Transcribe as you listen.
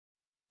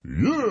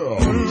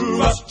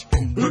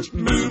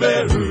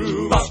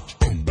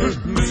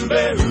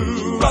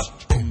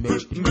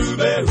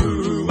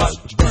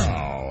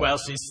Well,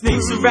 she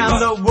sneaks around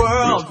the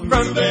world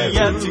from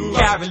India to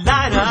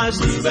Carolina.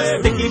 She's a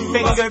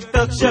sticky-fingered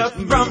filcher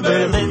from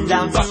Berlin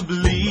down to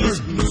Belize.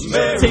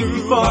 She'll take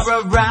you for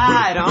a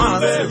ride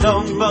on a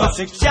slow boat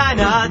to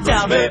China.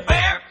 Tell me,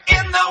 where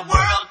in the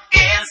world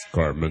is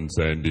Carmen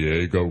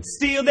Sandiego?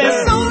 Steal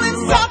their soul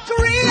in South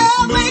Korea,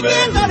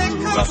 making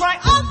nothing comes right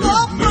off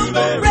from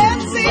the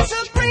Red Sea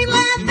to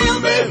Greenland.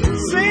 They'll be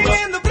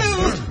singing the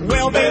blues.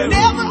 Well, they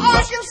never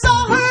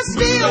Arkansas her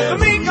steal.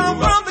 Me come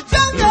from the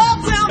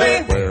jungle. Tell me,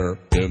 where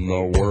in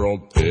the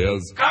world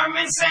is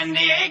Carmen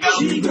Sandiego?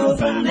 She goes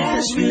from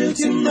Nashville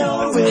to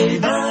Norway,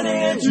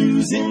 Bonnet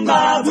to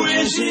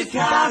Zimbabwe,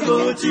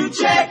 Chicago to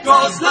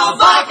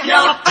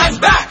Czechoslovakia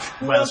and back.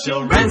 Well,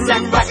 she'll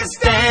ransack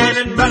Pakistan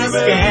and run a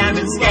scam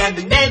in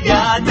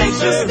Scandinavia. Then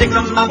she'll stick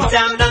 'em up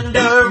down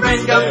under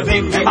and go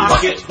big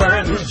pocket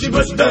burn. She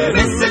was the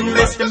missing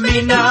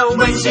misdemeanor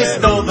when she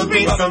stole the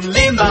beans from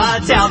Lima.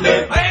 Tell me,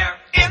 where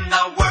in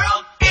the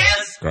world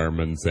is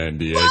Carmen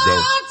Sandiego?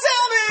 Oh,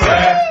 tell me,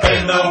 Where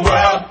in the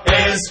world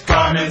is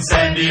Carmen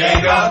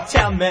Sandiego?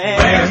 Tell me,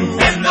 Where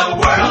in the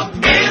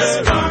world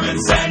is Carmen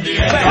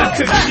Sandiego? where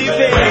could she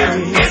be? Where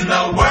in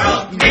the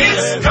world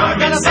is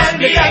Carmen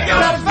Sandiego?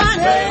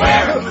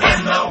 Where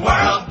in the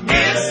world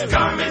is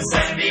Carmen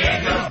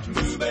Sandiego?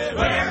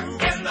 Where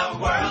in the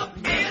world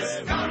is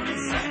Carmen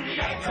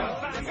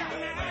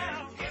Sandiego?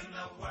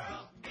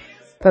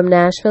 From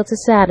Nashville to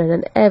Saturn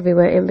and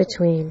everywhere in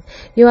between,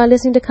 you are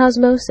listening to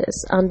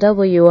Cosmosis on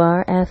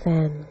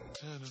WRFN.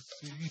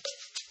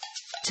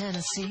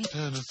 Tennessee,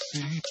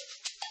 Tennessee,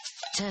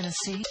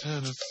 Tennessee,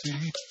 Tennessee,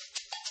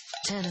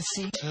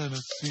 Tennessee,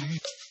 Tennessee,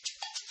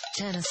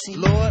 Tennessee.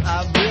 Lord,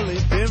 I've really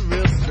been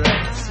real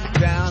stressed,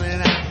 down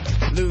and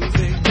out,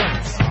 losing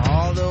ground.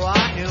 Although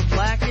I am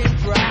black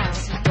and brown,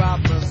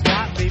 problems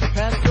got me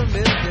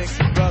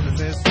pessimistic. Brothers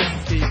and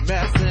sisters keep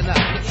messing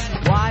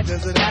up. Why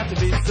does it have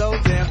to be so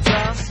damn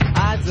tough?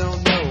 I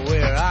don't know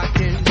where I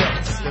can go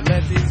to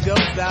let these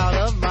ghosts out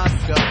of my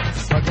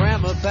skull. My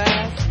grandma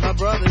passed, my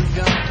brother's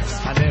gone.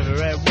 I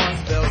never at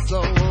once felt so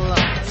alone.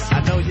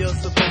 I know you're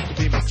supposed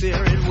to be my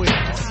steering wheel,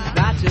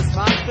 not just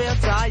my spare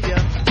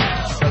tire.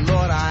 But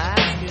Lord, I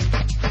ask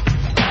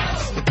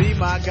you to be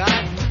my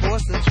guiding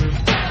force and truth.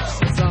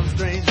 For some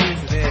strange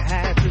reason it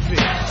had to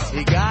be.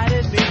 He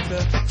guided me to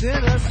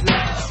Tennessee.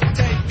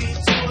 Take me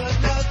to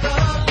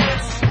another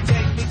place.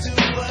 Take me to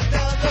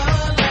another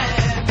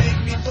land. Make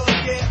me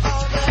forget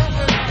all the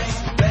hurt things.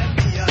 Let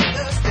me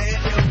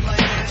understand your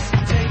plan.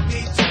 Take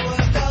me to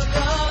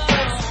another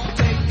place.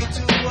 Take me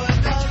to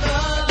another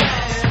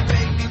land.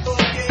 Make me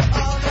forget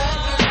all the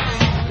hurt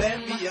things. Let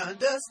me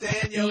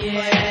understand your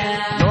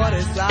plan. Lord,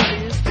 it's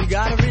obvious we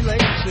got a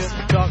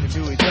relationship, talking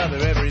to each other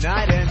every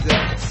night and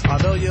day.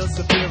 Although you're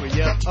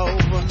superior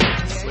over me,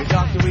 we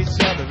talk to each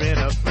other in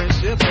a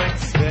friendship way.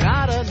 Then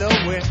out of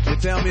nowhere, you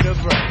tell me to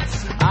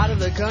break out of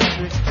the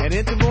country and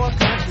into more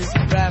countries,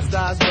 past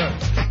Iceberg,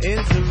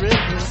 into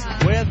rivers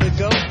where the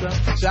ghosts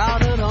of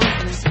childhood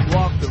homes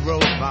walk the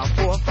road my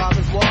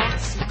forefathers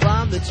walked,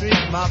 climb the trees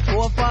my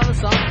forefathers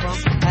hung from,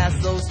 ask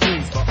those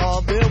trees for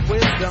all their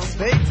wisdom.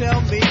 They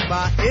tell me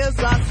my ears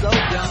are so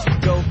young.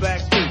 Go back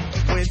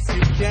to whence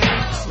you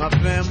came, my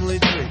family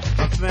tree,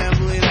 my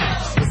family name.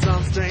 For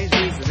some strange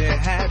reason it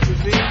had to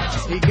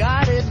be. He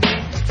guided me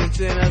to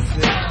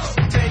Tennessee.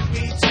 Take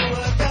me to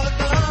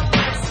another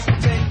place.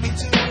 Take me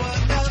to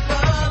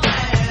another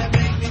land.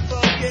 Make me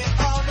forget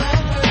all the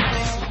hurt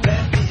things.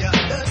 Let me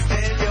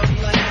understand your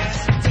plan.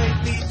 Take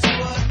me to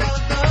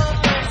another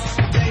place.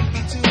 Take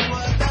me to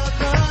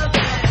another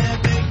land.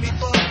 Make me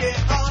forget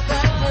all the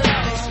hurt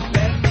things.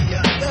 Let me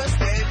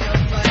understand your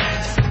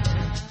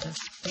plan.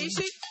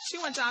 She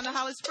went down to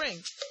Holly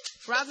Springs.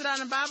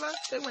 Razadon and Baba,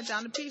 they went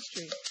down to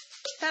Peachtree.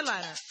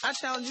 Headliner, I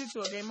challenge you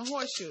to a game of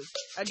horseshoes.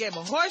 A game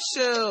of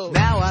horseshoes!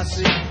 Now I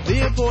see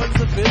the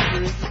importance of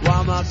history,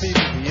 while my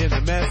people be in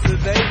the mess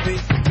that they be.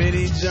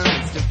 Many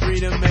journeys to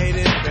freedom made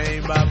in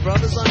vain by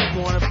brothers on the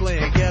corner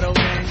playing ghetto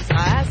games.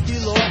 I ask you,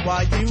 Lord,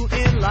 why you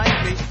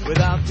enlighten me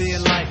without the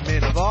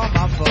enlightenment of all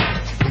my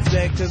folks.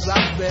 Instead, cause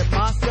I set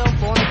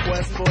myself on a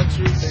quest for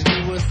truth, and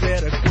you was there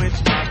to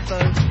quench my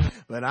thirst.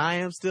 But I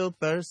am still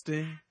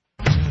thirsty.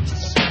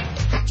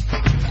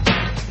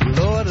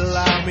 Lord,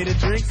 allow me to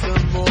drink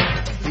some more.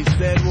 He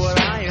said what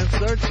I am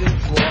searching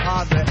for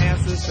are the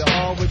answers to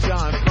all which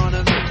are in front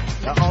of me.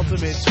 The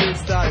ultimate truth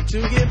started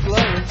to get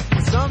blurry.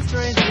 For some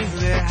strange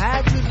reason it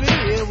had to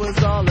be. It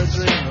was all a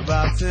dream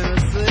about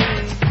Tennessee.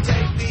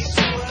 Take me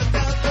to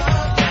another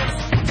place.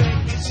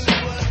 Take me to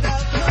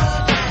another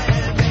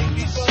land. Make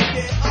me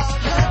forget all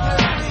the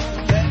hurt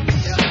things. Let me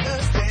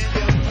understand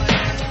your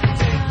plan.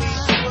 Take me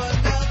to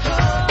another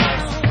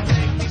place.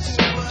 Take me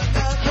to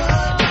another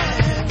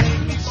land.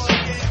 Make me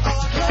forget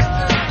all the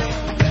hurt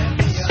things. Let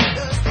me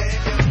understand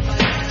your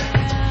plan.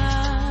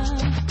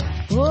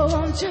 Oh,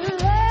 won't you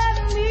let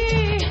me?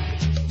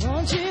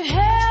 Won't you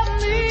help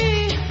me?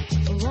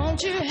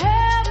 Won't you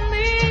help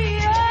me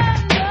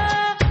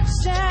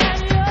understand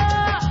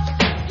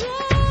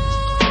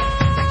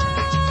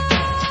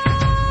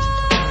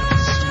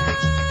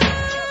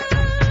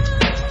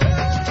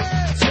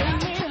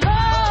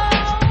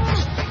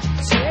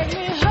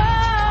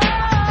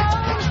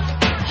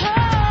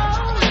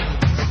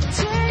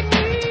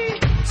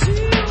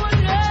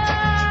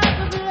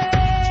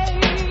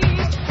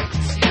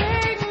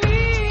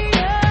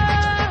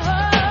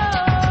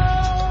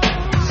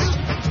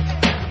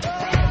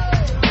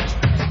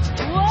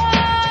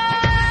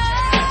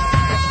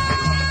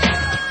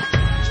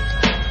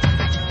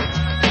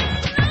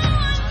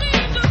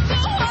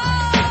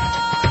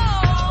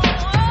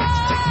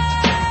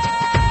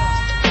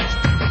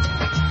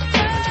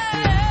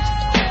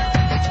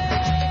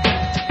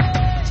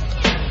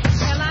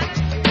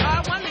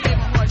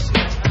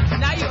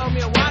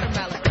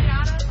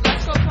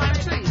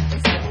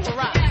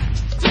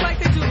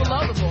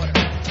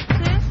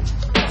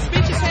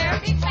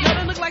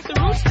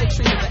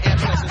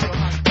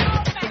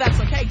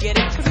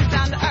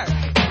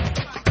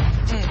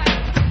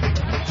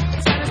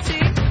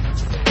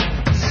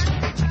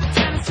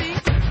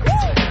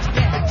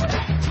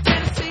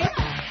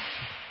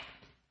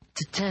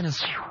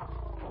Tennessee.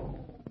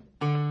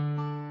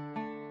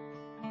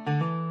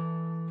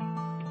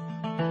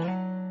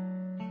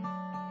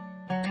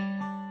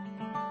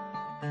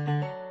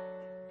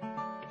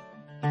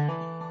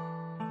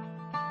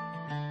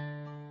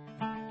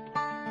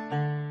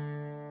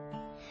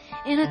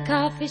 In a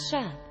coffee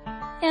shop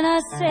in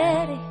a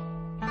city,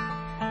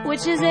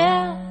 which is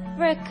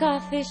every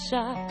coffee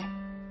shop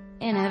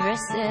in every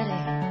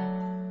city,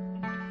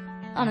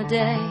 on a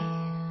day,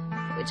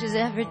 which is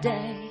every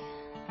day.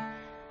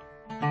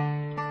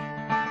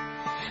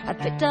 I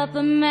picked up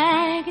a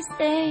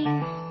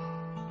magazine,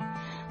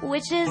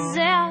 which is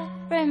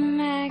every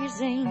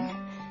magazine.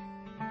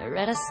 I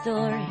read a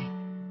story,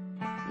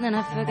 then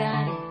I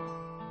forgot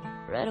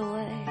it right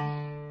away.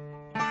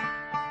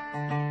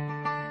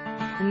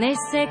 And they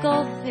say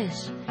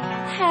goldfish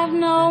have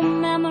no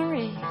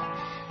memory.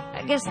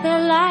 I guess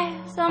their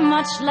lives are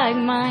much like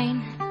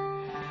mine.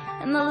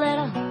 And the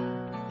little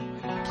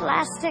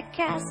plastic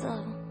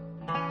castle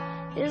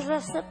is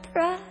a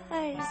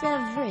surprise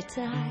every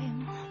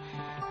time.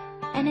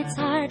 And it's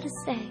hard to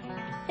say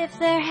if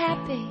they're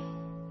happy,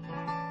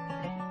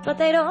 but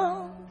they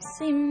don't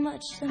seem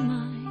much to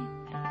mind.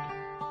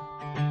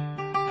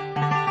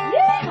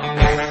 Yeah!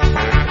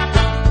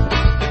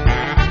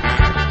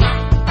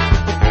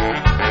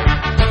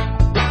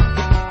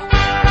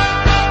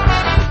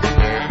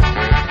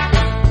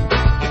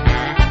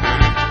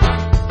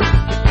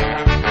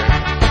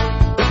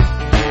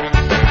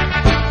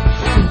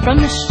 From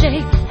the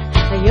shape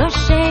of your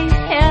shaved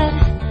head,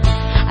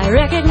 I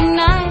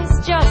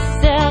recognized your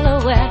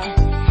silhouette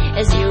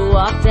as you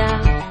walked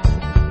out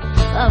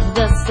of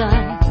the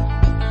sun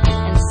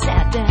and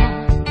sat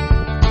down.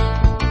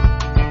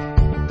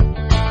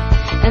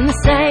 And the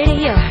sight of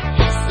your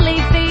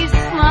sleepy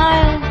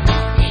smile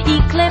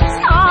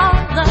eclipsed all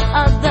the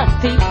other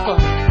people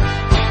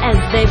as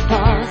they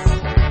paused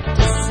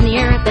to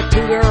sneer at the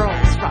two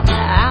girls from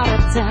out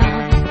of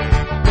town.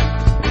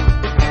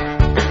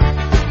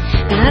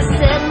 I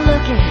said,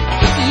 look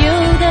at you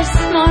this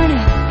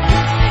morning.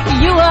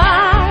 You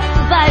are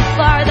by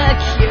far the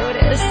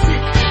cutest.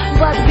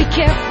 But be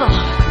careful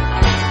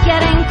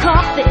getting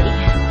coffee.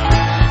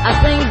 I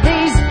think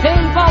these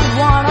people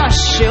wanna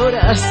shoot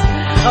us.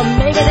 Or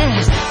maybe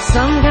there's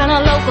some kind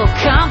of local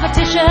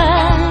competition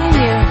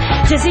here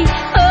to see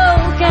who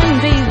can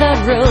be the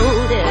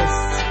rudest.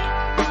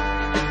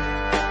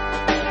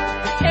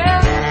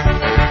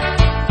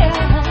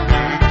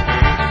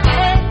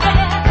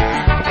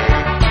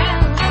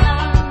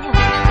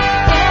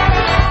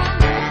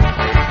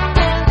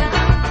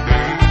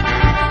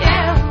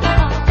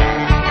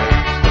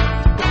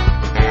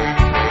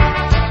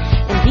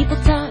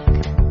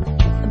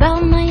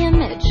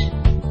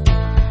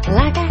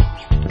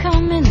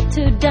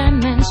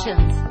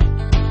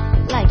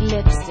 Like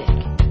lipstick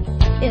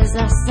is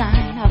a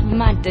sign of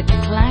my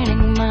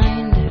declining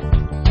mind.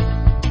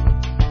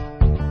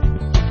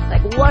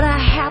 Like what I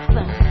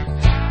happen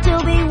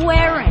to be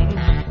wearing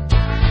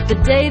the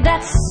day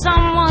that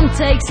someone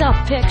takes a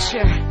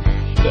picture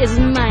is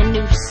my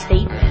new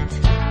statement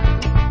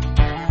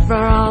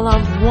for all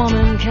of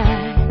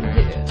womankind.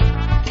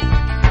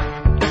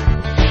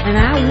 And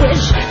I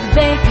wish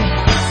they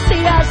could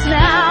see us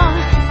now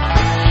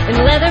in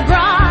leather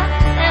bras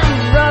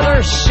and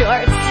rubber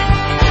shorts,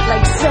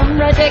 like some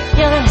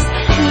ridiculous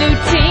new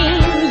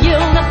teen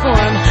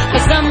uniform or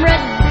some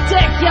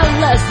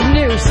ridiculous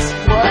new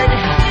sport.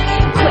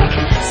 Quick,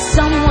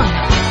 someone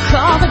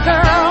call the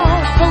girl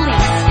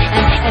police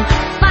and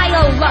file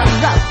a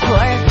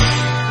report.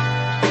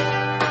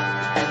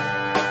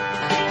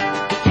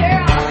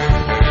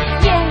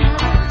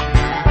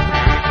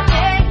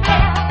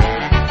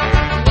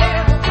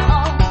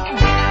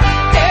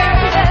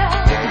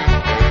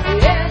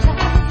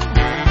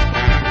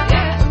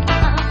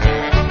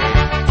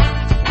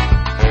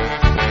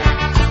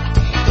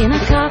 In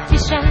a coffee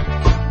shop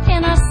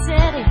in a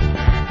city,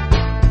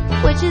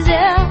 which is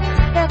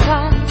every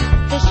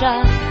coffee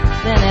shop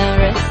in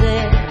every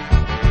city,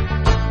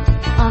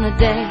 on a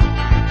day,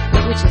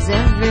 which is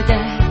every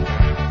day.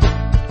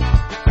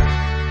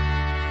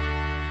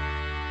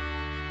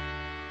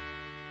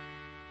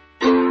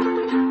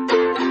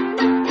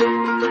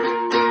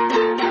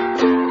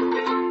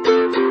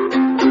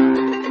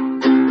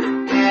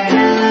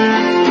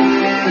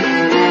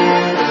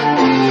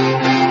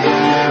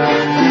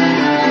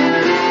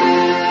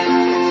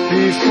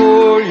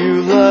 Before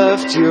you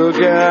left your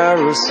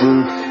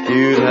garrison,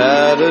 you'd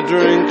had a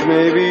drink,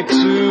 maybe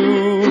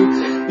two.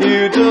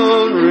 You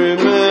don't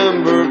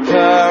remember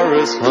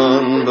Paris,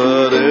 hun,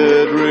 but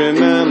it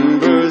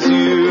remembers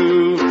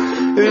you.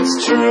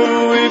 It's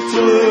true, we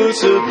flew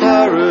to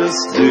Paris,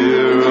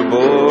 dear,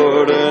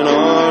 aboard an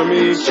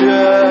army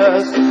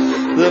jet.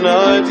 The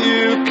night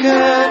you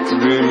can't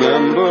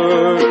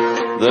remember,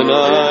 the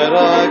night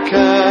I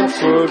can't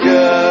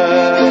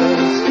forget.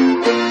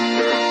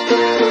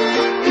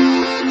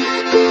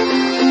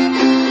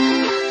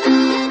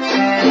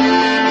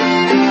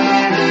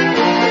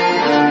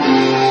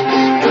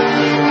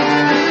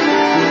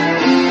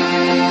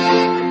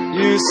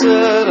 You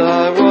said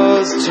I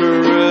was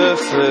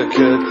terrific,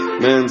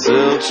 certificate meant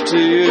zilch to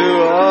you,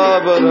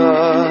 but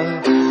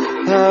I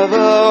have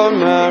our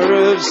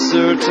marriage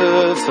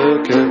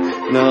certificate,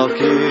 and I'll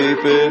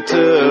keep it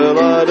till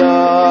I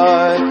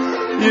die.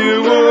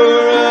 You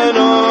were an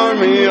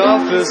army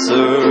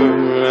officer,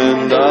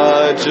 and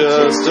I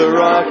just a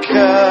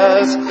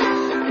rocket.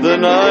 The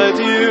night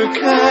you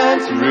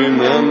can't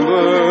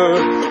remember,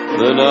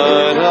 the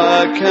night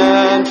I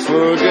can't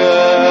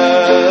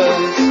forget.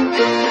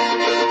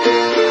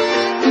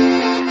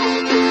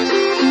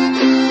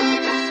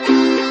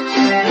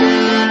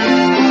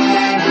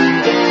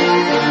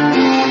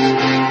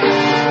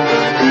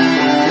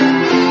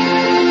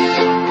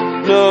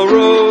 No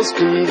rose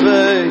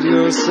conveyed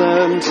your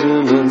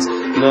sentiments,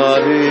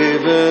 not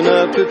even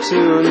a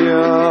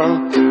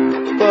petunia.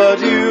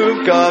 But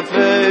you've got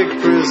vague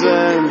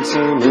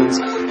presentiments,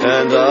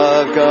 and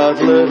I've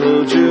got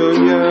little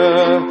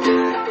Junior.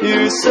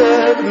 You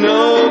said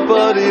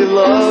nobody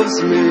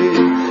loves me,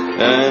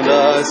 and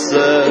I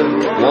said,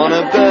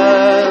 wanna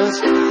bet?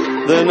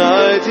 The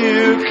night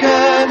you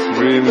can't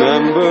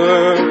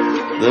remember,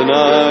 the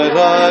night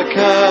I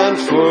can't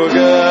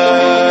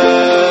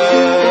forget.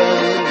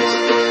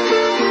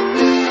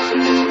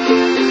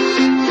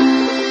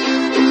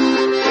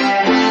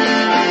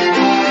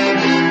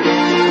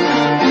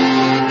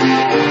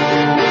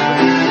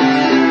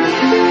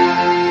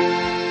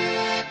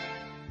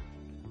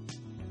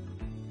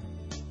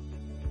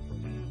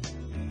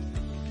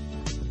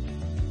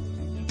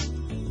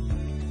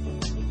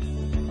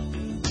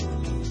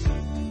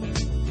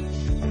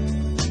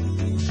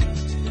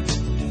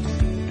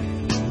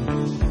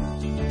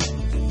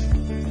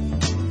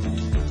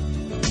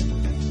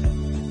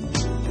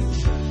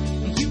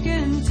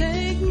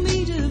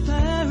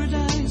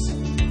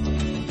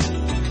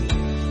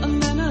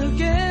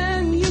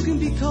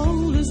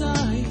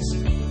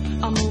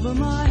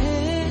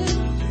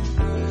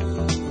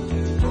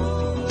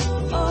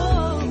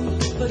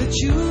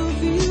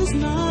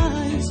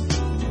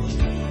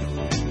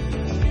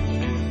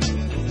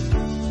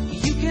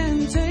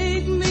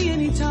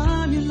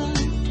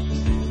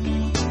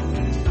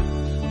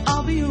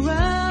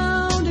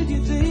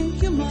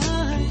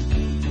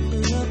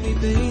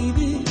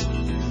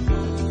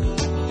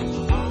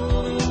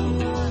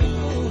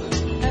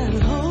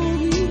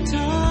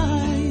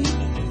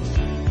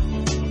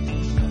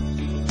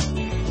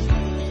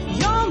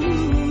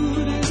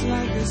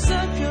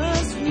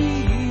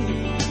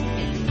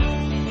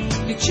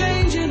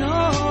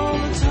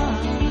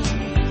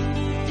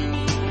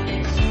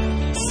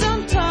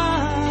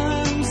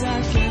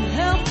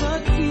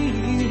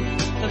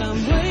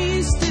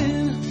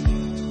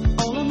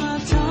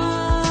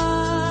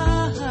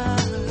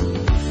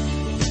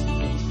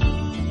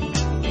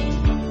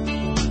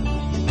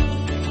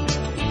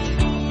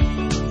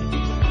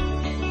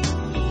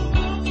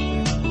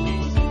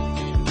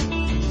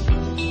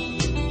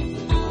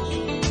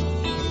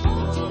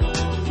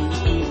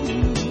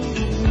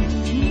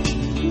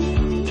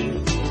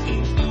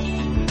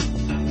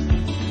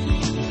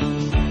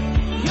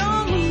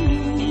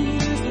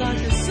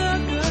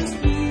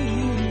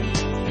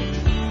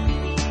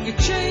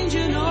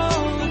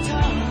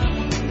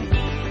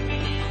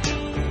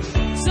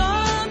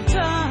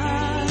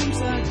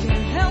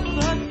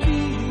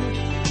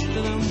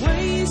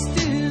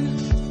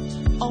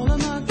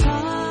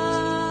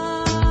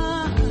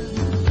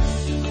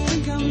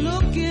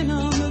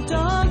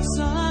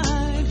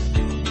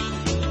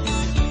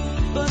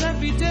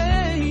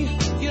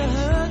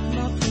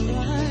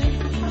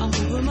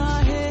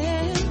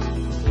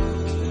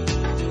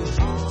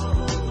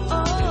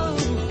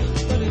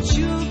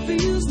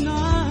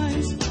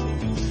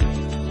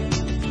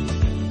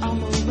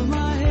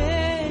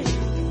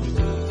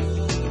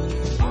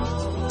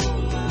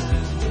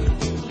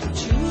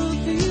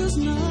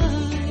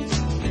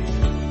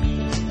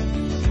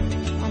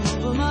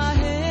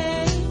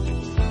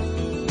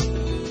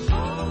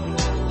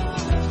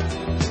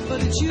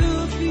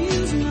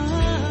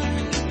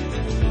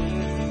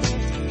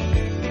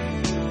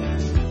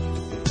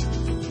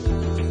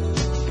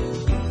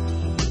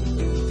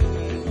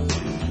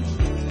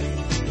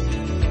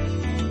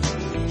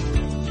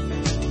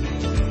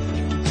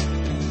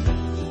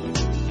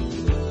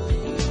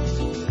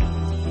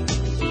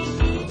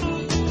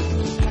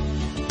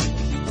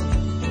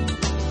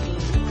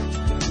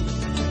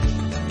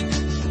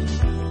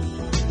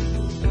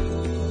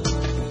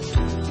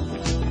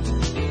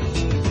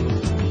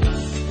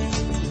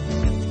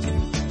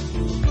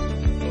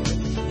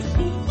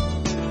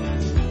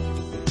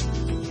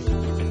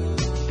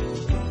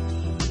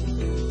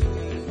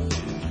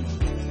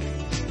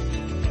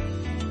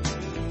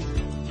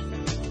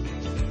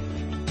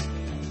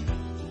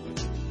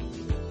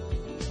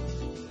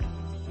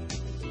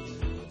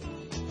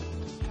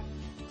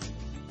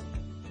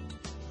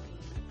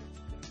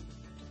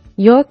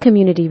 Your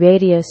community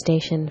radio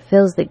station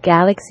fills the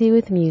galaxy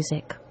with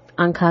music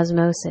on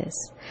Cosmosis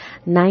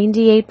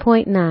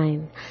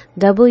 98.9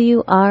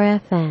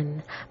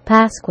 WRFN,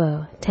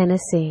 Pasquo,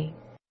 Tennessee.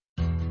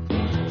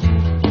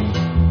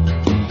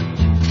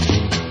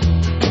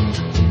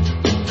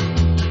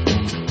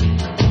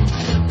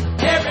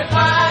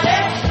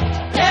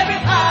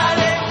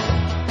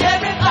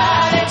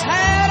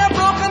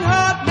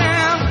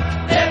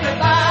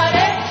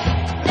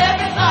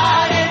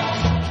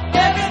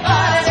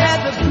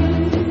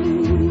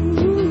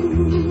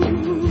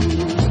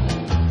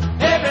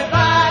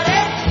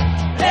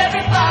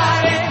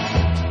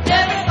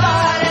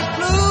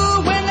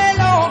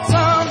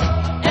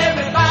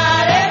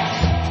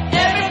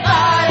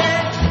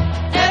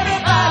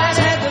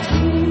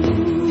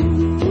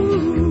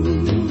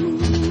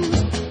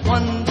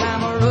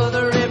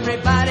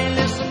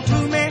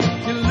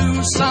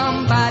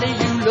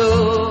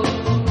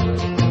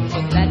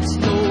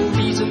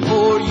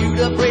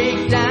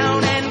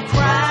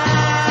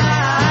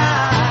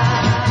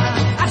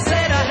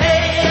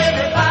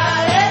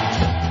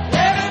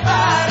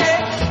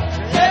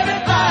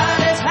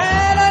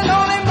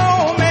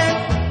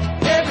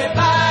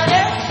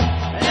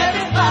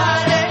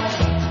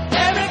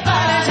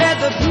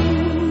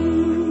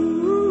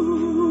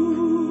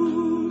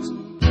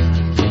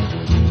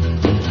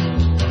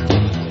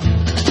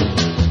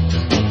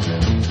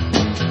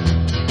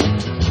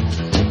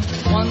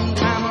 one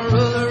time or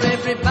other,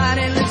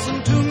 everybody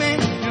listen to me.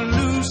 You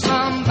lose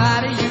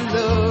somebody you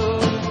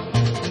love.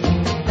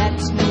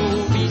 That's no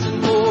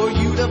reason for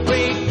you to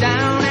break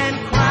down and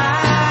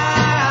cry.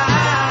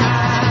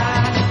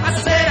 I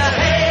said,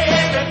 hey,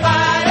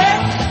 everybody,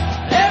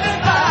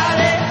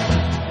 everybody,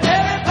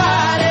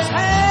 everybody's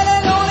had a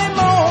lonely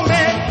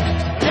moment.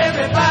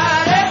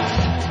 Everybody,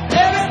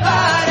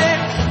 everybody,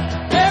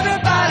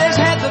 everybody's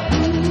had the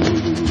blues.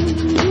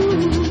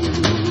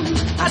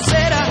 I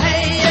said,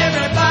 hey,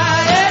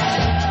 everybody,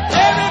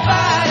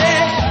 everybody,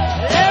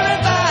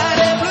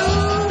 everybody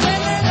blue when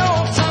they know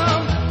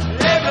some.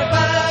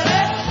 Everybody,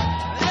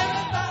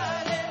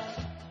 everybody,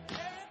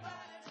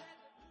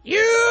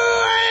 You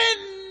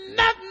ain't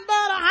nothing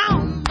but a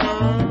hound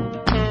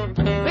dog.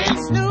 Been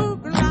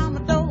snooping around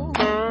my door.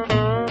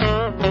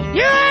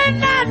 You ain't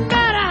nothing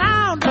but a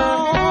hound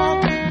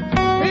dog.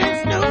 Been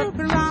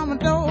snooping around my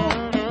door.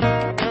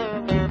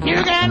 You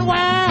can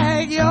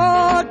wag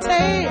your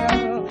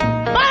tail,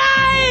 but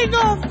I ain't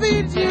gonna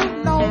feed you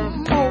no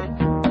more.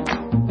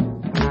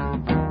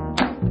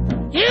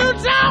 You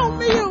told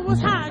me you was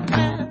hot,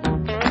 man,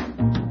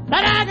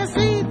 but I can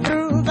see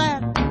through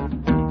that.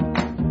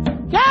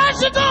 Gosh,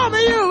 you told me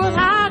you was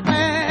hot,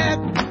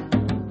 man,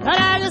 but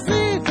I can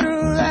see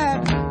through that.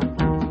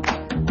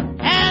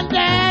 And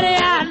Daddy,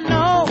 I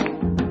know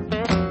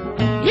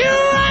you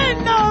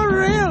ain't no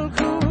real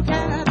cool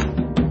cat.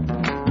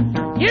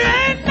 You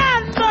ain't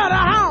nothing but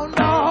a hound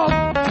dog,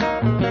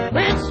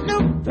 been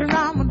snooping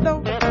around my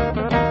door.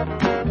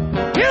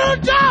 You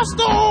just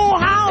an old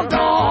hound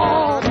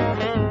dog,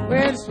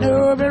 been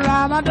snooping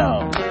around my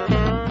door.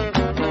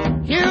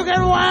 You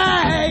can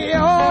wag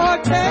your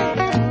tail,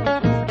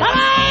 but I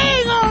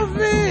ain't gonna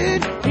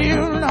feed you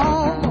no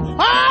more.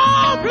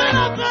 Oh,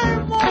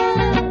 plenty more.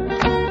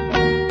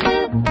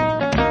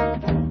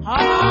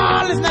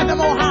 Oh, listen to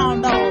them old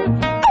hound dogs.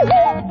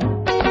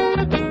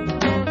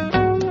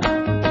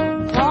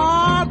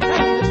 Oh,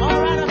 plenty, it's all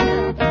right up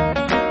here.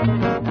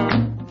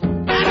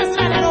 Now listen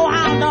to that old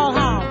hound dog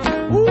howl.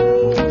 Ooh.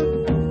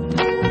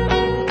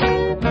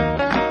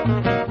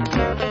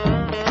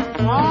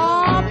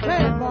 Oh,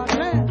 play it, boy,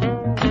 play it.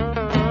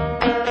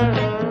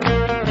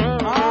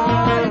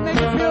 Oh, you make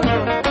me feel good.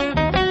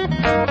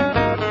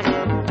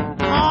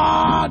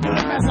 Oh, do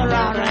the mess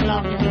around right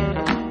along here.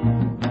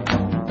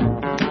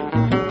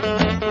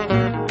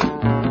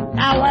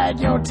 Now wag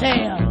your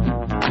tail.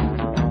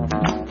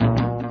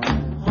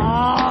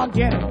 Oh,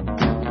 get it.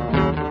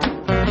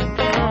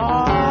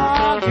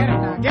 Oh, get it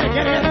now. Get it,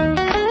 get it.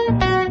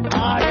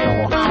 Oh, you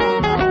old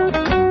hound dog.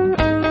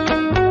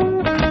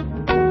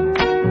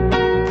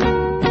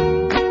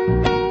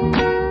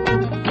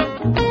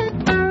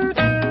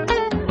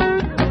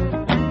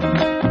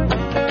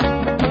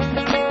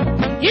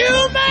 You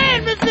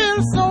made me feel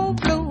so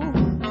blue.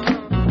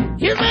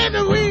 You made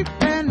me weep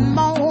and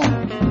moan.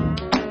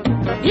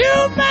 You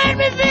made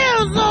me feel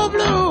so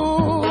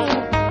blue.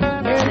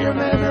 Yeah, you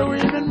made me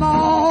weep and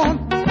moan.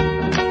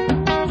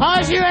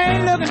 'Cause you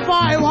ain't looking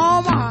for a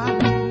woman.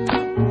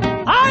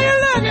 All you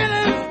looking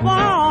is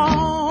for.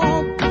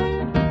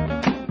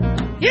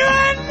 You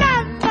ain't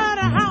nothing but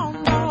a hound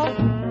dog,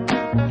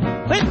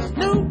 been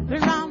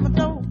snooping around my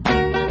door.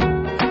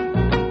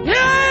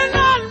 You ain't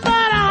nothing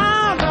but a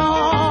hound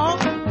dog,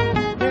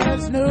 been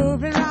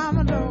snooping around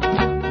my door.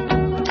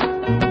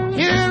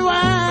 You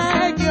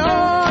wag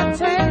your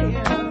tail,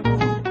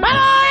 but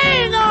I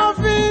ain't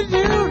gonna feed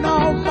you no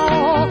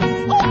more.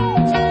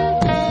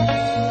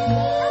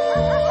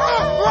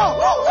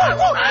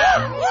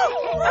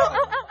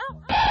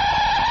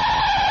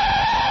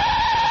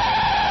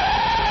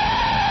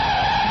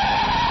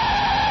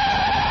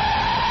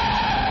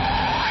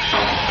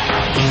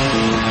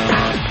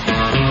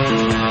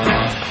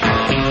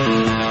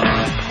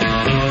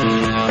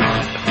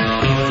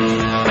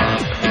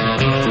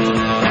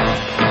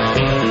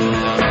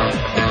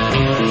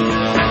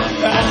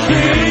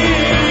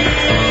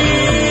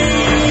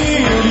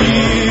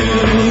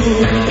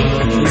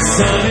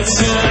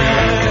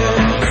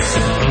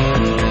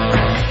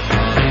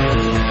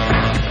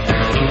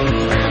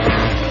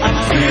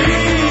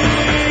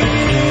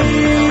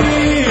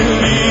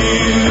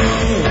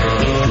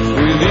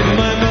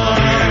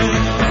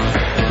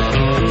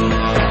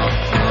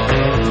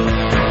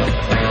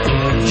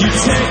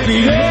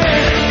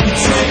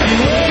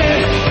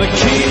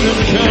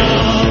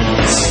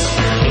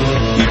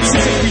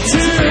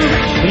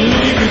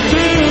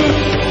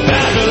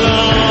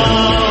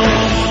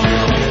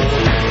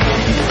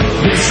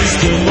 This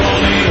is the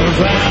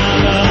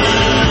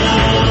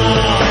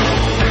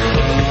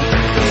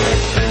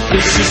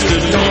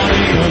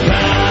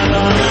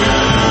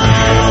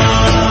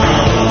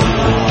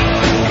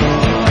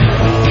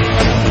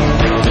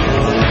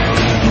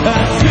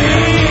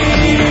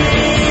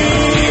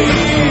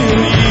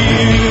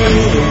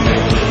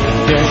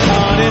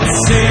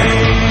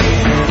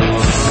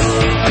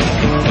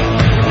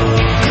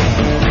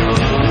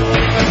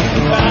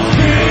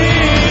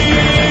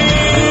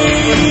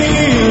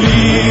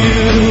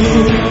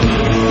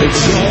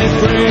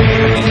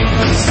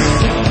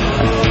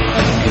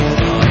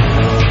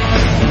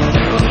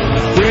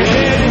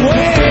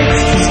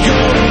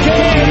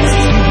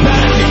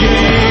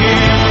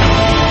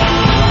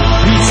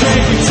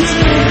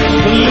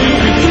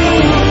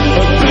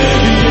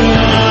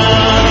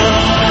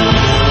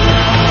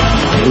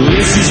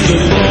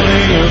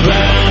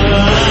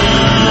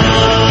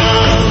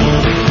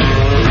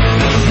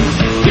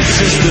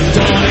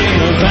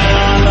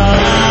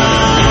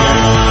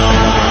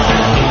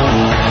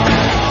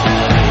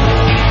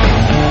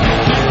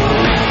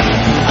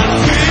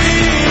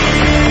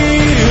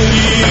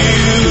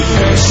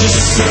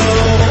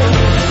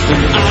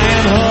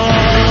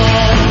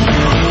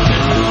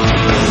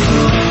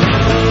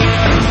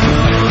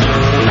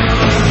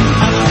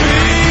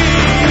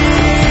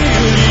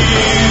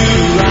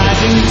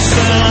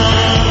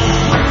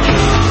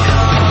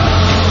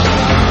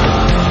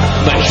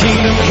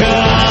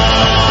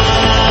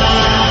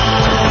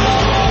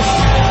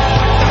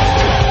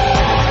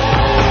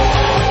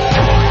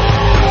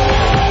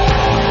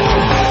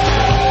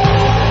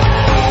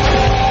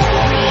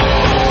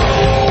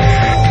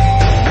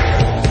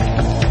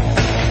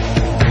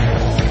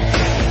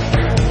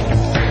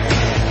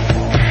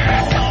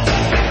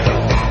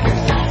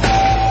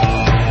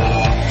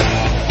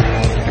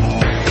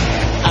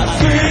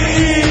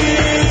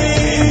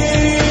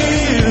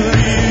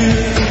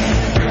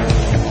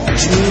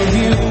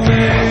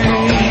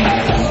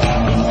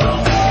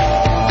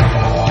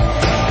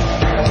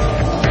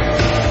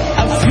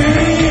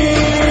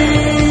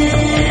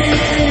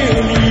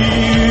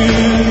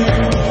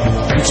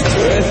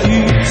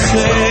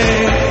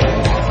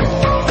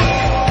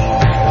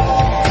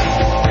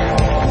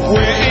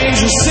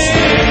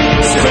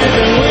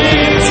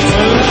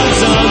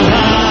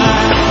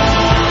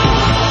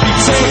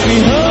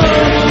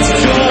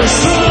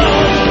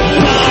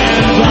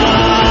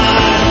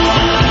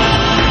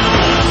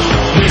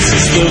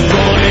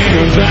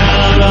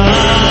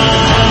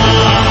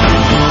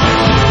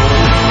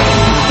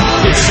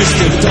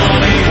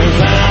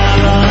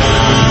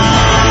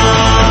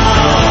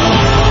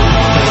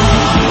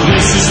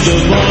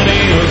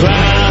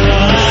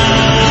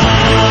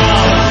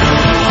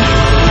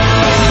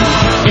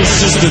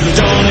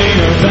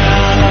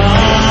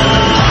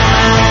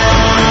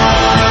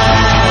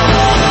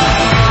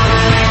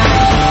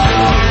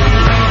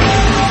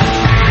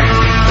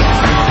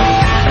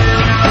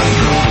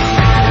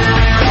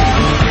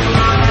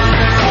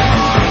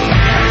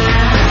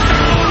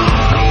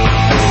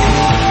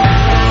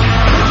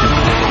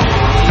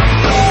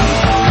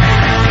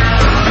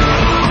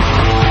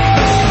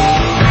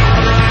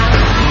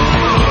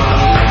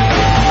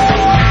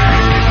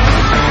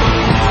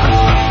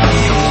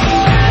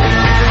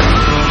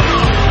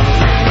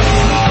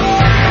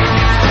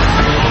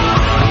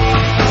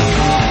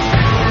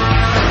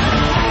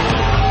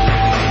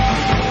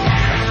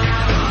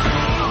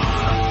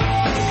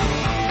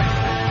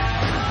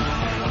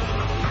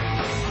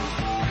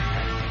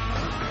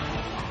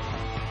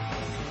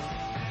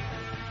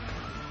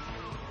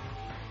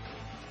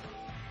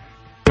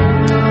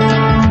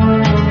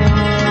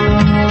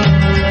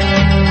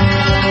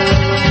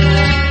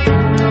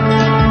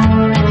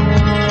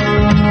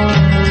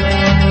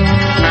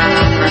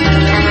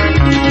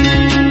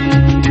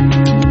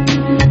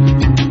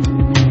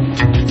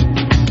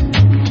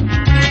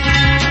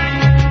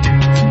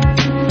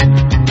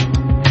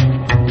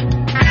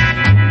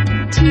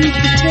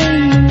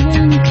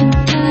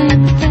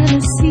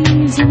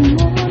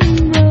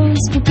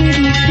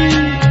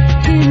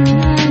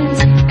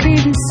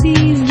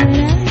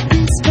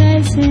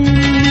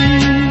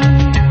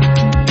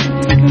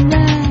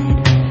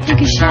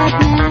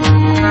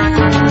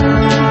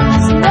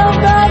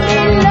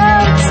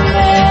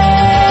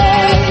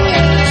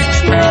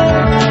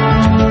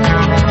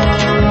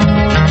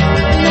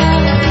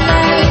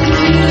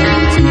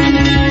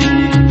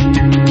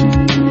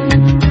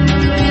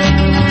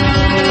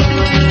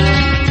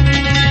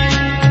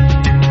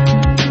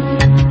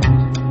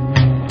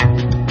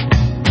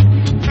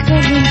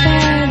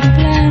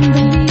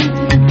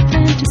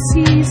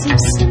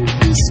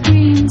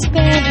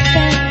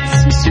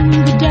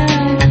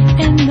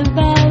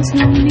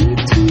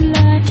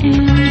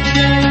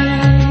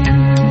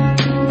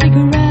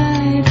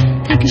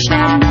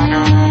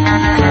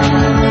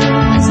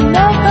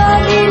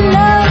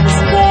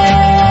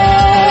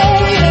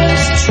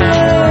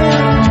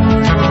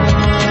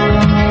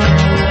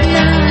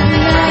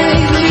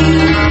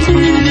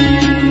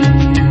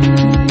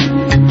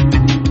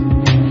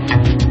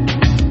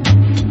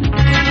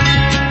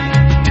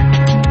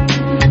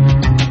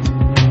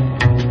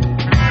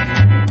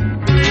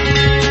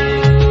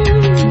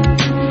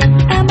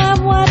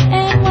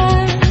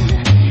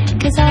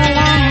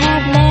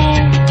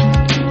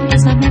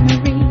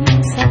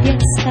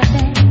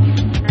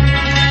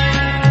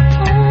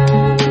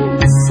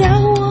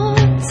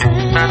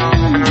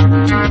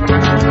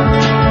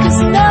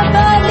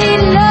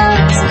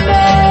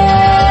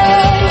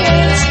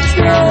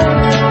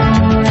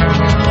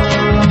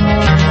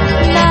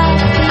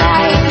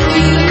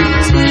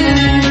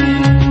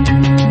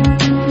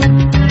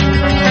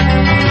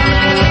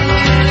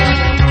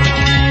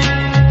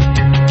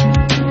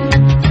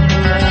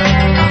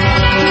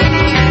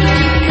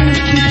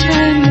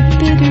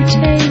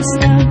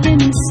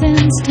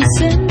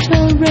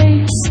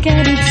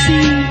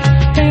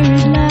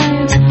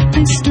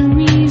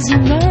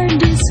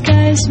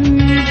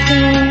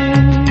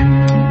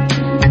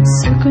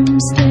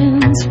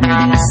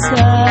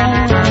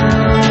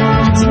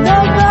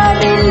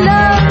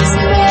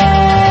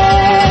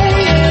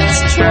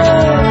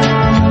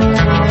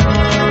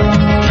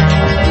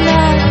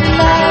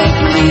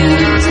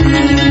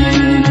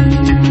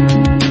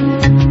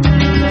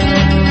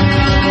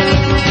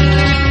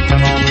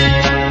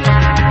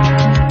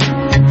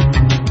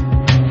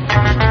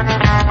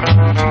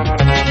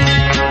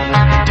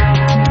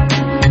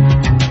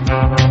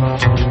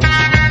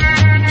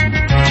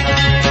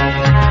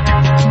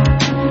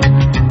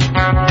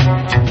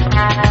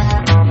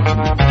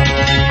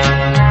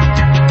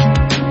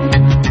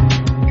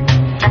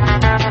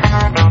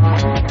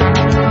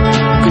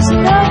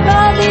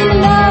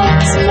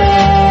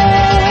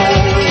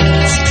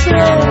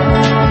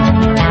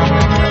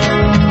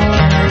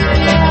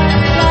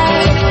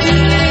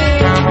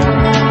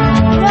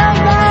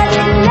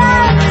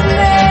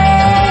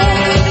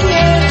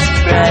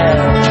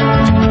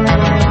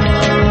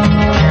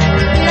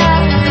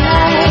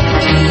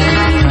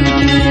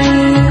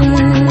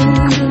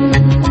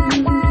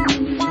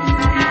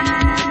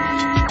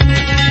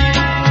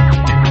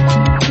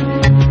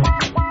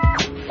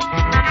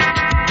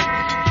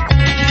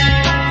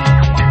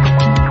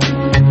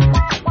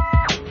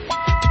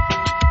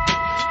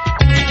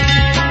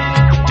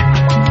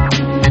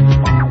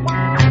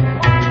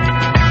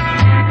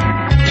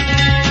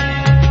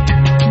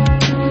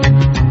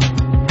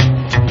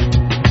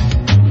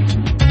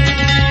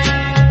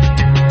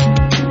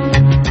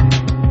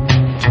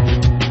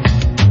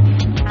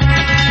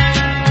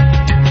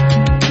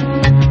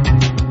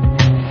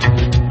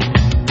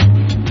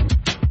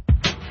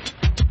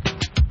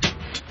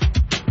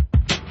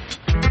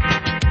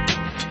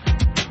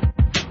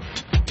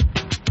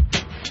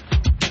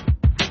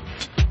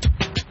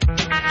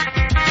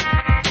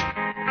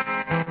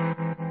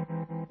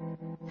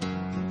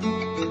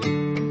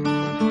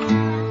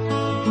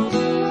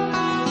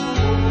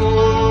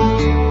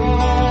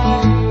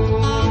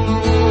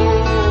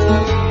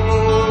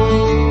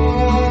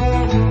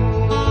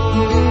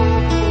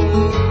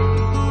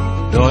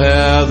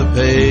have the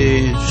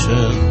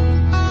patience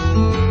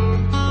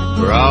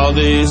for all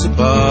these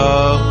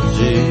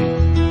apologies.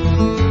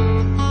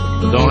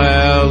 I don't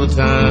have the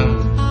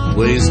time to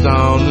waste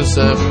on this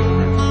effort.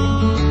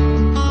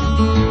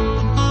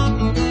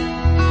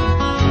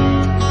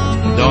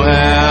 I don't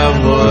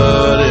have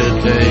what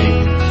it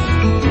takes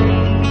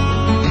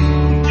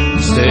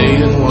to stay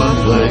in one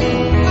place.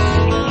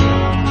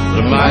 But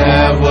I might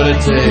have what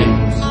it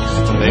takes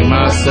to make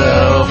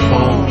myself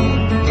home.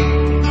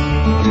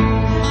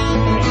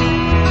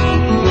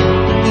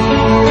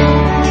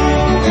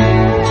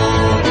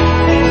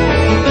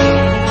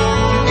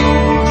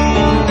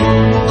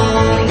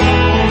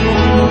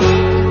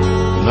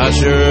 Not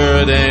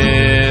sure at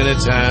any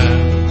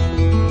time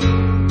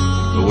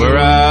where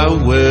I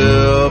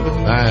will be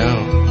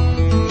found.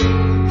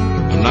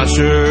 I'm not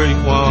sure you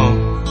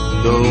want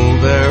to go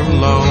there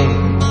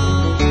alone.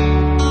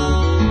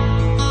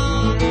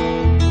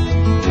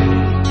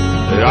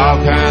 There are all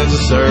kinds of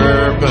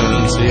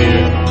serpents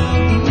here.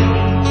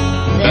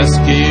 Best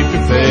keep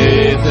your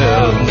faith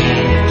held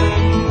near.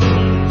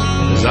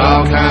 There's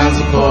all kinds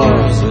of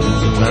poisons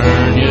that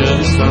turn you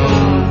to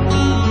stone.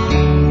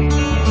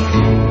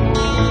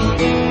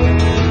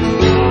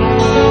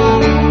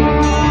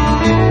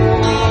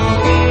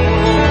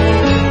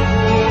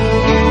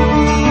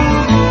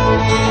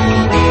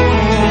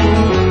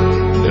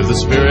 The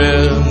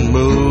Spirit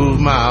moved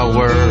my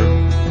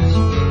words,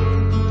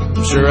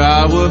 I'm sure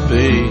I would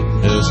be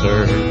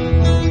misheard.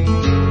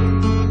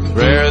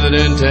 Rare that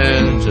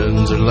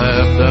intentions are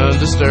left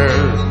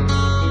undisturbed.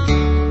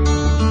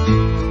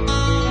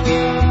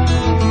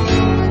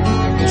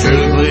 The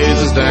truth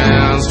leads us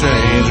down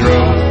strange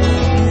roads,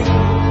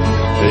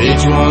 to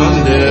each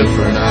one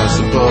different, I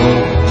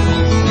suppose.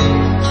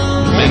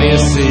 Many a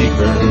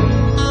secret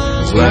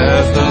is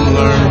left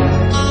unlearned.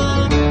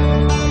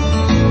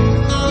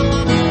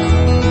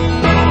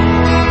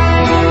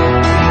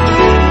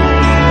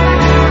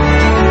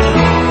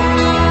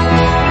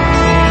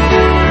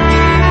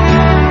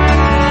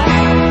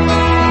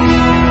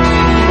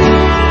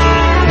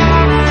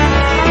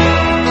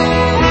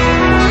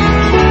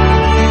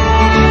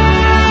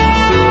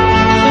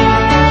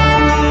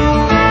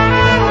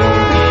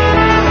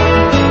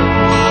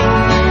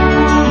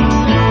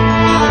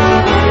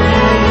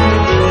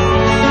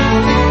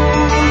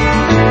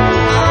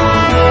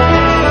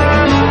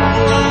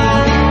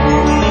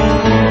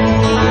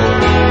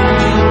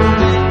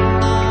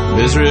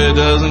 Misery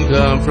doesn't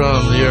come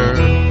from the earth.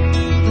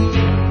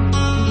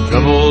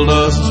 Trouble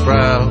doesn't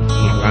sprout from the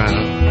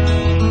ground.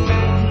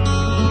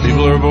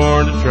 People are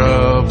born to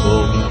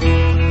trouble,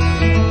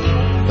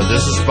 but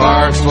just as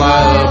sparks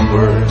fly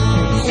upward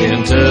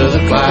into the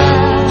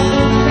clouds,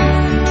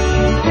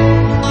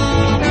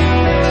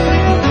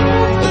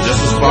 but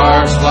just as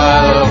sparks fly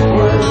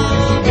upward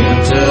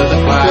into the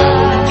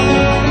clouds,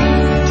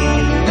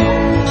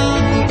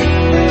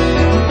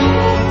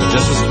 but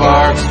just as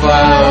sparks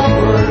fly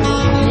upward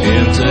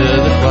into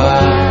the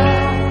cloud.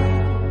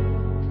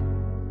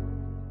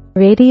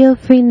 Radio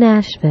Free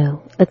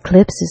Nashville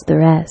eclipses the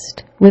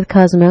rest with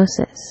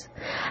Cosmosis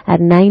at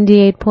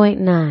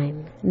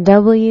 98.9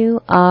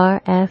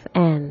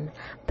 WRFN,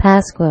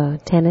 Pasquo,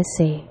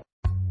 Tennessee.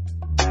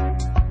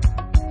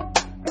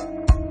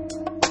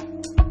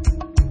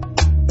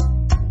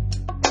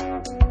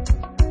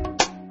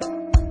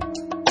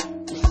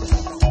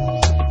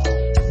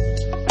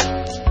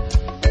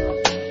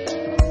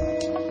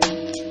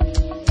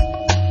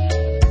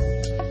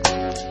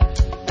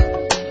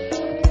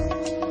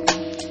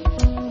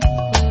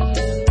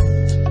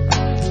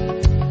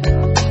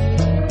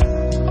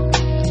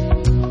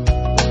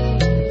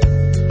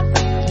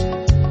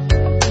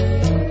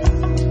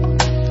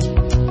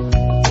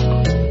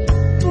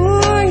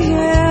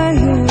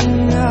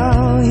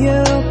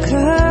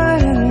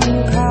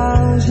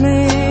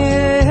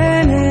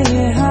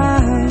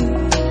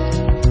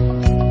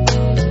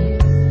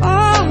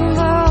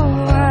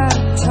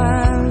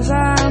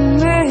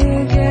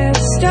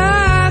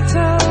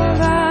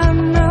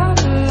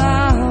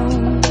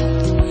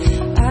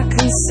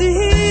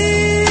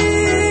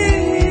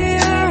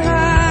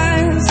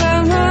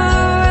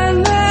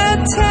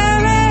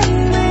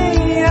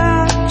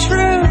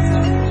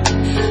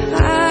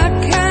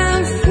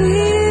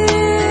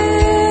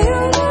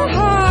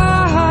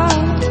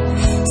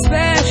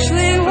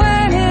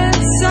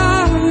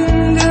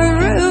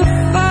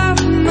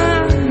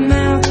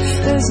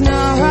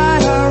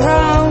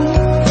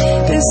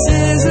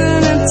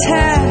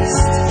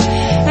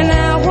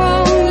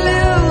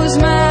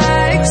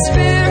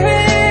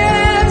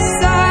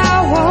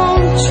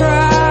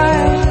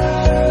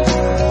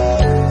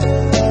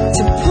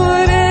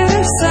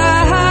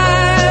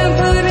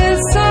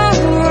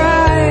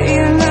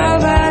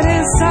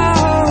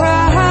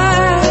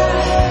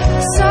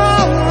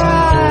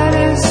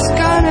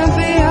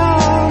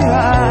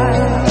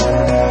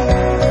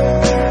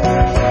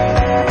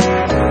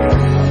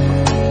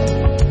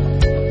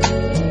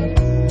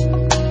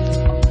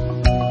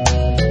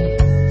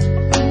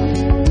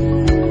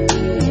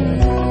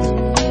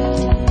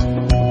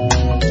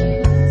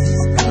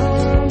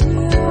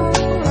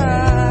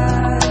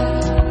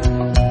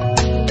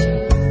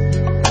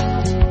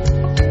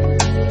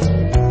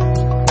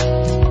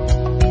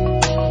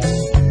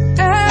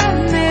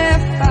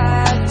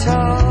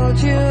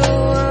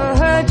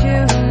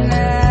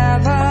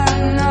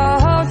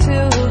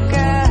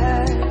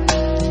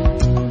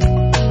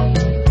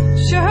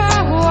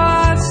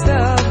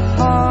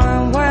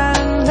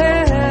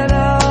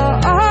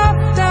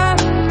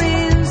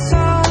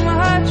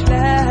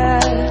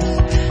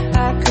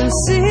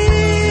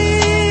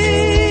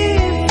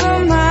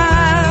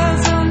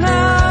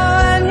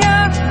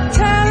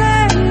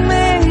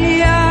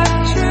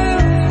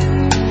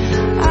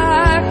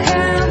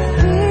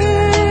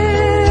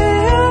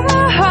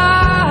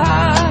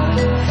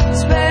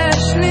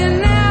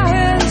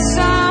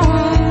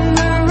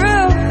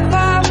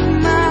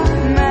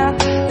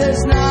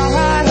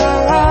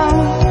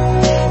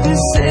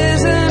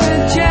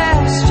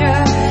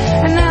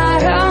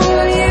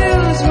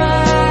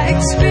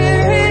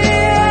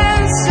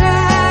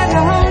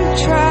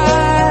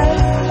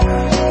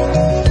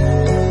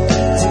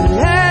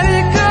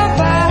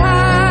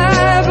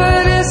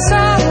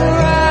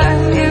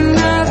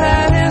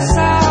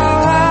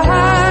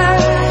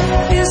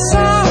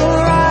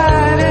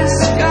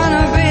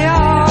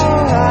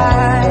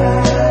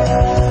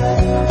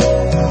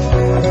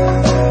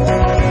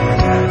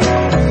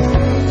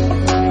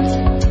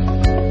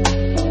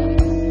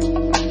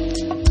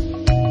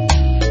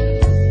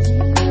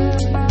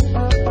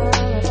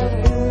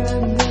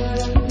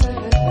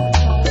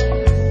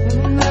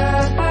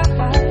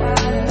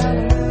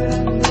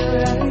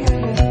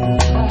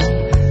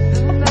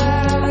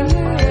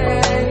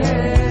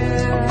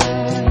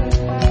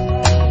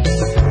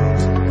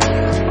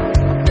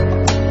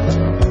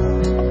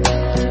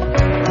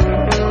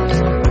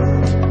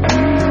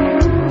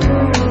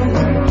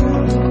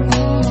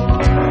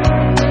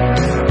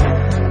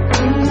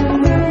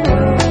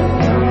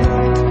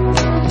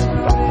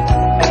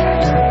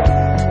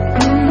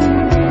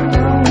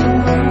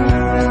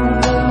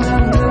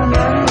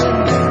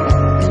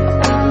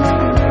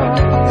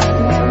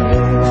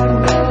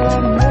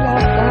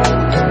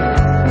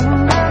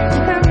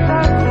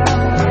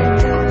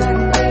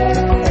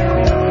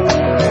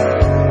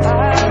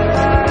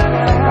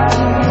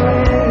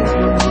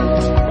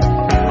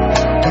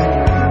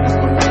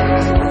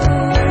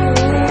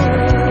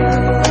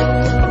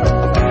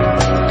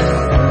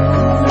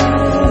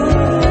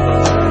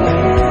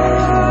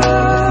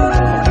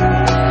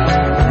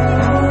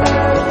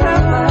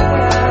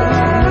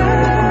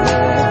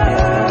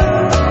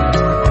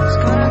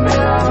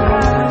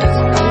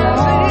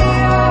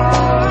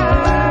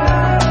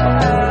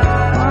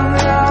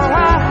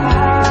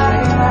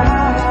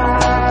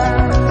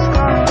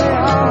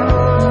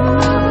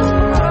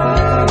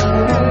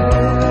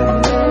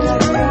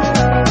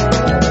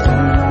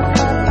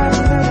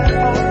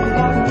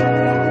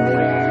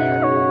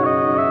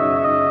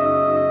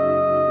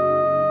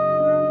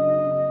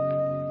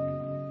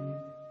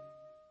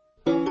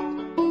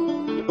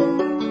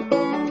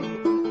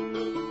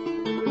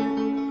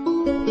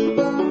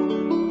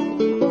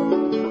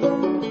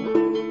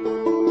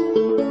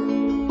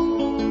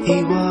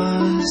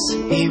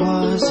 he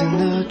was in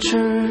the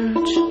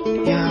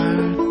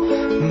churchyard.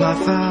 My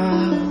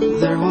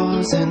father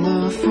was in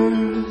the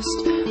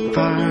first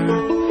part.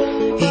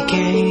 He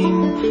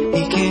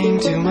came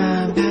to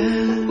my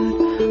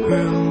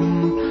bedroom,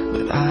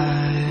 but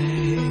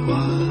I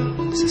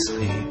was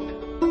asleep.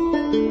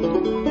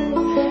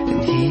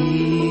 And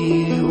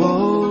he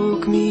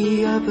woke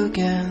me up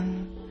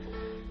again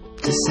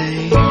to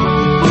say,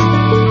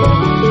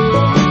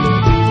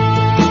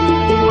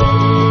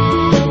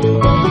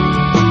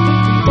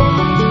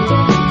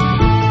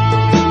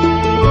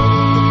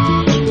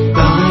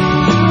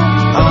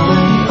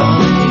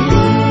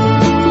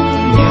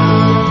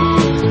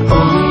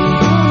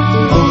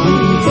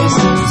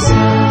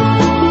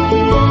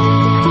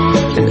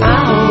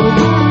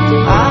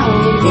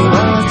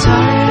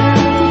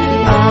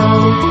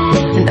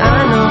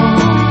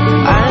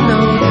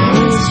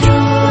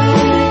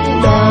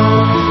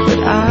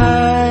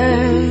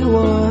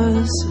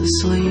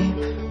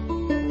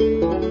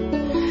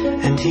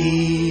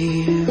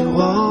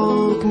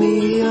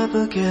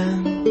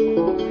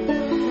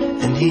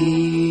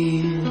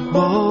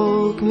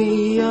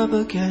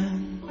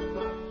 again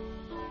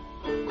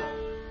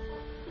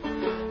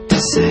to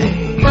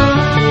say,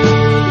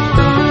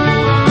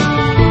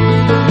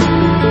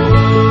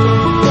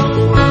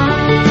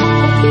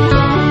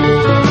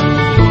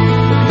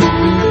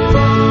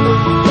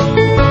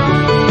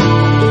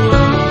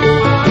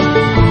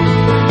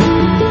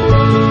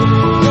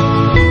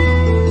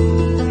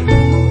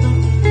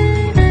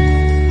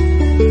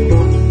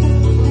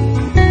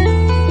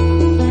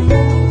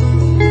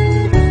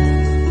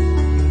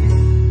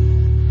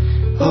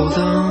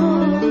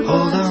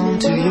 hold on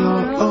to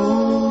your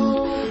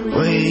old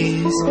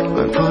ways,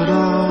 or put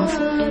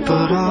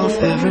off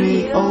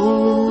every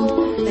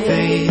old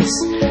face.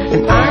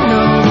 And I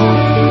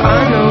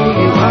know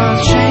you are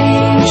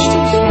changed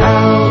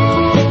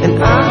out, and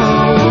I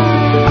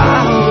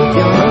hope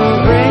you're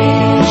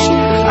arranged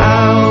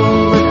out,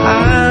 but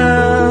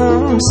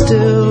I'm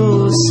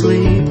still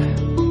asleep.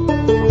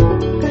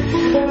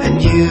 And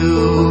you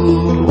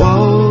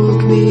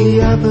woke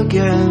me up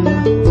again,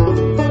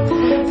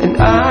 and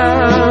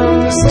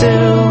I'm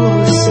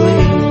still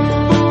asleep.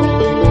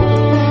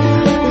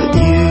 But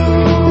you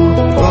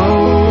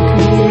woke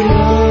me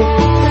up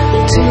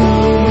to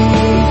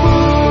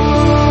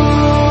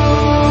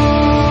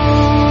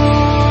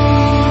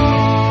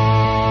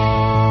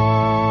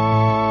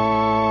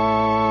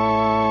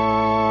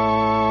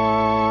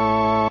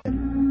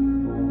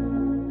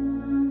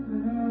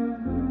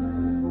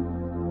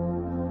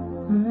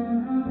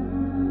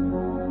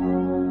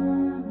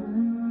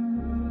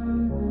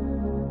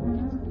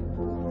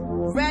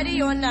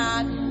Ready or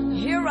not,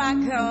 here I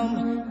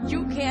come,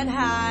 you can't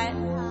hide.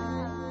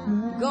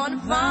 Gonna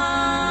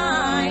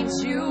find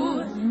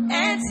you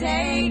and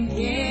take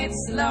it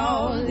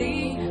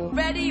slowly.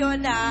 Ready or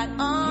not,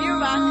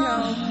 here I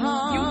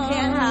come, you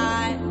can't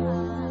hide.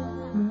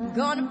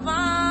 Gonna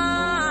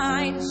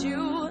find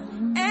you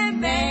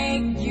and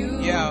make you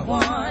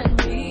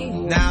want me.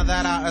 Now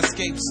that I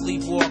escape,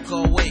 sleep, walk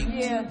awake.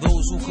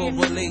 Those who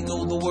correlate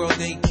know the world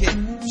ain't kick.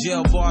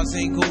 Jail bars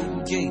ain't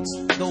golden gates.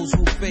 Those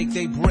who fake,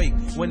 they break.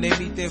 When they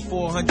meet their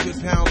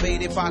 400-pound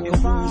mate, if I could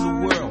rule the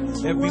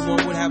world,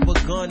 everyone would have a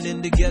gun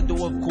in the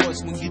ghetto, of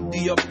course, when get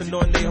the up and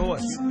on their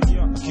horse.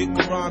 I kick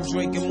around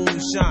drinking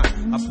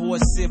moonshine. I pour a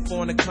sip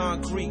on the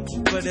concrete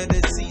for the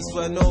deceased,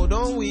 but no,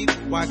 don't weep.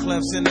 Why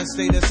Clef's in a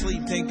state of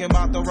sleep, thinking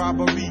about the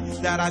robbery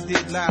that I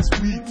did last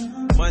week.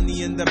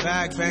 Money in the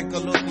bag, banker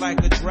look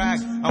like a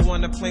drag. I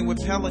wanna play with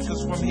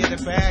pelicans from here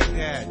to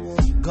Baghdad.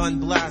 Gun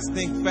blast,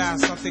 think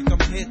fast, I think I'm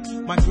hit.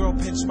 My girl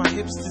pinched my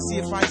hips to see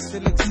if I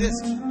still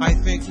exist. I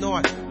think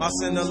not, I'll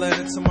send a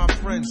letter to my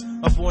friends.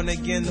 A born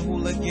again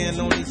hooligan,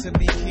 only to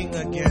be king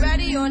again.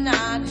 Ready or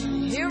not,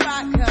 here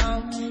I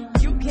come,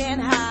 you can't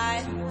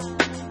hide.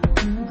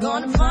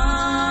 Gonna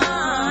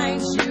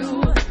find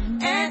you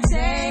and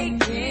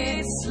take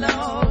it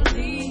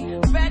slowly.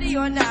 Ready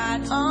or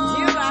not,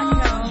 here I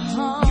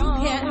come, you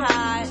can't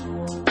hide.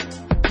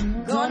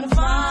 Gonna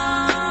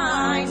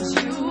find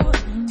you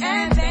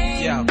and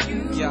make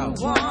you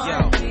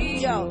want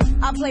me. Yo,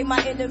 I play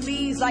my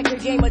enemies like a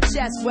game of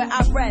chess where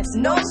I rest.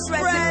 No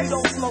stress if you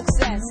don't smoke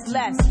cess.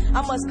 Less,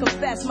 I must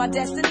confess, my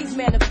destinies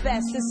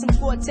manifest. In some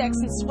cortex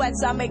and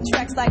sweats, I make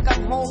tracks like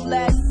I'm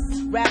homeless.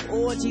 Rap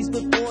orgies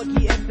with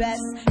Borgie and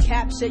Best.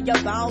 Capture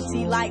your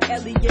bounty like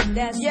Elliot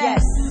Ness.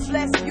 Yes,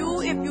 bless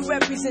you if you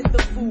represent the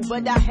fool,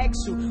 but I hex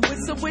you with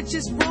some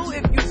witches brew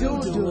if you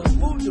do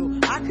voodoo.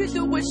 I could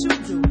do what you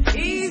do,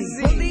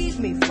 easy. Believe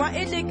me,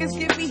 frontin' niggas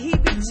give me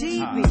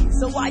heebie-jeebies.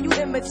 So why you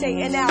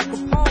imitating Al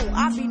Capone?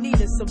 I be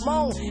needing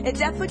Simone and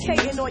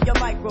defecating on your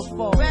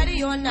microphone.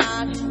 Ready or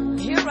not,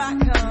 here I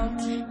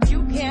come,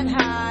 you can't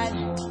hide.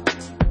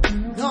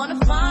 Gonna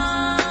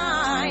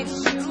find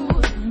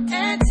you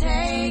and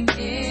take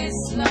it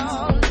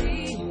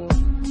slowly.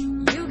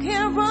 You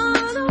can't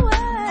run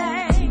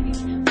away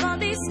from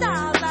these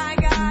styles I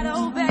got,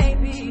 oh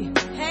baby.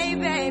 Hey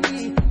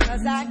baby,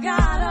 'cause I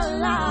got a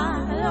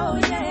lot, oh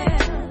yeah.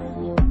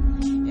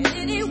 And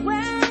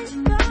anywhere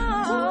you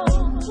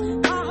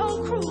go,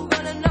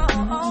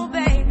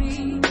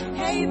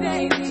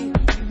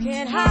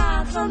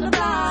 from the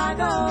block,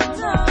 oh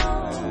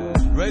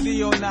no.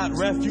 Ready or not,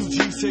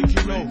 refugees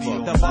taking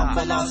over. The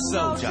Buffalo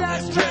Soldier,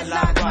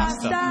 dreadlock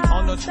roster.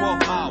 On the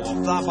 12th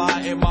hour, fly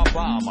by in my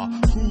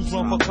bomber. Crews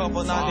run for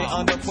cover, now they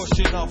under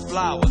pushing up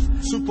flowers.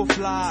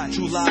 Superfly,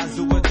 true lies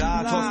do or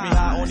die. Toss me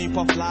high, only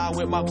puff fly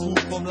with my crew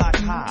from like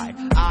high.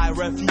 I,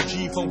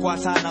 refugee from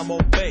Guantanamo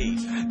Bay.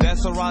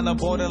 Dance around the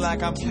border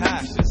like I'm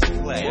Cassius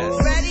Clay.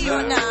 Ready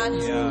or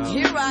not,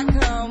 here I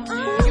come.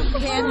 You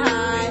can't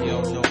hide.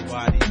 Yo,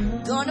 nobody.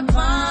 Gonna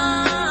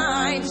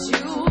find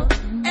you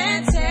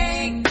and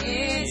take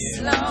it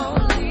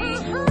slowly.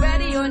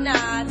 Ready or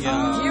not,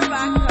 here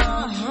I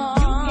come. You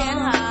can't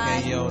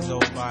hide. Hey, yo,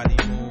 nobody.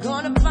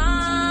 Gonna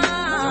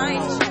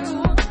find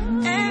you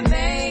and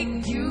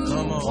make you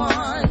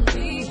want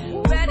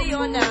me. Ready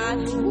or not,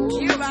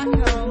 here I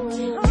come.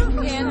 You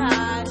can't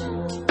hide.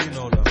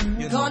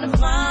 Gonna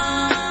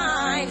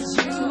find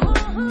you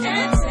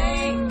and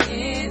take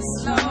it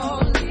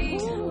slowly.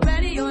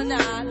 Ready or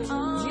not,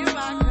 here I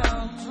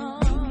come.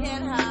 You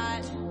can't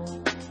hide.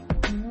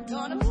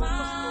 Gonna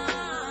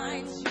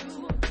find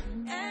you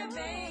and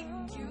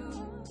make you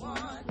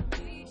want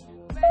me.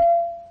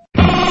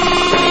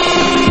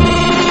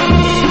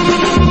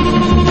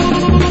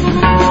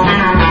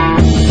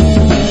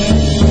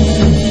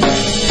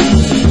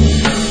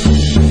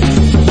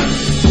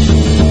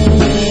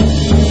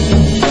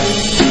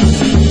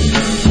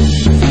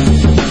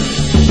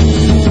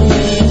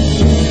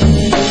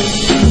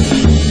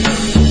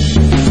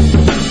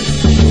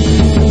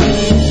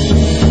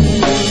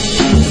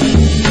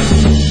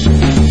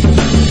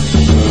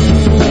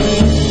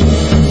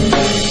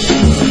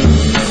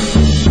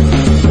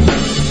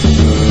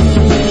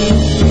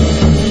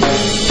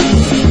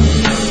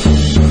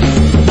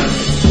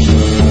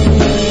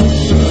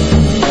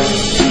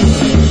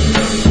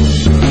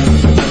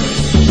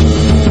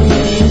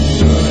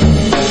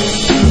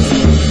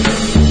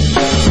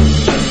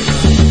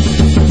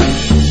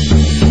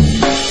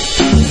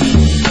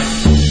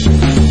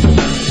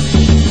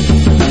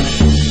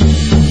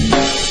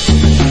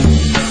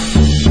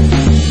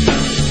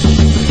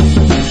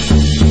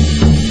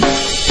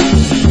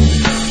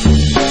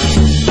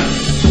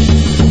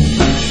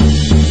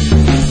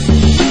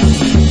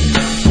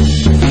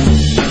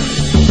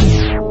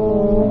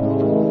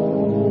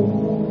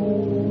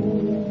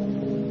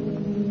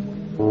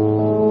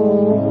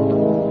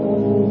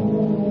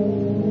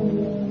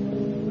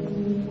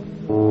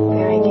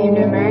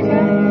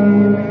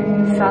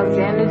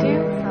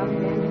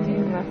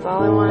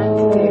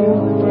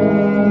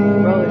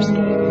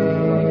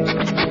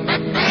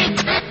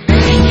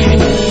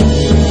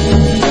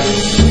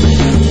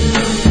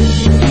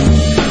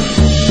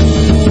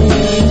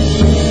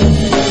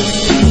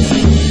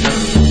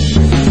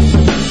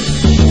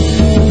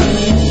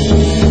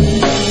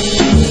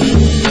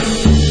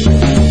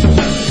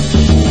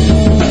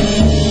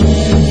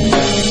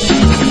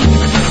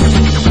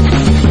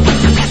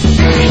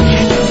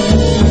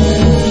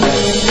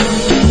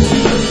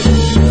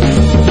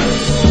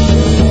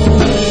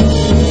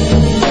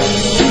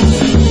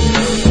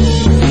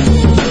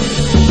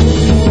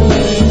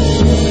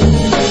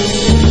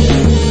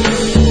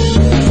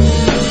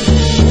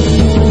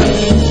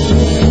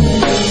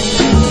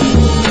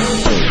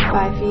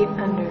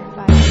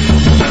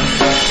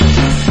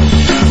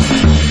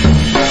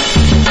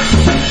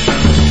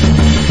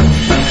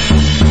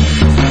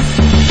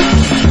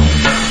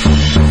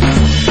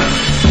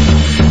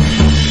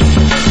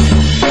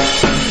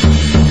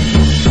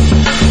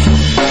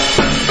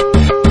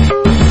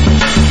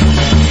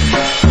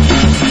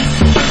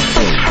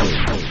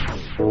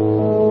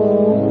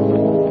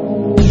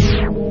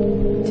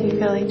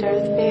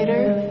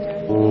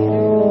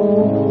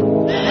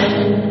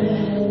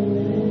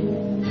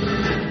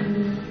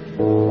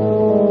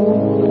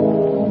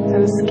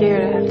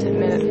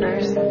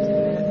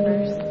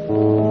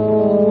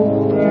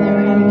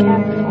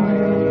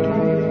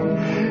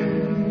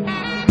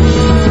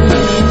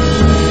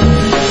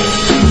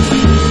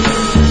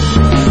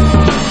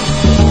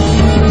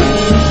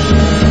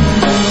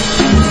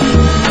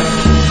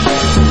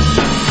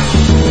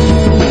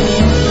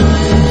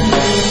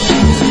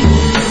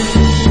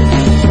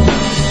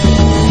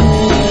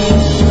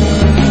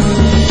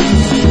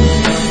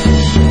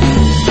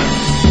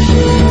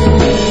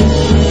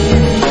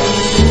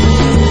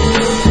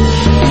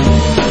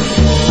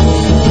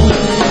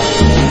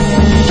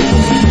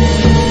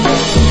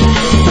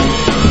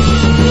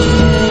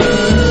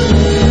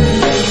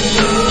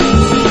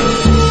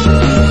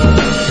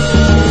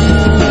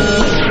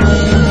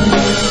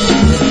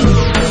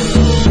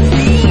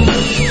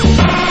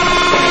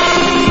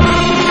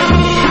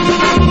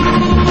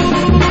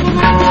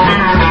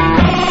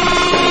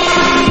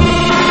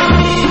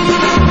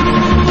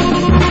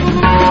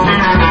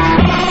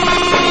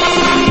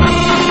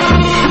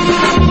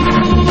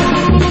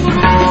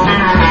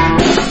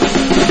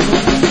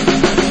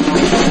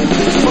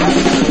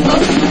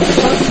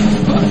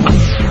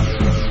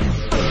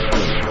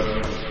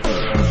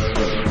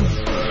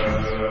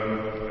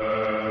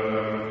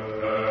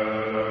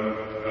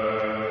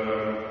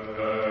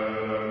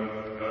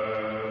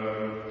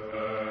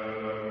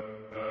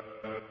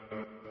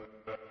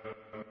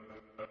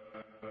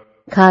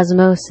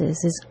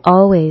 Cosmosis is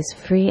always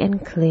free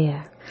and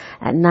clear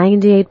at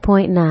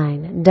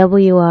 98.9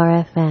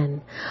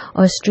 WRFN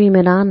or stream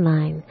it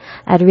online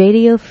at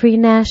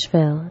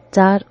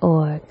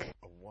radiofreenashville.org.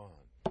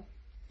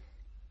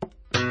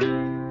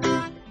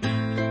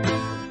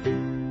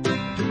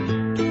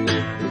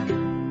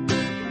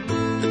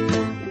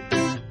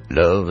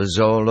 Love is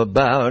all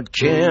about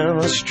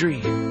chemistry.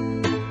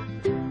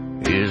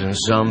 Isn't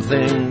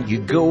something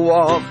you go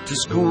off to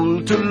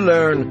school to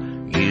learn.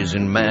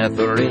 Isn't math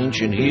or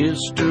ancient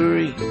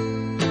history.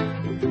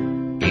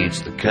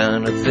 It's the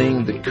kind of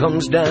thing that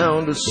comes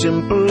down to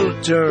simple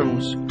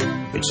terms.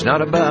 It's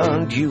not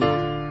about you.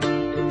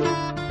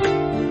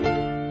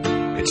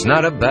 It's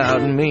not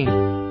about me.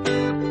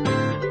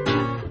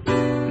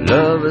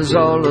 Love is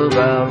all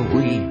about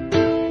we.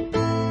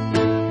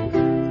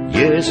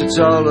 Yes, it's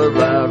all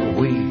about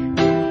we.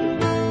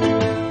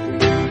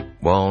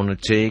 Wanna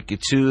take you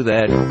to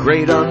that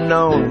great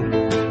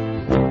unknown.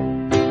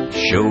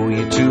 Show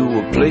you to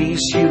a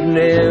place you've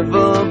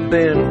never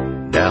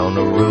been. Down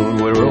a road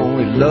where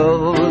only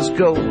lovers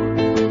go.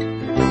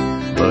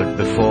 But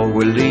before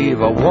we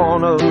leave, I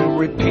wanna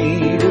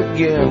repeat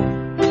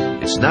again.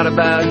 It's not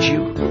about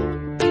you.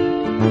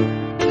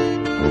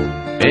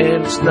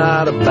 And it's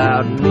not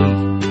about me.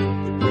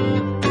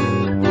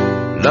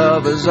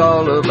 Love is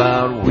all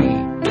about we.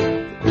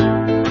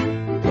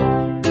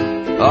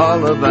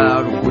 All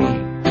about we.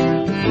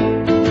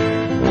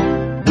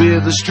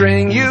 With a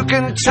string you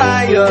can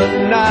tie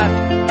a knot,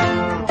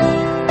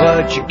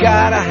 but you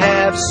gotta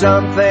have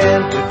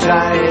something to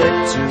tie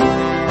it to.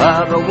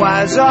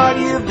 Otherwise all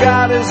you've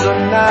got is a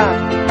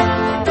knot.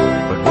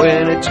 But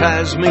when it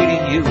ties me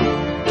to you,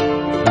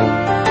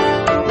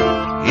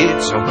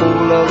 it's a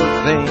whole other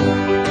thing.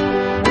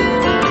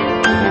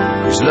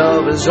 'Cause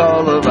love is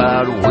all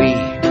about we.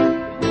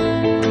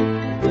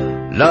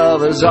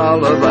 Love is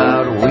all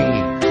about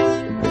we.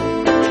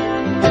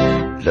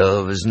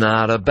 Love is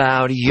not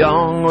about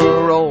young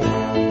or old.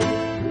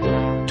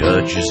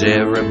 Touches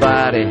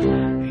everybody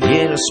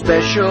in a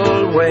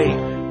special way.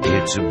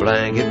 It's a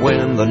blanket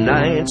when the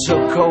nights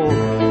are cold.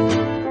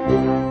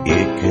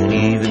 It can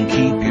even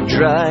keep you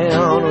dry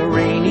on a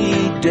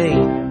rainy day.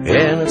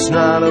 And it's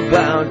not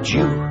about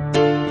you.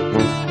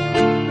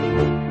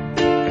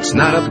 It's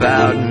not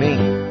about me.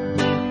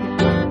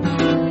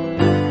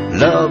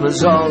 Love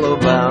is all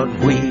about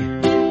we.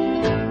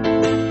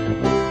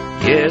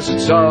 Yes,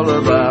 it's all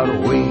about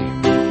we.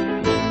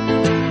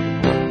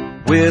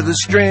 With a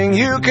string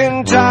you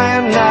can tie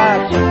a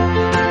knot,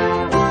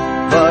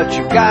 but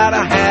you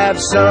gotta have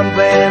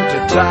something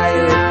to tie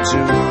it to.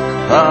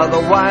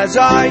 Otherwise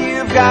all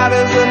you've got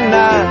is a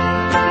knot.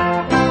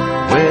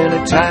 When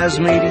it ties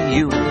me to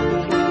you,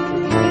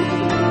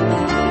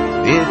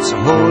 it's a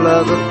whole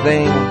other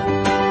thing.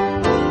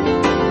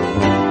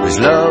 'Cause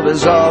love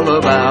is all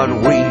about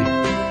we.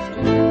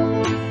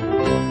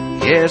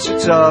 Yes,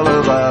 it's all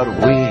about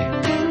we.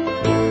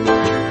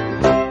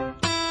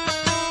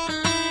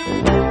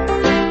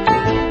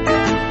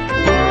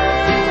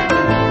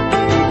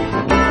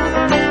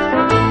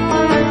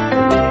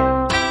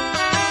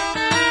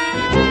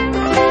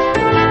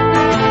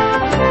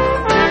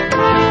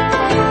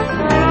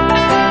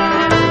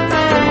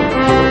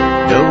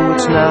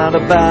 Not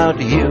about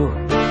you.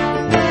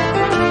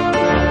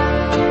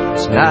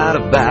 It's not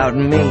about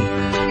me.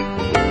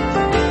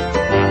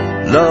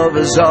 Love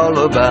is all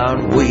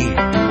about we.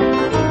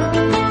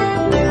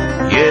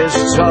 Yes,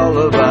 it's all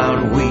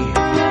about we.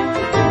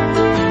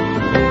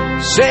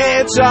 Say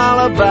it's all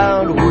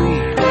about we.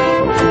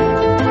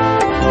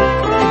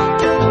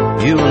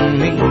 You and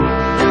me.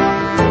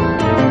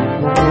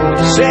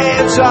 Say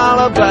it's all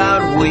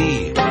about we.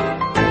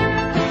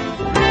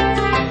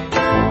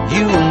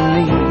 You and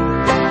me.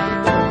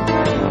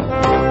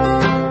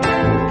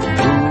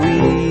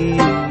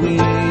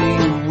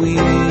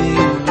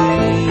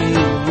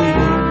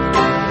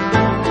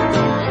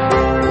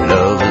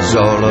 It's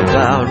all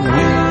about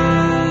me.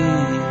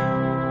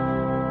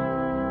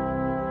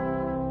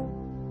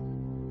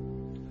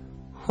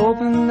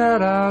 Hoping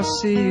that I'll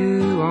see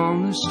you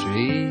on the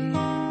street.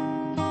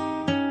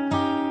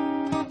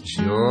 It's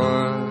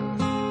your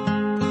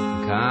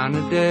kind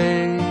of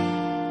day.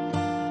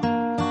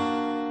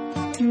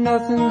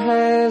 Nothing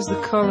has the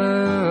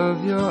color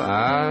of your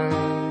eyes.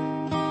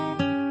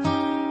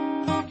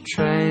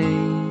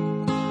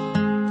 Train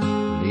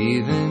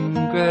leaving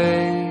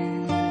gray.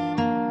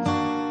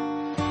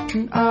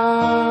 And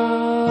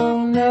I'll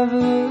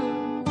never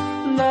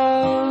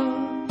love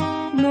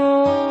no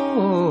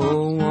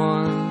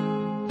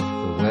one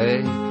the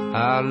way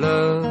I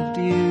loved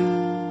you.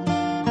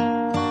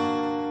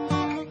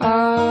 I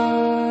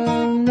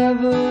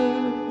never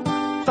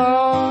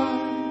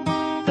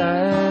thought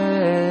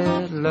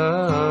that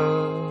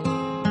love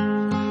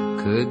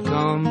could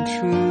come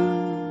true.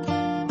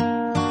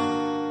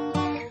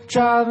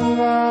 Driving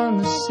around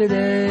the city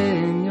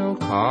in your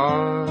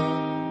car,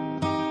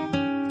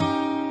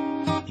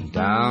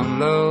 down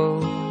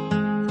low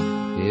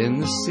in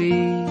the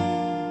sea,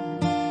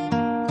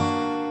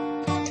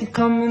 and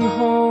coming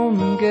home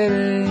and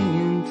getting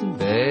into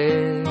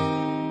bed.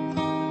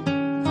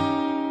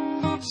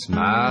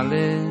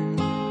 smiling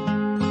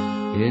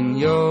in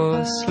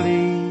your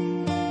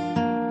sleep.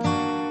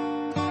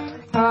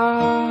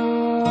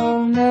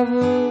 I'll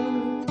never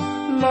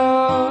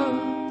love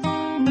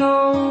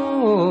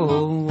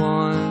no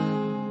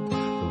one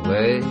the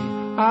way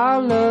I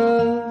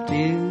loved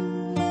you.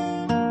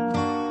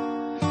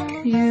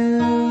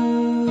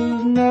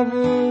 You've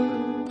never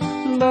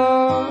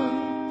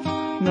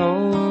loved no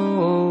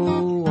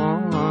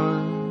one,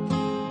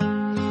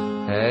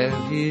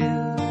 have you?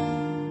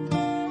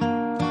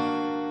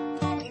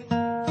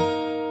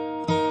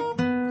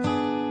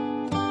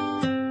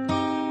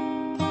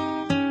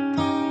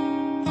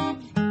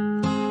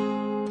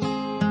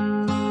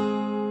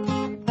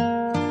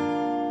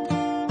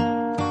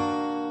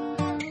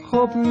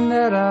 Hoping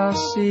that I'll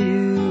see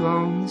you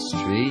on the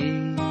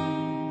street.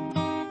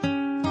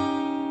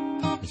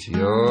 It's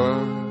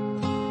your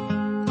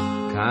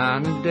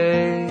kind of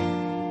day.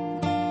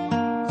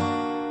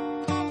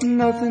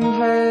 Nothing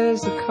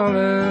has the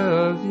color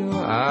of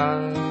your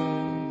eyes.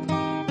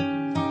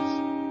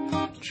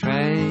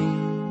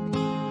 Train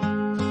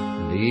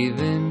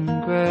leaving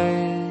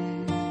gray.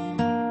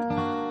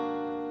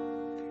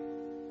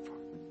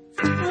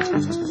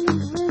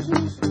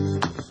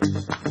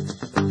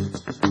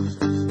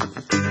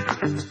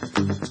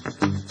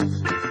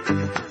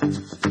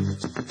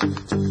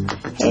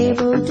 Hey,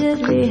 Bo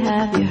Diddley,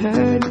 have you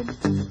heard?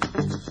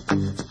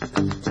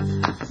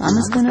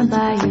 Mama's gonna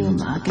buy you a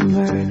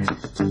mockingbird.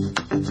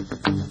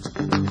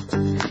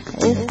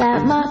 If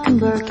that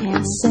mockingbird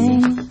can't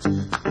sing,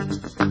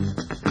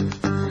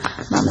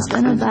 Mama's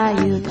gonna buy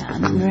you a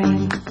diamond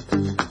ring.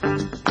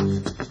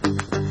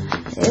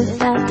 If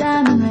that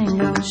diamond ring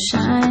don't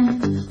shine,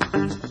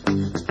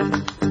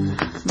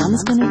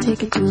 Mama's gonna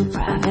take it to a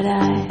private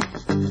eye.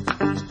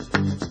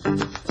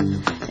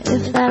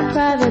 If that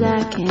private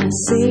eye can't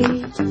see,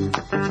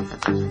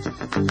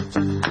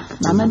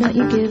 Mama, don't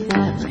you give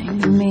that ring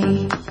to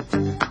me.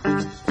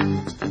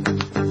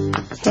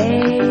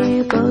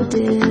 Hey, Bo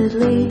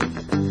Diddley.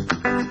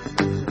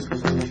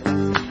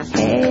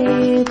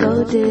 Hey,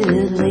 Bo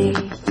Diddley.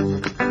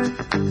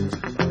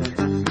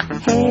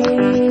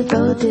 Hey,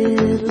 Bo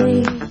Diddley.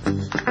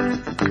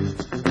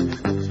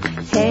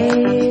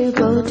 Hey,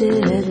 Bo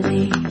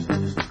Diddley.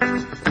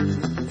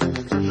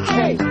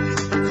 Hey.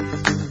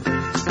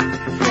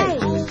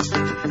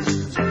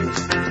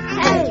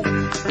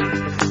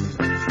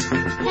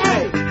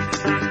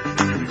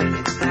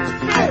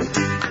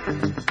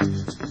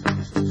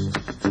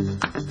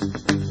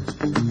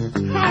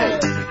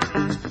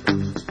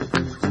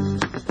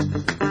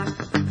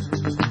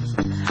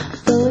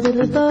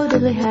 Bo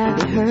Diddley, have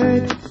you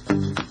heard?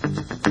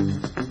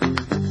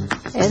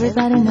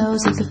 Everybody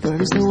knows that the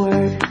bird is the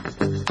word.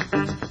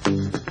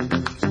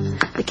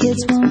 The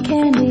kids want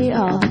candy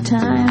all the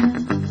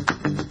time,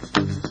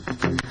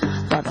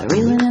 while they're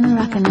reeling and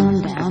rocking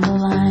on down the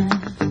line.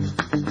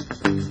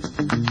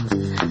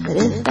 But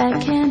if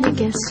that candy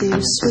gets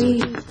too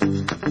sweet,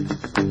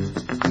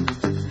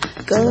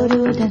 go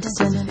to a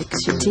dentist and fix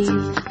your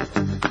teeth.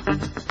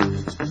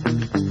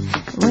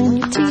 When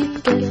your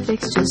teeth get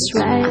fixed just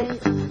right,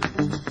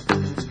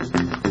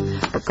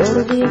 go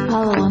to the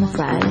Apollo on a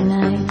Friday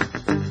night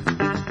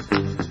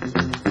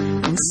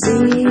and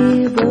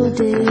see Bo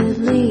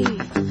Diddley.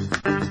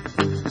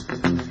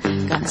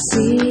 Gonna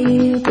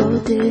see Bo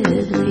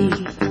Diddley.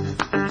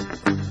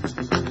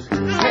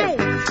 Hey!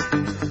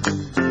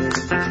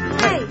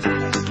 Hey!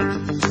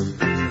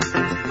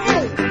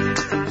 Hey!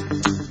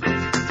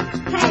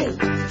 Hey!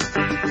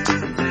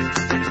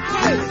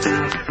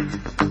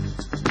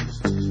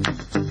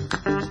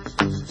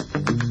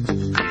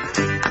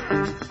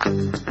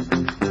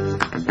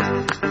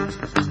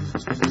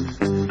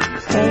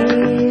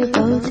 Hey,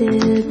 Bo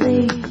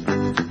Diddley.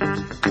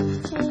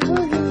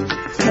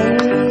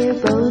 Hey,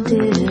 Bo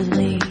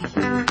Diddley.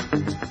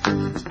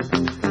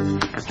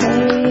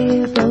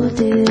 Hey, Bo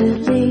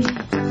Diddley.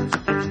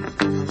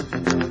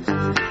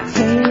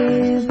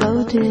 Hey, Bo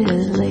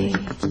Diddley.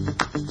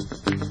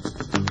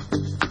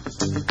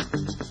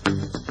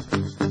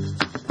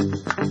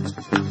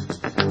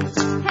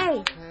 Hey.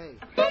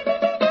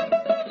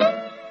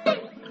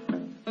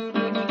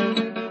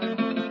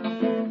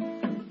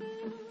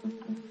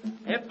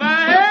 If I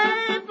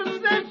had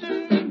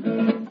possession,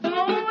 oh,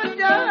 what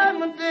God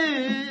would do.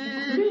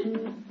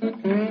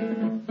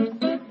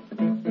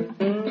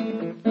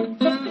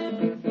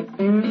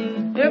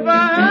 If I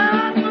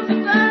had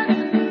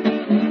possession,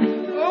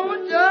 oh,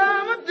 what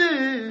God would do.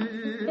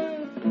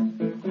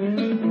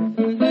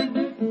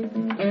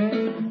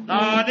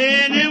 Lord,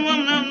 any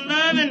woman I'm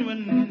loving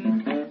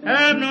wouldn't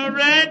have no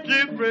right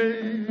to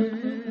pray.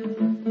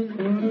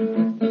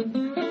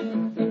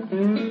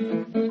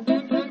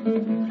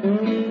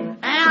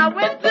 I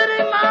went to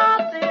the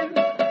mountain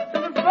to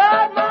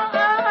find my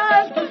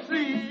eyes to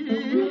see.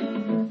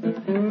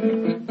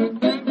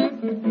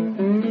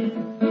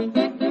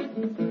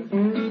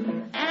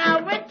 And I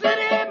went to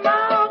the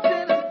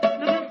mountain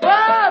to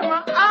find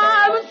my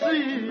eyes to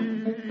see.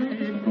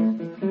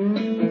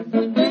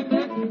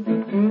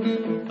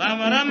 But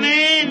what I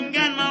mean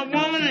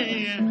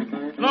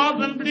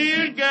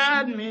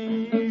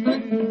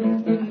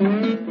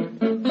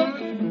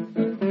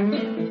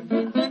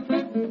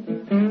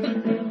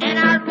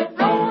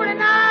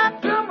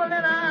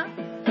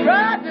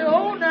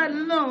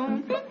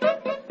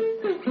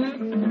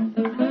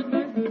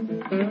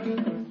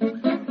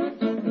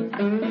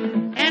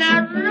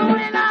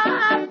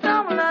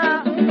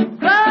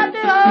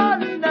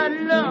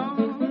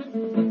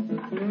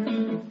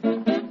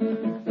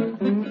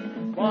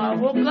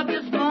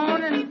this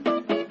morning,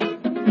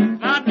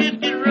 my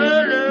biscuit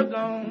roller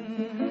gone.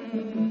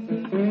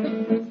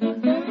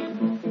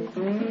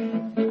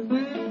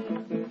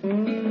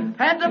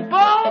 Had to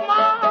fall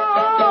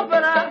more,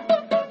 but I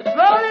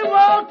slowly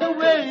walked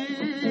away.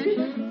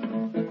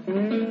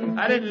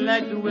 I didn't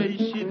like the way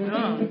she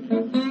done.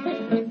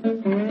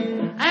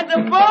 Had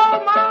to fall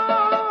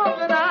more,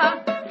 but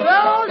I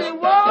slowly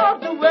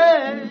walked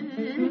away.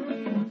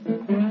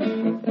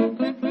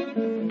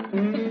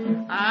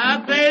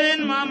 I said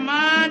in my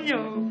mind,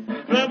 your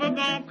trouble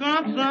gonna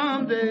come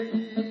someday.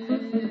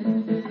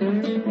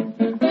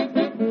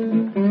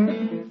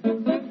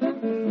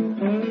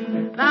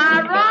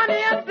 Now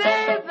Ronnie and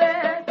Daisy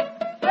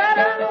sat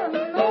down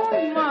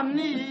on my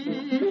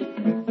knee.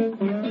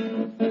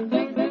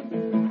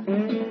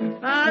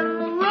 Now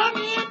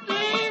Ronnie and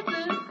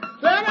Daisy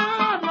sat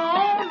down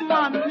on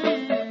my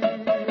knee.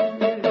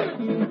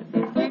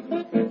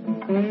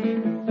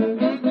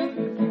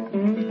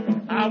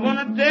 I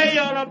wanna tell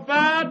you all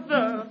about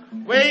the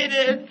way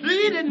they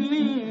treated me.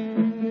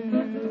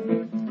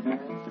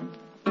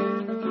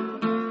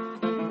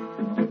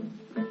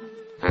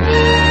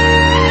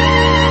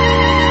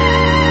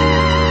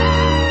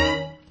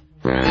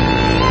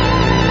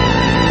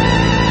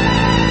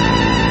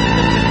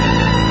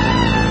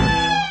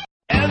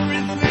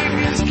 Everything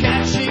is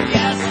catching,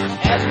 yes,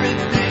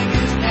 everything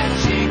is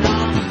catching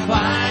on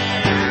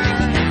fire.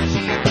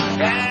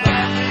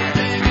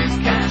 Everything is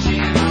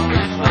catching on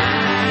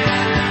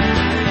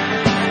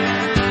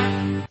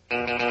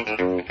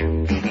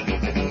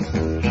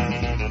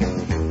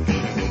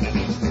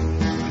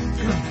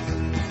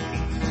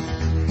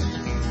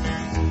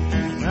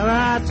Well,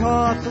 I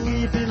taught the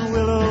weeping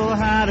willow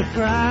how to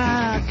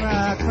cry,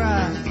 cry,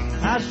 cry.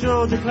 I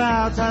showed the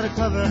clouds how to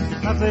cover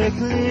up a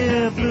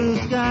clear blue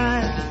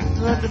sky.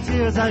 But the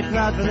tears I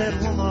cried for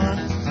that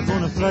woman are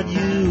gonna flood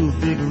you,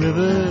 big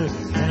river,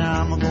 and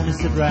I'm gonna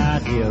sit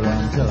right here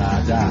until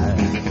I die.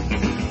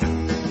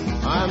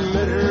 I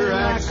met her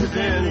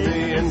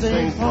accidentally in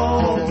St.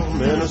 Paul,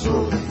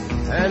 Minnesota,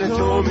 and it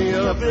tore me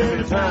up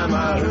every time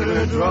I heard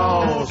her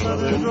drawl,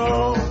 southern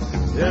drawl.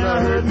 Then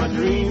I heard my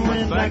dream,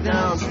 went back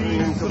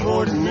downstream,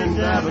 cavorting in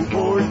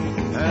Davenport,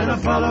 and I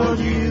followed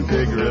you,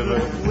 big river,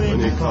 when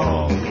you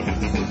called.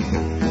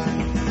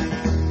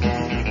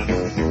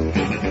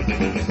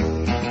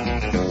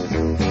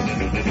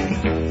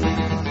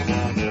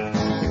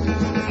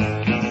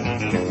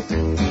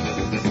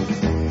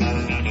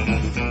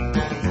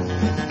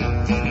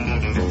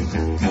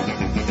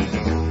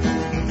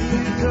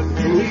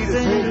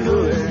 St.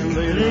 Louis,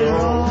 later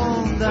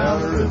on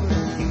down the river.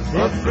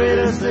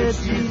 Freighter said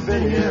she's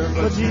been here,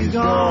 but she's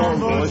gone,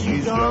 boy,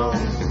 she's gone.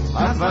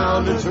 I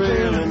found a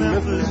trail in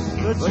Memphis,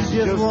 but she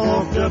just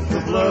walked up the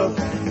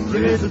bluff,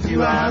 raised a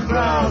few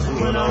eyebrows and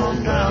went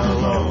on down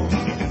alone.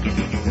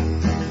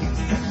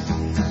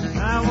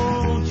 I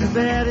want you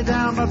batty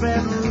down by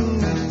Baton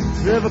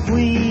Rouge, River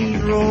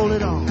Queen, roll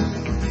it on.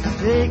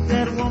 Take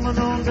that woman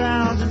on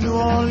down to New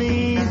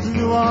Orleans,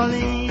 New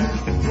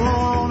Orleans. Go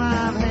on,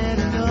 I've had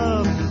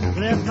enough,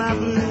 left my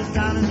blues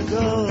down in the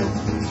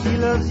Gulf. She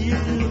loves you,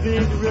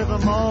 big river,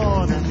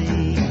 more than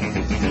me.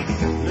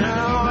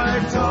 Now I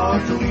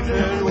taught the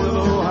weeping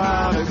willow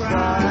how to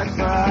cry,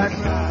 cry,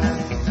 cry.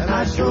 And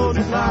I showed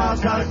the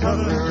clouds how to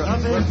cover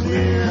up a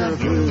clear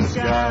blue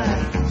sky.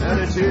 And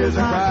the tears I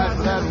cried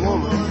for that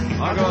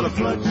woman are gonna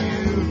flood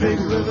you, big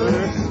river,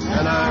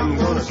 and I'm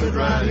gonna sit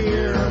right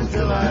here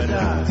until I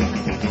die.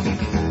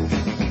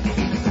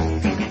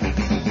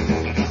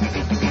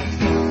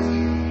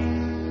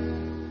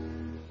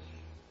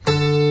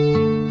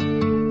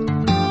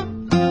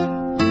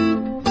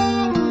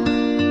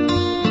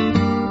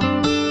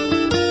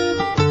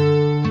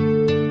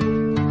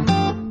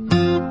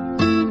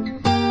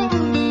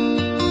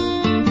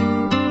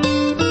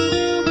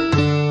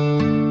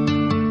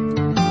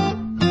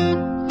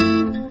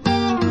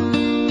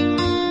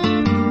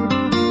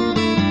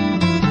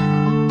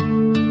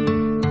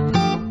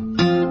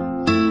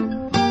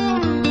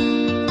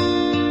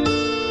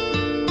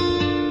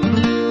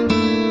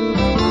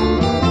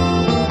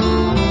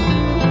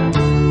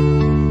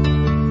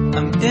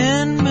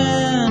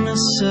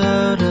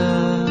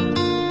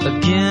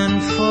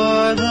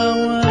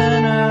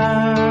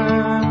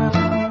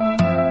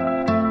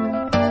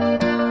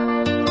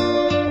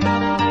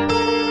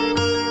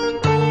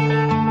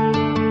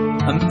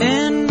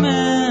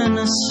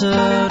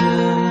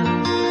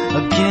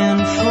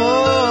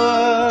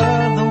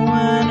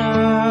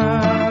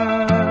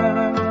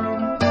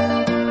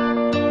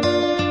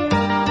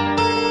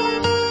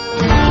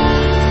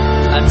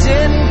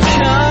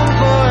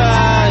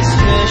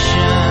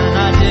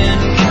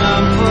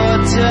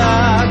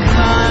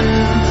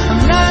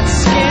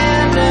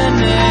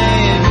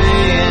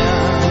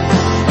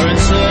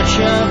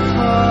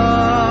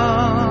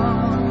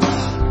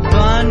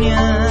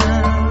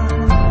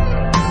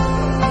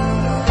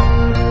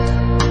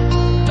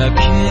 I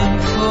came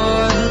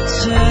for the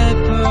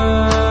taper.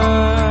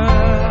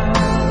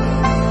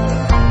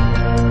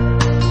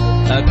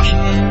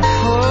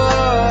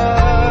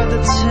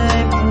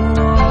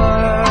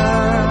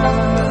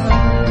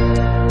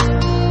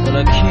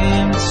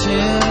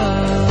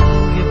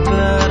 till you're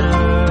better.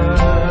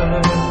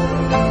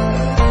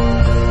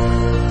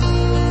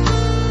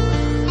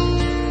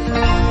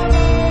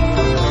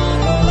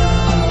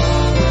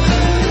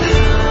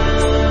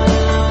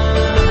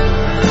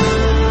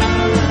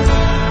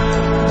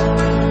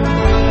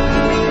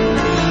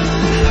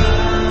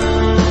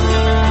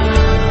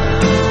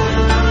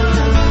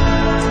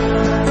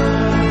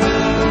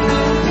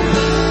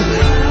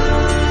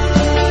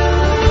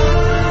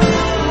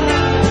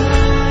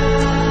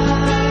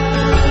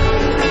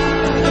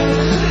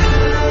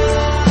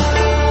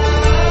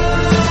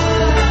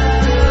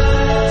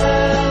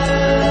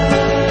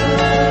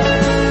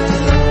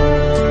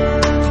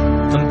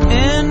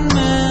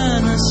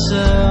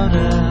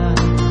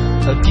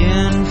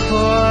 Again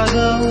for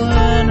the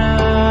winner.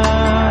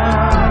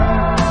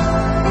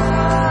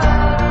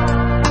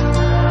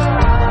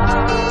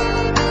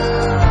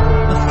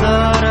 The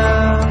thought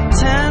of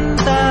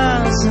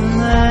 10,000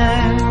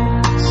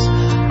 legs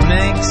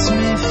makes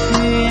me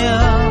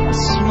feel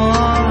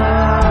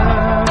smaller.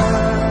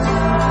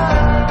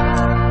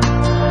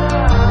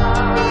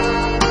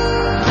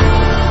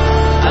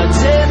 I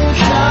didn't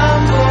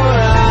come for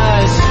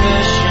ice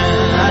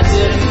fishing, I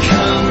didn't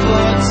come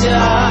for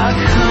dark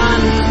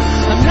hunting.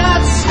 I'm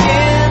not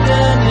Scandinavian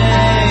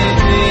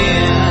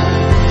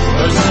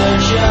or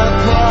such a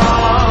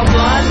Paul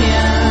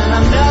Bunyan.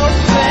 I'm no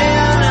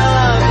fan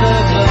of the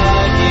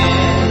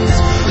Vikings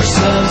or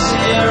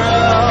Sub-Zero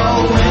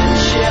wind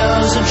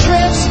chills or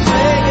trips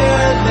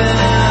bigger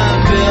than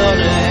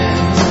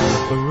buildings.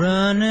 We're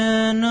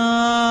running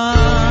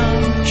on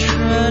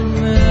treadmills,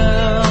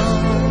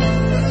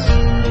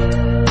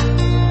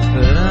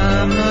 but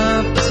I'm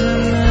optimistic.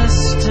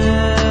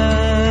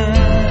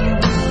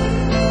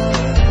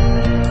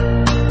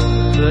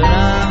 But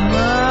I'm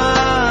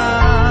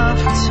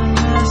optimistic,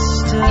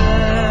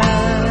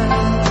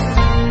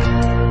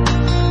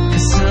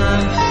 'cause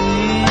I'm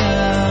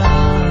feeling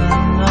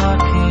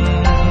lucky.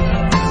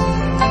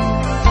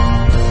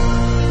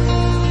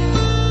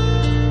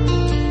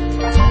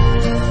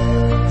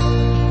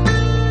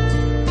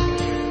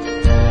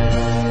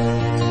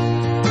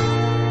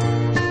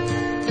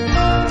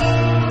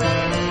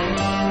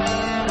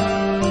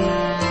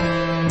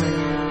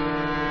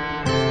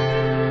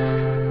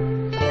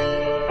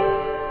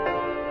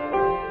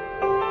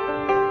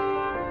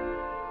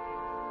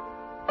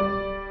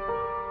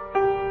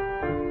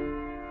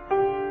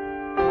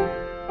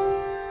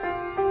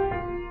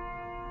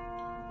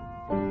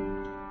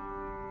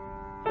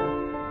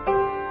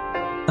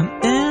 I'm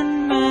in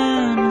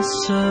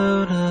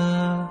Minnesota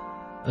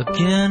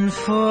again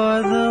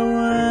for the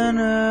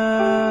winner.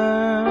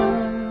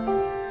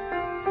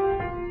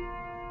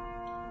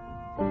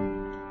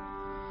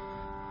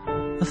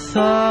 The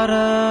thought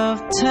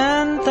of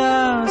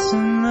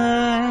 10,000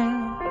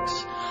 legs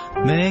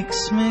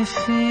makes me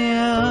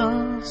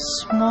feel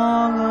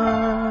smaller.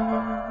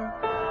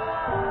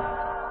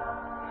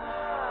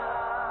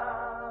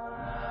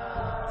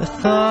 The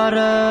thought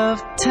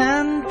of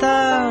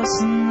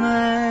 10,000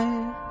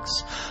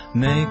 legs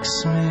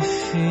makes me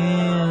feel,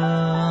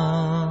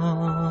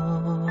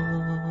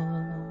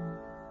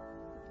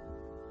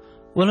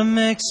 well, it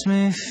makes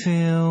me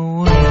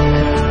feel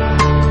weaker.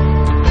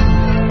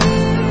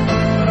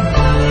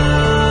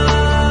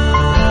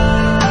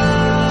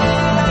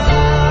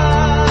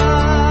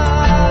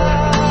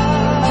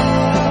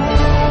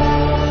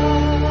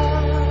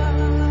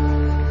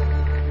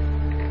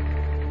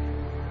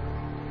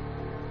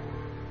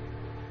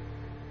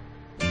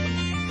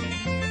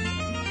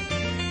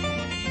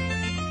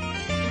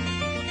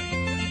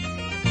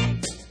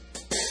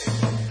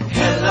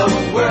 Hello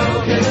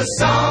world, here's a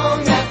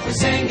song that we're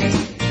singing.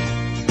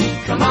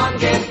 Come on,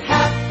 get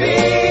happy.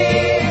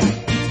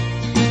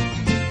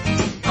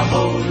 A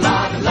whole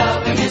lot of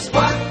loving is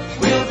what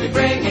we'll be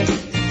bringing.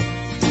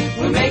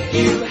 We'll make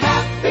you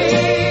happy.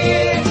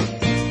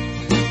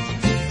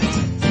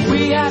 We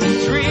had a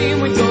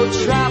dream we'd go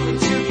traveling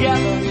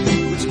together.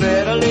 We'd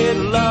spread a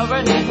little love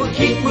and then we'll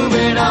keep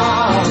moving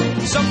on.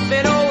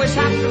 Something always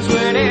happens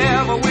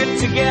whenever we're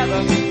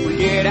together. We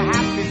get a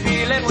happy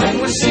feeling when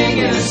we're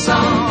singing a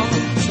song.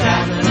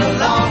 Traveling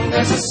along,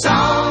 there's a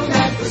song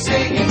that we're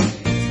singing.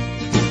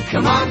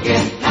 Come on,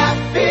 get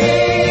happy.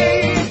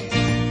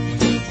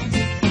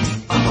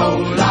 A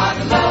whole lot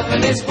of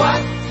loving is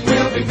what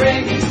we'll be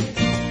bringing.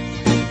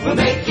 We'll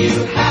make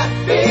you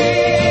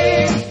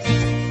happy.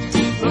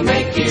 We'll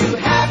make you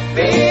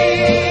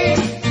happy.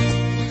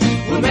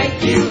 We'll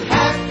make you happy.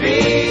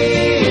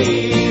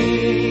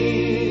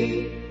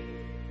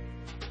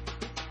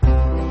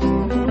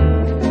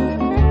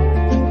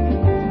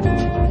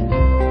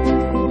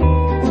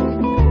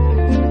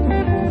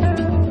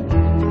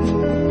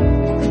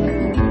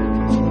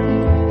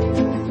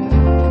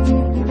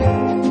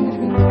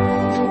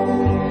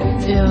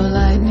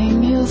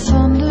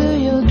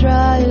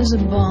 as a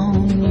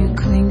bone. You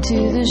cling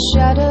to the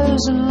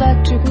shadows,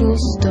 electrical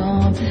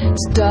storm.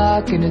 It's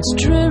dark and it's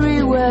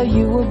dreary where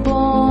you were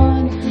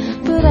born,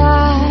 but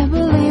I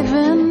believe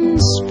in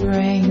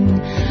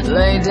spring.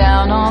 Lay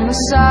down on the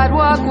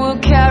sidewalk, we'll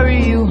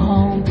carry you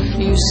home.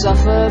 You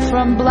suffer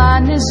from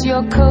blindness,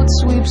 your coat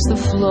sweeps the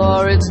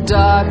floor. It's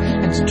dark,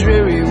 it's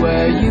dreary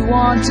where you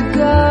want to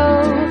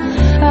go.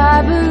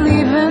 I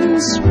believe in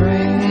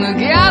spring.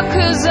 Look out,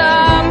 'cause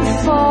I'm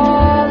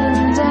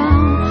falling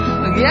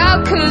down. Look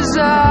out, 'cause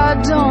I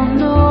don't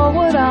know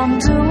what I'm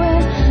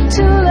doing.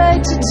 Too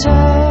late to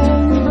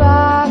turn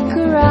back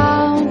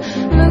around.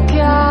 Look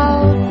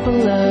out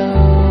below.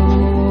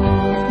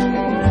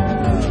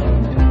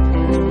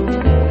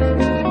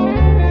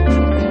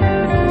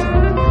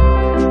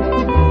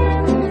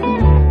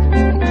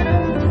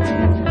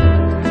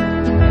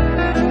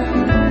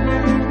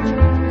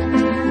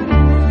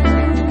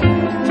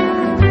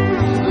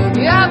 Look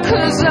out,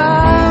 'cause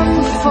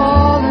I'm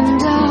falling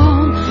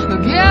down.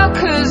 Look out,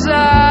 'cause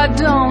I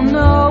don't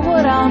know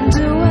what I'm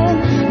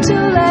doing.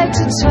 Too late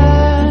to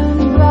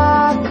turn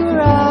back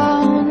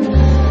around.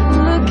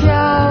 Look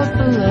out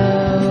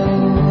below.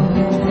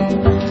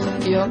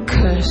 You're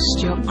cursed,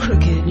 you're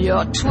crooked,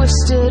 you're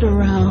twisted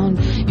around.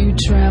 You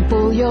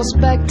trample your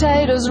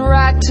spectators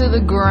right to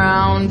the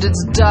ground.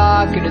 It's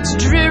dark and it's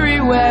dreary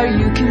where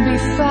you can be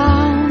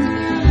found.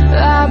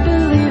 I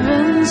believe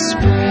in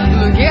spring.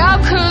 Look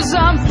out, 'cause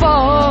I'm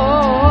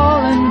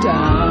falling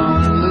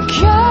down.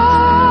 Look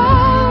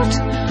out.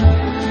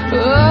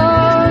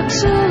 Oh,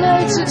 too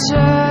late to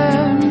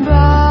turn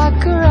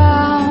back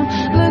around.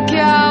 Look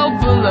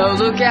out below.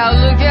 Look out,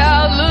 look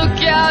out,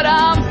 look out.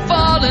 I'm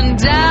falling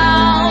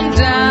down,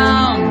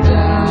 down,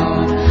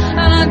 down.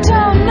 And I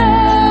don't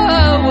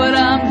know what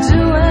I'm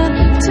doing.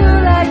 Too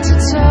late to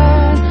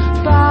turn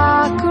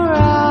back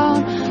around.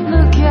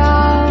 Look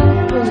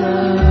out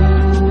below.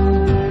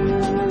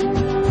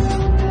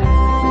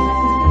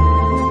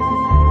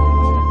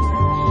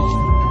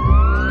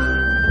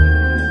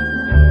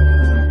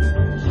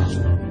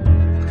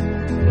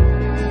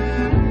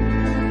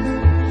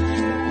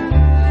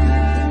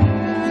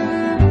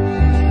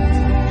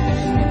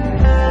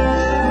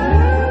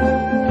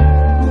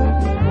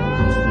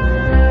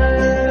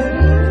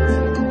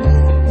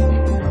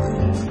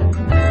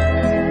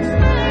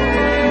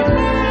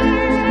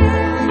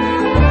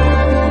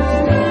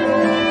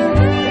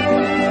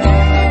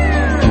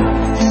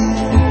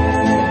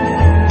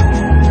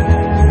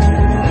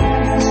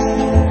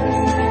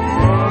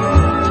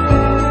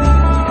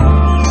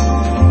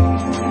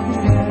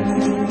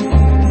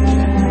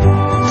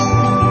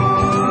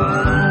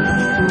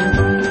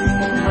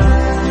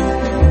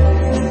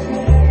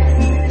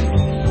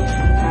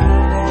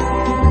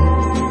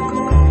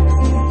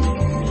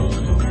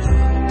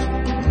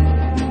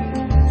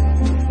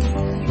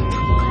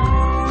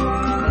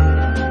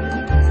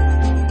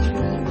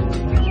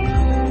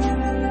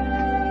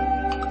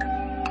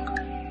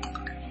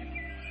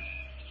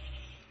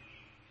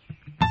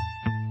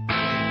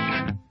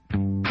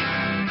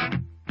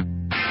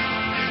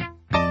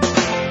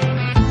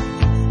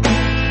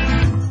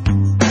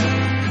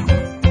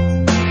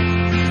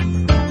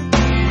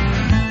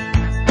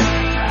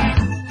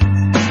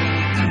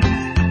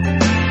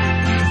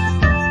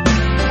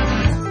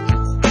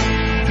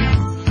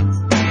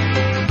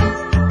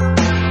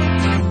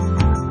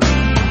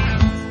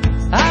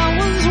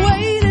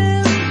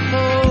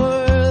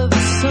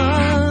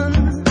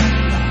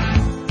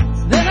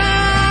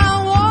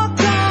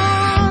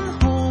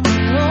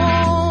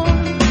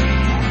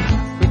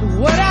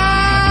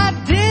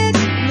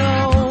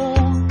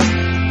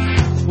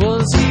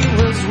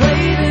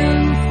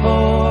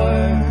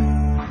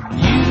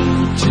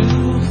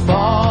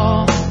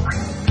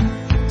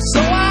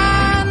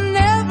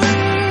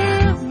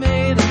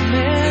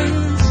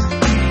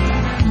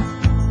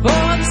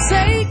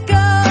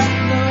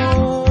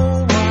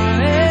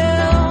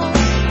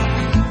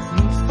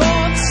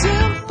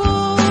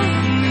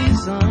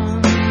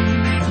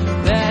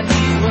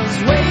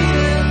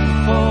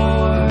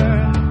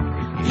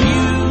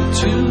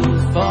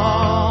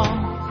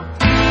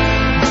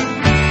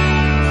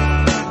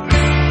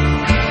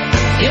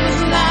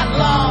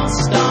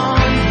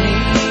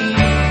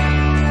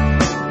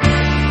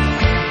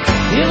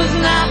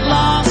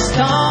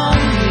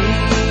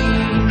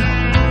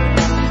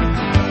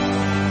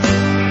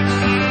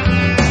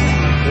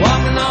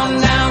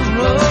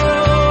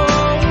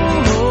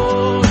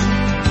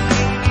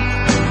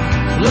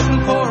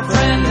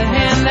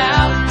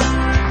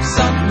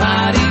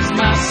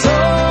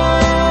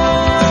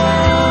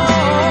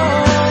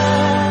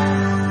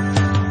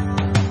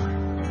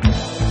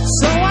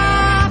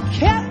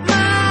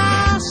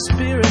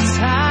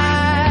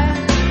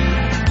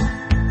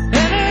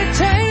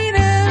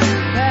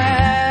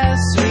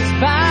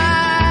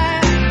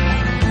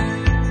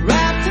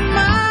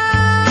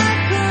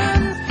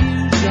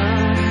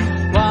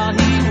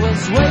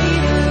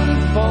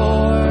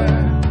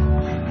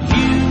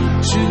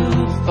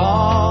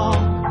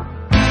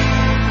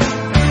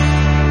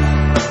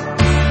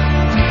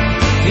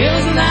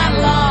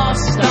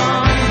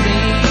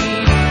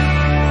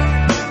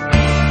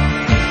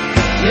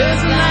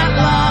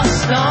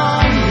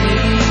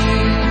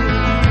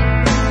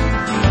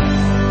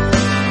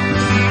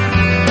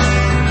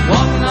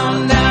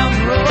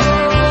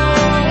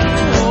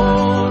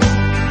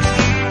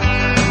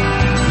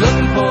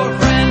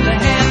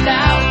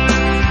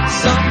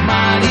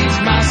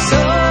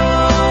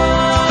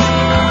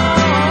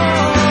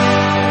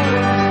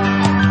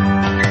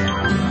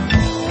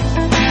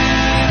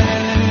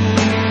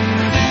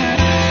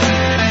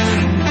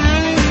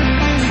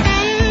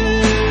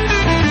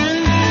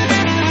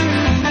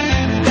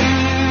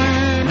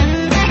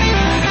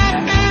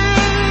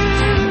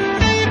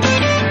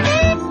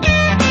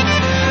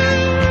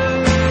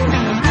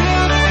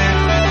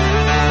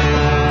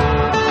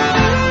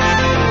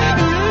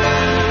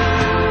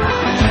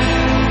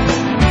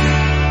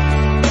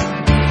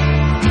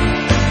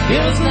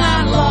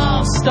 not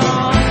lost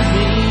on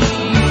me.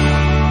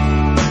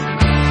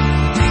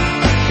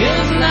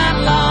 It's not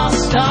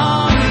lost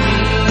on me.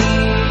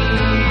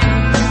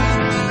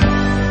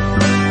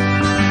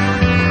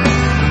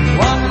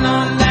 Walking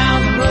on down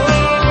the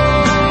road.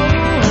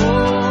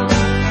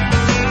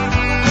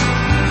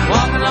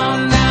 Walking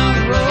on down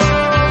the road.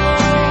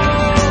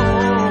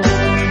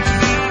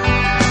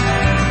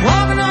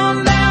 Walking on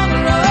down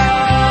the road.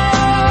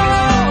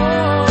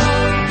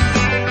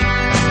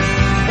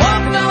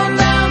 Walking on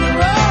down the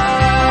road.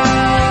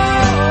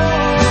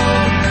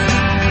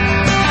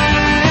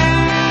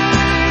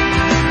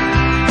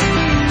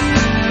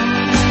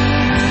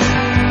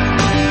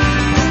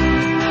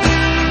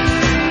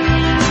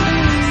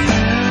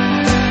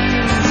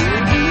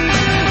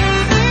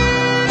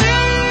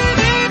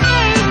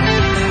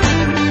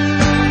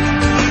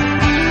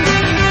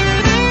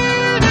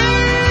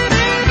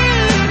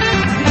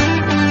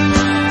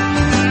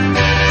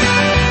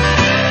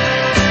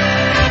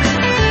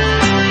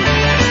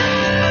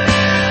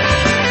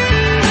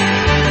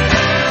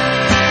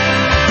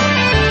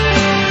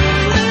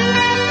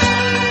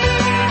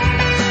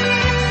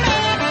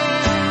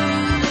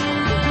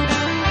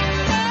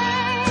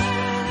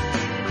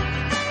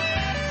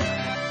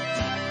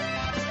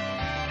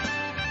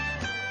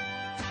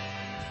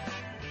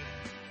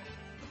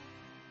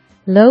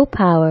 Low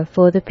power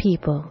for the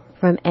people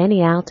from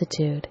any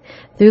altitude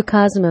through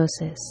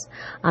Cosmosis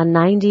on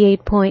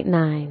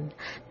 98.9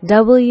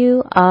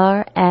 WRFN.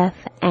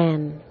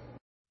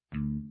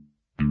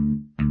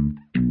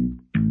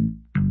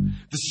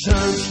 The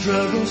sun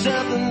struggles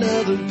up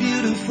another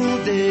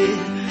beautiful day,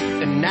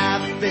 and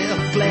I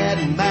felt flat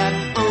in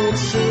my own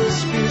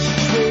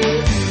suspicious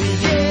way.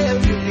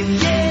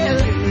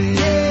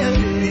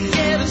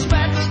 Yeah,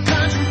 despite the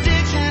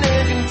contradiction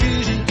and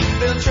confusion,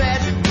 felt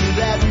tragic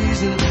without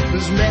reason.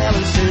 There's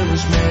malice and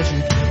there's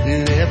magic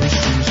in every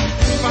season.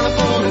 Final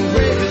form and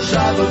breakers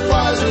are the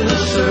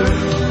poisonous earth.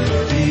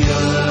 The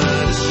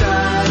other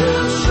side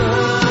of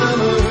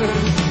summer,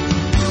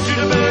 to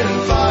the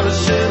burning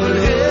forest and the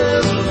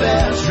hills of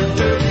vast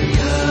return. The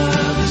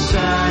other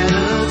side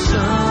of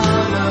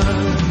summer.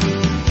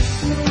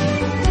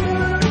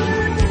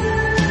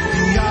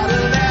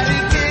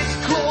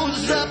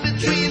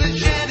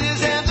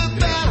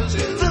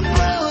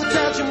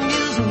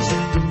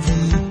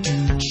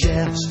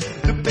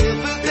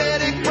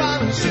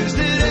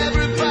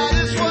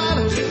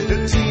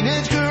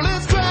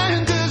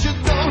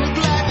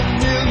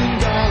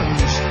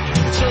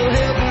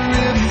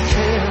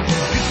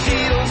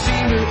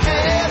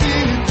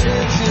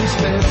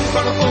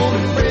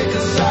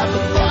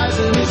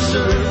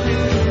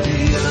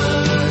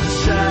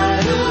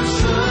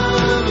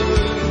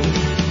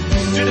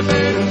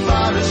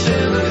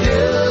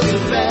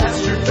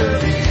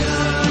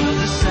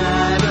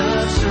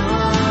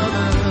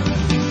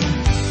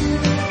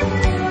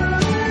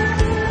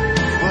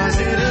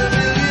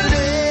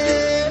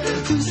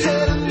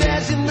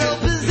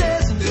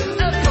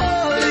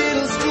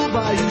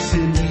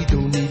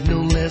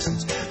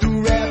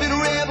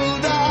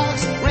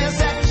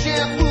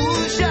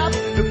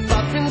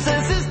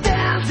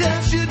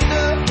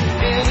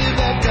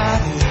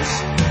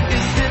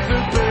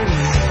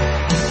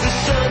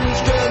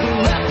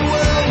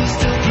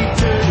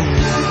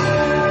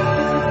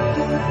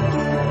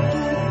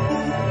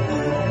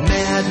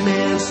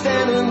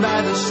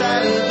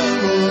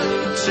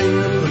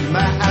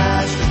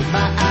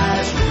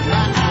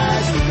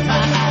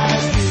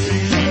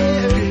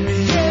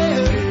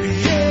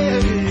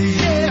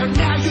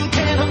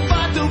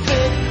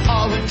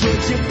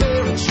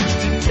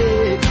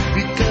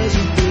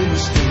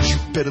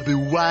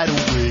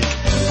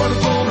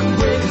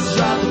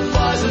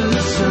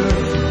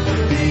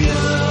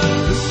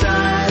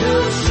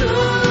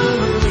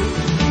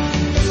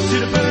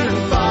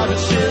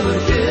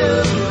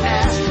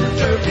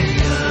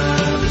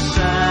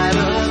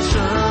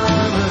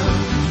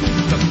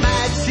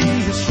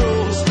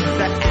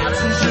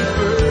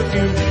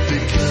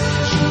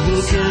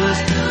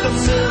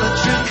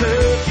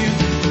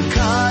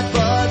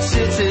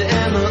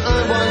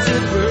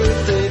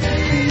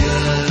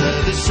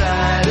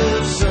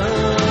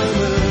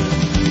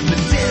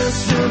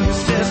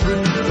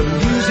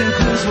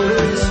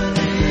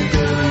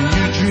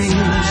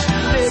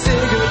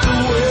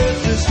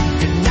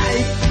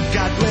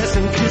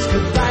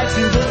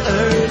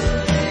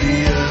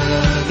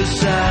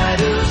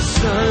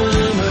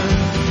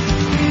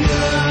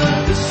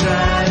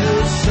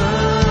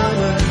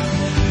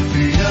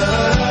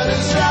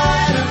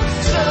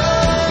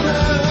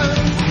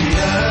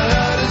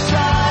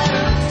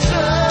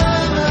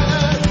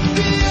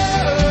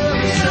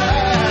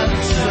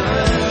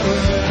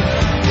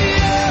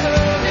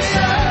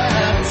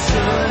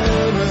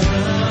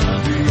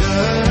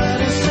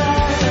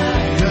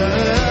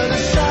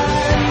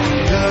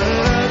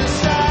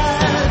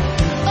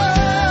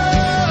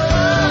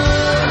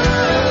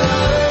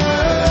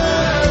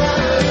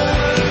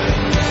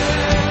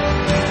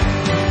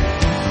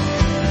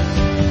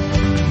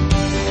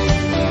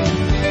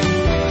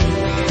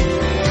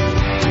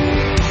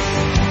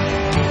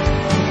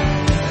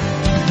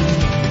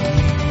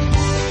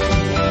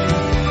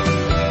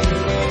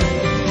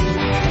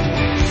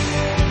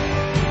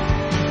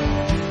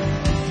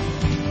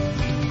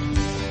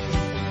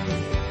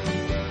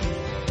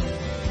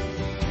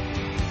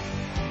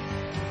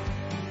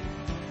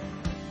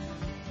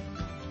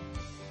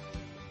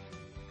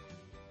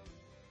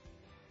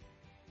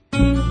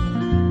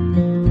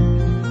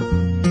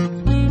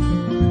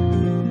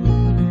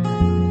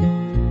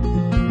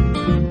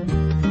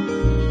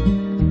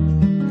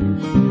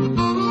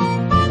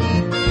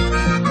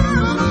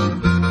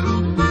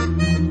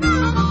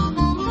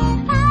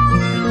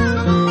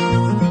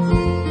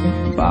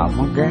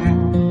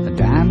 wear a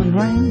diamond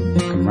ring.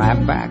 Come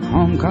right back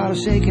home, caught her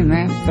shaking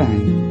that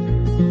thing.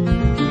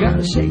 You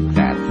gotta shake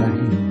that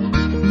thing.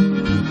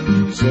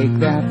 Shake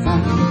that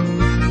thing.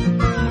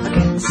 I'm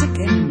getting sick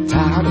and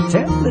tired of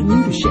telling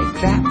you to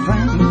shake that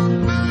thing.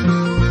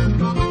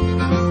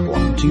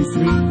 1, 2,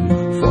 3,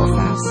 4,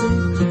 5,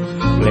 6.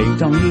 Please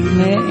don't leave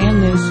me in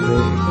this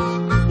way.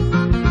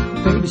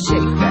 Baby,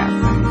 shake that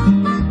thing.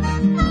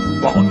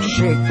 Won't you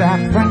shake that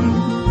thing?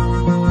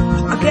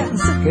 I'm getting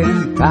sick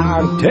and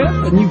tired of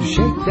telling you to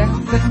shake that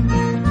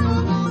thing.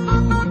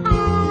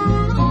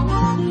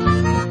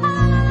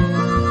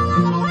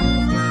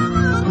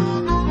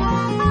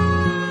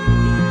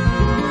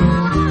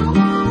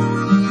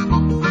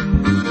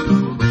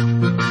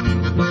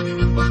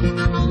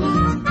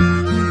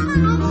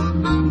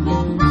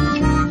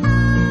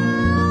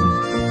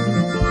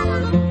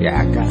 Yeah,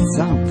 I got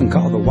something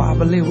called the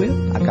wobbly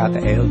whip. I got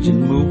the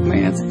Elgin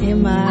movements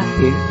in my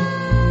hip.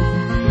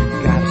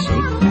 Gotta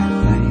shake that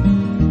thing.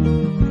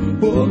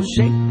 Whoa,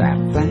 shake that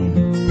thing.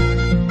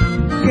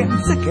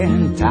 Getting sick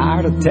and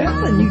tired of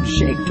telling you to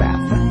shake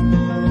that thing.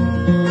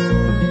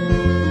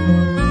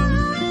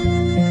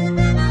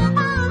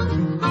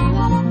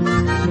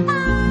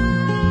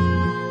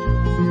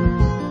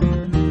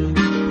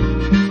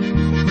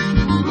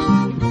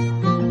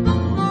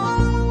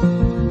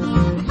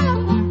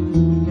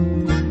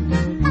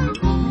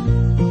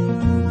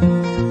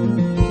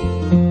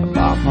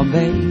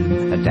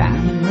 Babe, a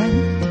diamond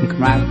ring. You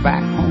come right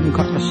back home,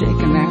 caught her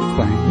shaking that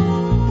thing.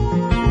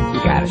 You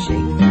gotta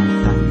shake that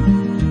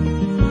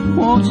thing.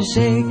 Won't you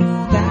shake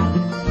that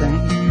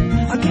thing?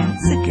 I get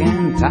sick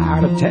and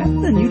tired of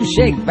telling you to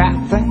shake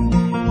that thing.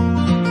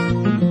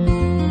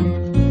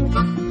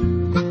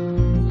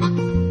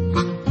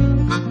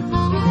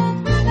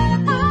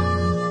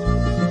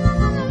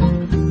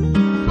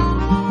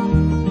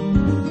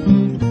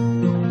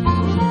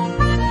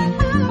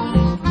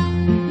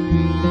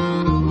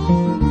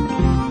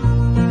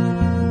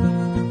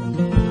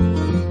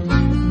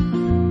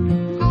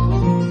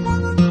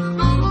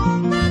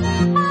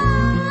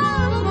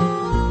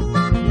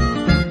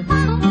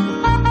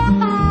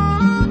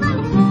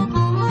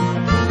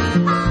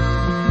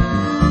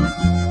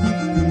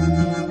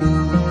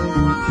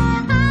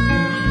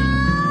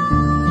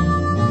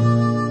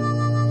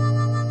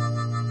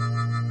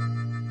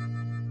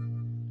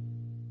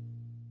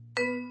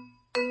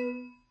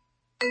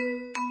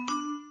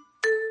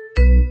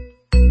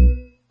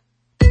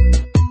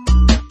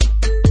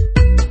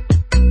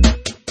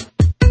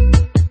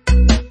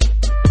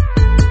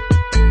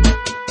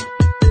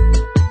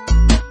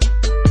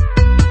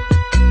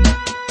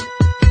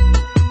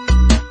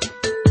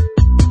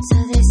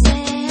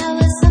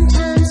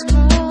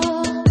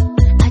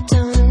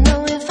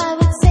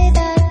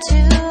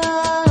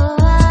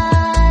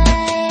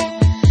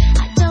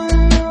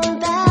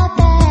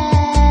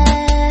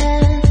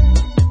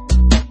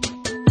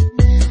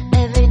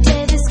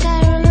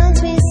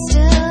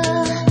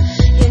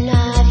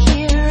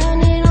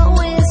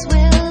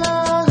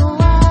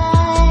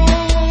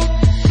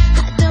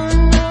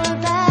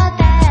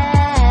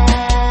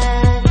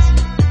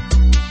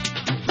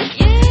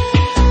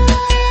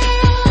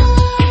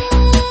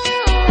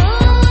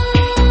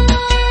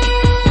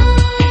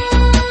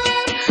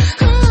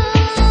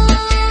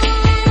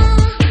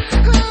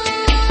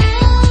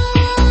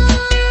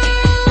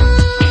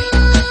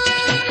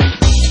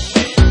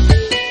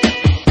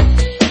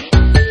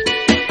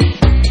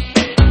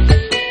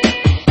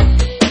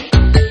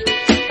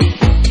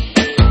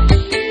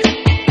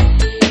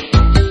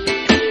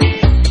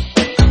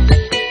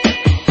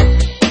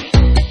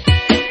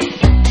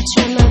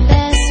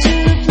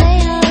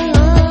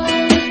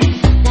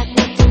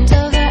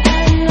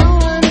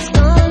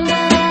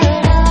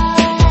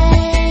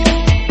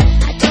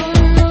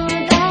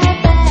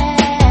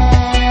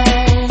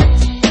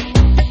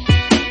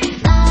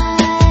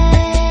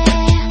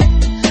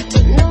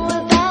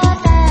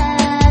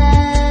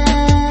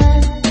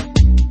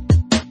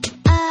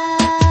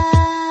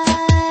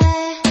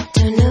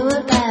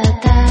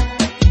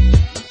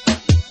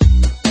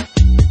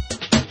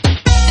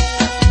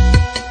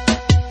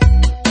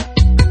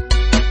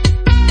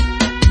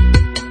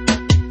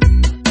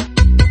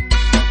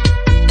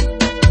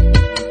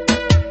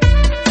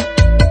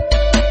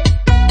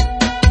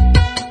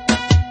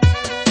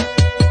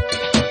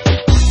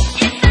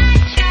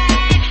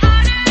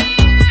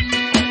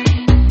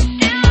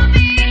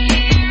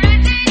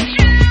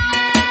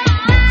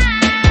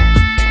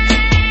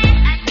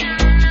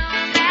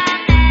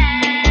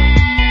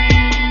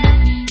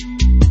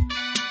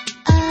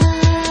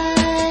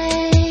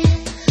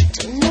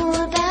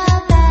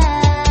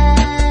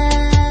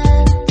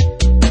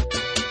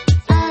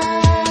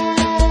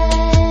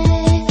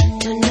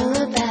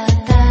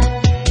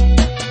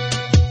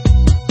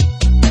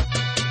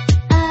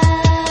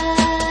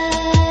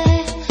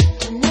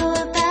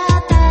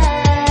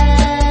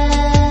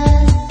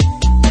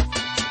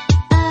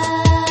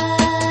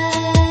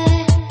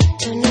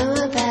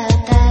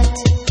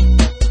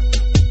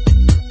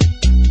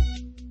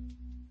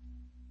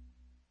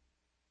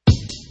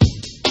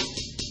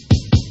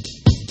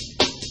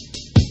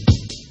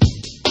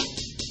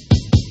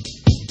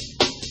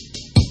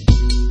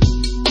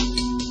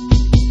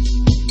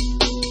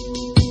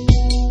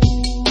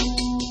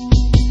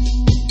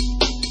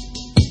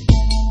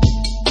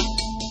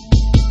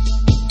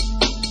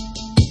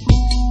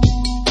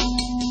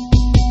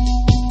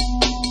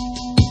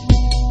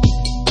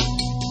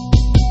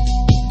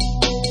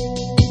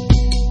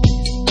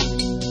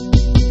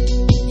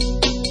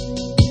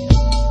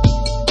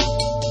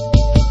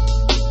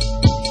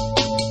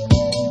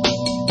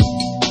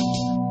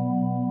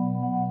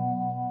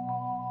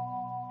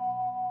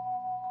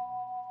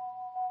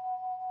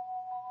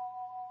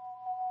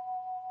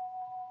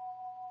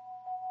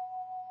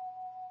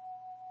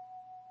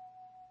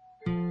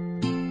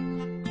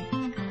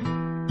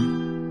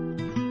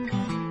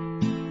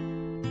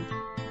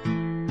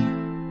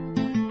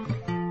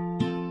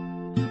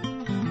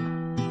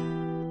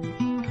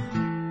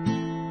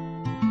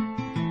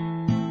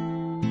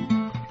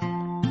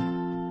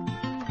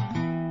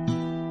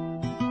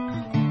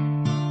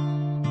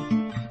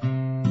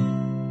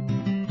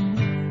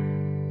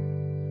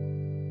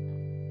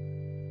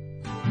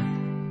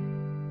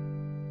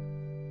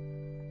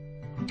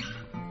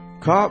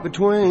 caught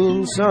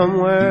between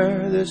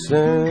somewhere this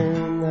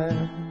and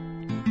that,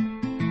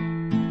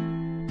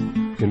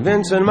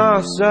 convincing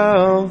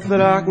myself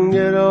that I can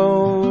get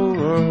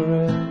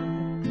over it,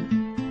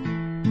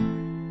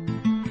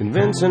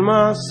 convincing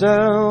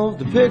myself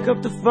to pick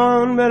up the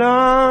phone, but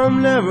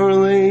I'm never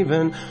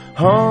leaving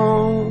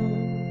home.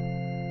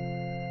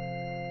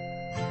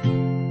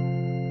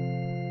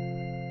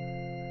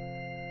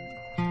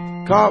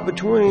 Caught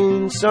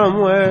between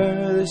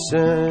somewhere this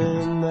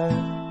and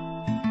that,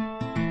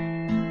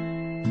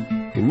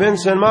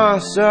 convincing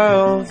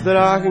myself that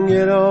I can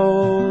get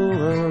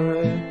over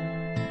it,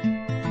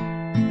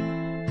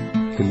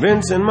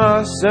 convincing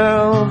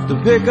myself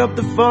to pick up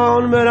the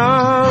phone, but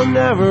I'm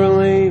never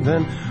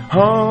leaving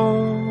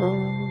home.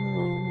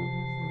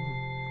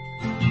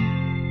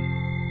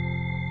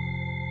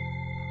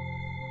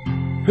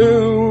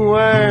 Who,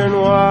 where, and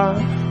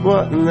why,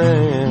 what, and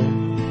then.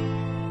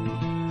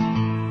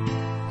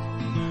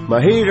 My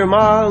heat or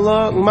my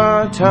luck,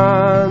 my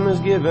time is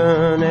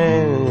given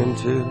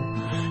into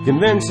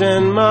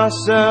convincing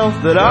myself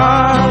that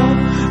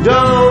I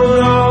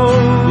don't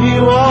owe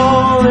you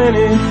all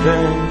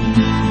anything,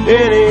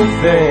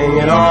 anything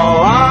at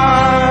all.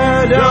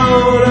 I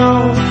don't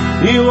owe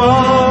you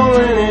all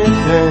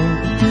anything,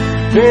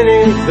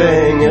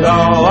 anything at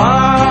all.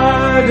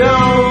 I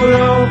don't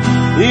owe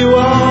you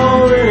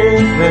all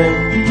anything,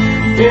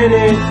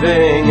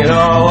 anything at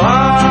all.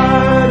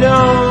 I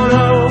don't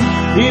owe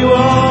you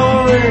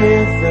all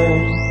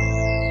anything,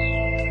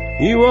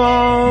 you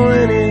all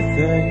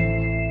anything.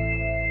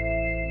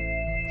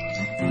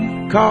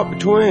 Caught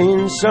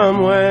between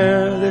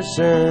somewhere this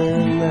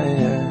and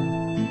that,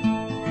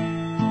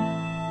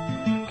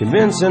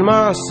 convincing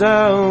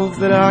myself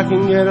that I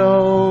can get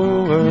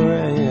over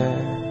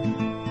it,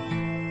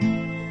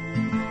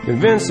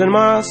 convincing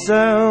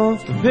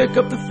myself to pick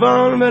up the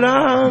phone, but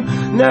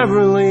I'm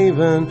never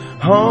leaving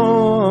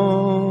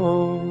home,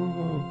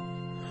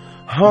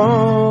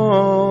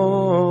 home.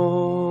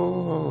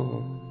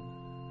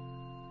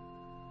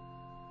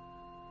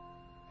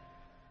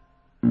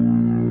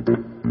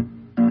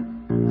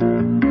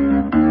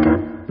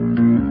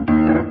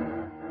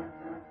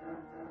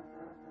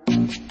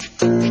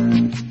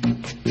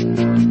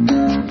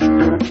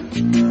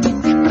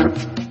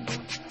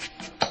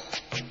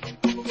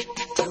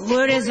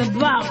 What is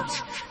about?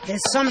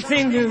 There's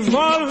something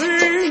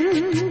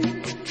evolving.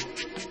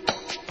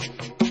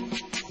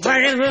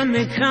 Whatever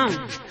may come,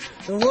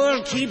 the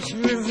world keeps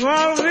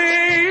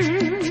revolving.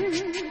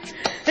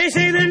 They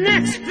say the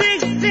next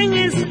big thing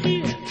is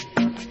here,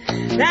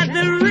 that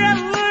the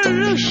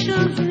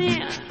revolution's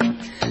near.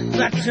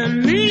 But to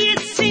me it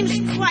seems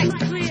quite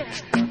clear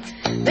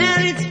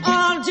that it's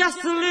all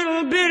just a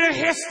little bit of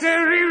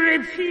history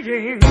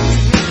repeating.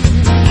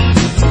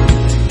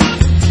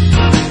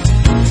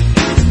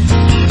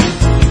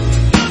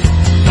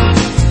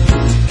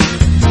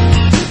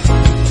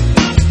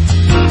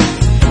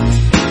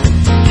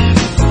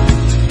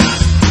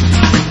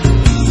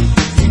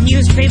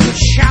 People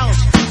shout,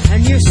 a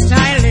new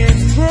style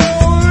is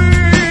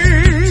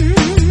growing,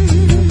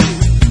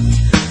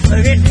 but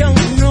it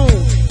don't know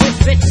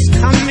if it's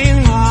coming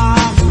or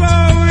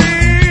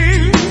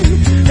going.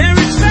 There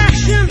is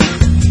fashion,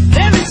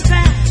 there is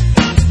fat,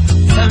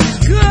 some is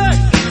good,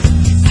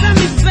 some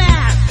is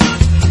bad,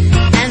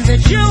 and the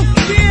joke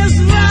is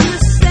rather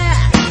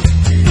sad,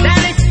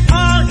 that it's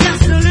all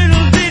just a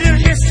little bit of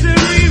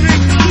history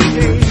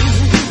repeating.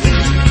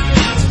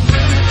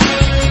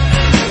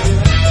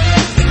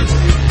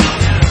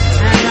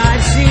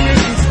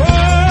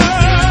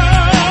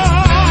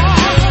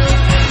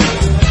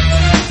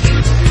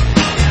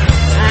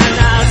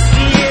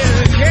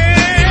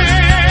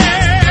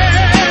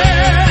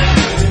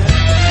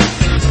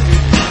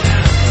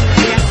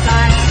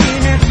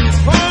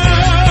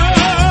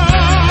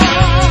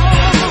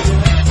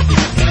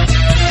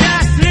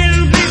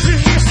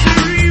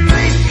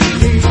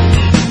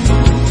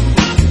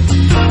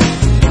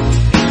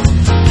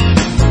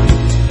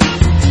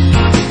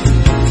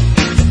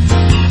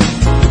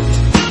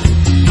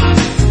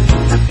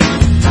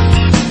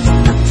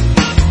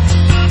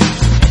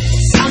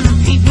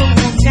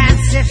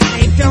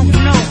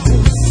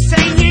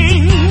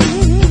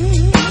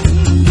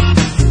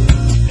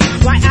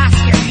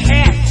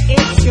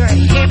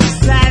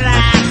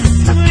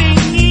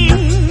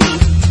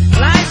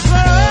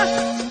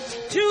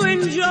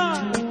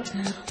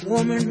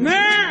 Woman,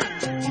 man,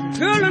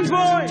 girl and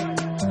boy,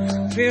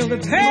 feel the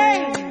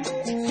pain,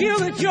 feel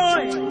the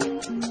joy,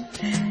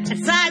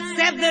 and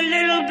sidestep the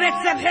little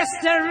bits of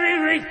history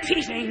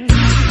repeating.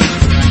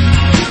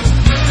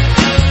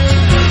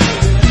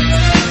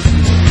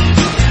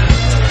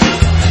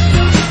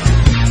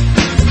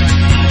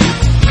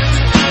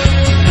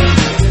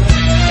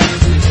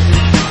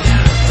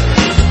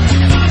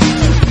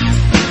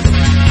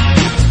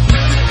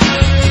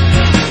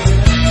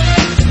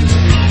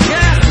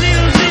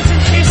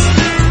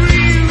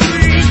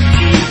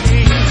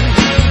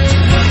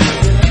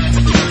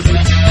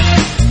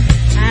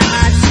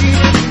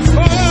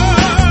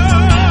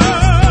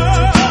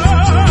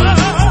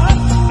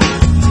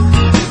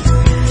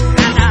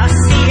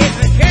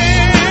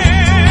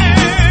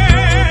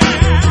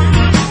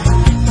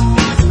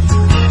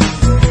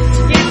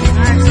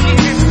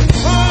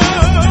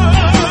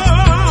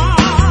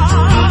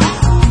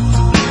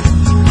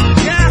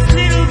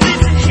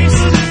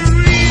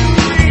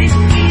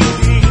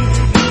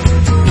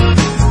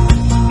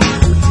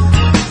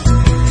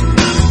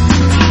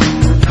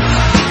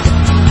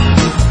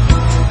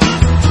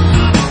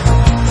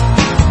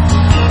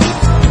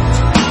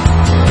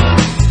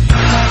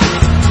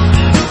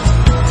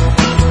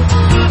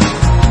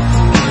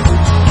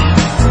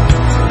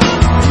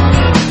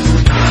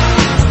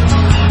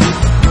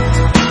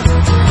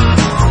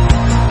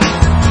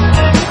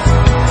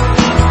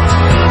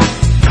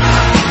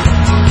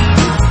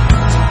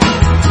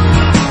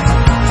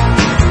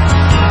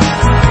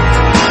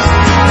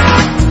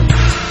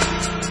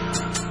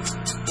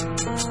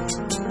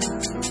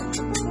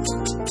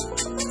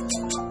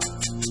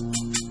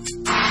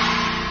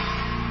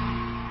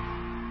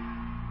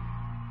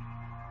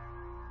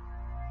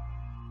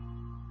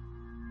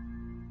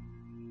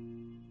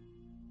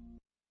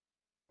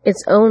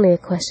 It's only a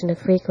question of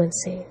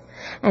frequency,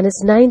 and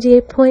it's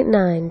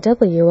 98.9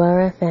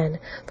 WRFN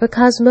for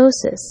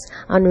Cosmosis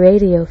on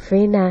Radio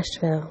Free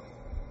Nashville.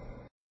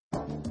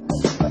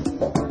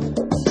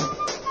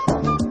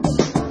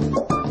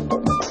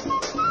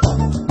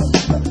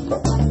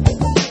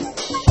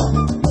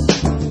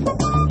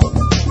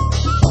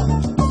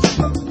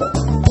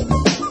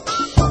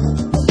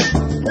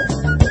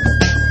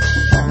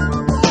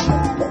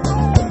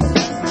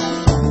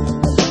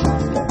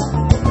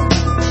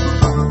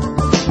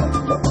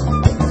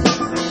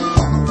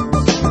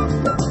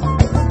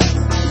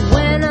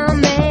 When a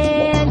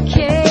man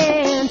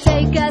can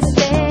take a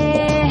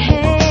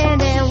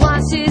stand and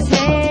wash his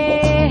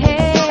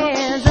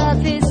hands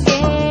of his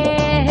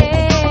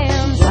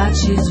scams,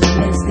 watch his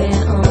women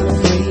stand on the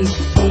free,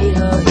 he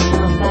hug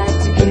him back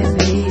to get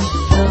paid,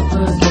 help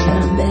her get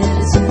her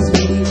medicines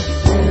made,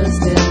 let her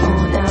step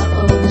on out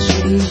of the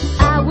street.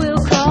 I will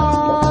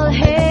call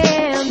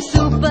him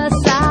super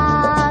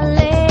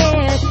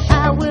solid,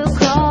 I will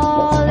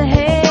call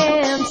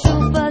him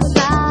super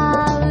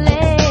solid.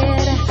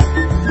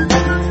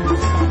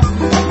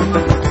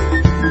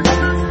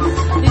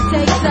 It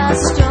takes a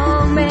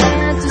strong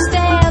man to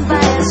stand by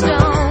a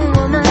strong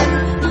woman.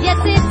 Yes,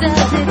 it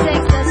does. It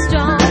takes a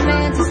strong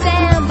man to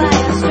stand by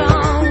a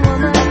strong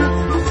woman.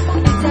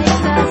 It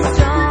takes a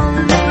strong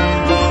man.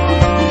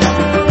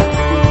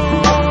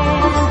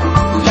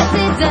 Yes,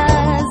 it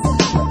does.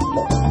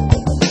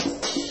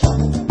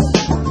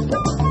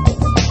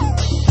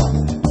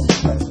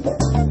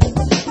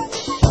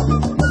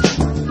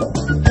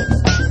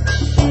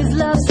 Is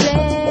love sex?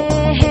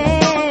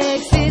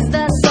 Is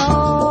the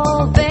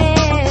soul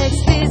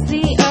vexed? Is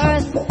the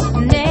earth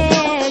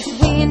next?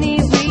 We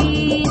need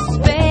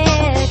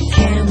respect.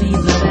 Can we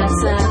love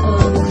outside of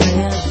the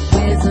clan?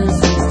 Where's the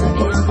system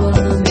in for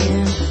the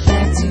man?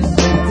 Back to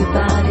back,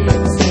 divided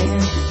and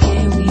stand.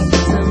 Can we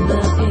get some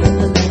love in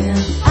the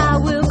land? I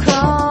will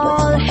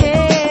call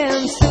him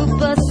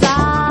super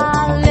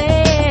solid.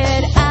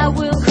 I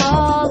will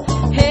call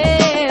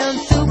him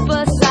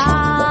super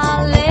solid.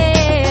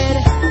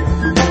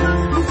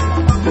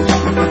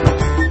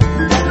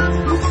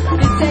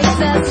 It takes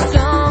a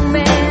strong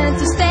man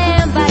to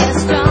stand by a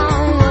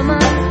strong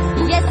woman.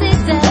 Yes, it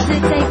does.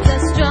 It takes a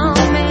strong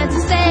man to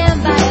stand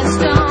by a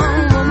strong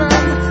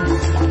woman.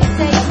 It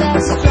takes a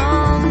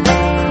strong man.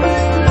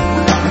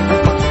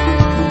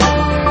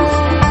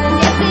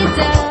 Yes, it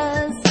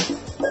does.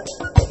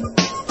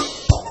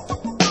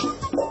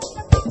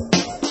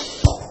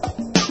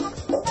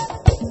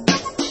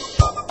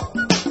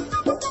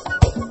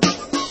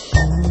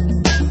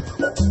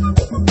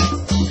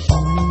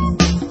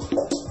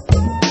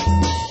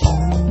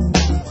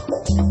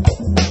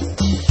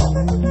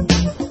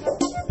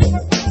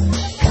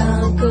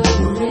 Conquer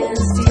and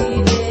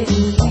steal it,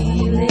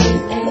 wheel it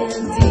and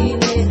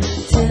deal it.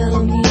 Tell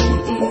me,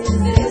 is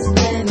this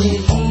planet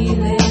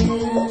healing?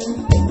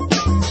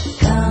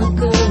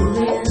 Conquer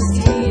and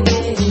steal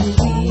it,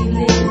 wheel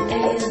it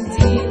and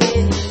deal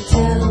it.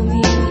 Tell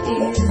me,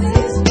 is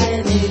this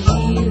planet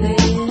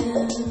healing?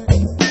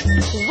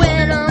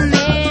 When a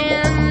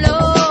man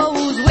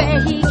knows where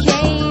he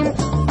came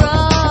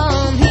from,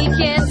 he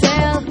can't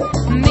tell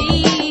me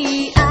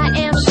I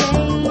am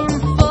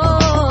shameful,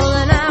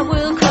 and I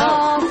will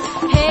call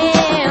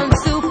him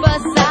super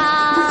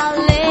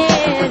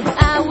solid.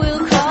 I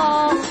will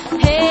call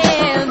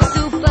him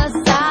super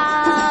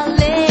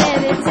solid.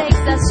 It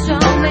takes a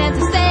strong man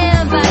to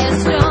stand by a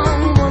strong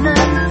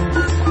woman.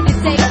 It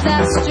takes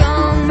a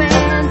strong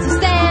man to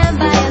stand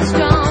by a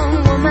strong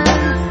woman.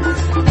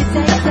 It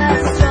takes a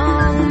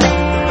strong man.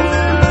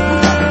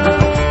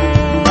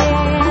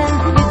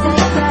 It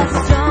takes a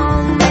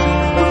strong man.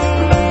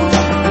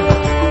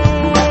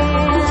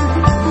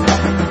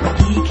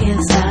 He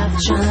can't stop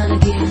trying to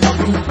get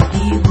nothing.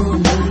 He will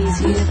know he's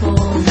here for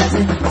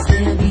nothing.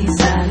 Stand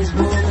beside his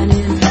woman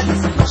in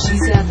peace.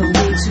 She's got the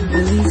way to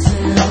release him.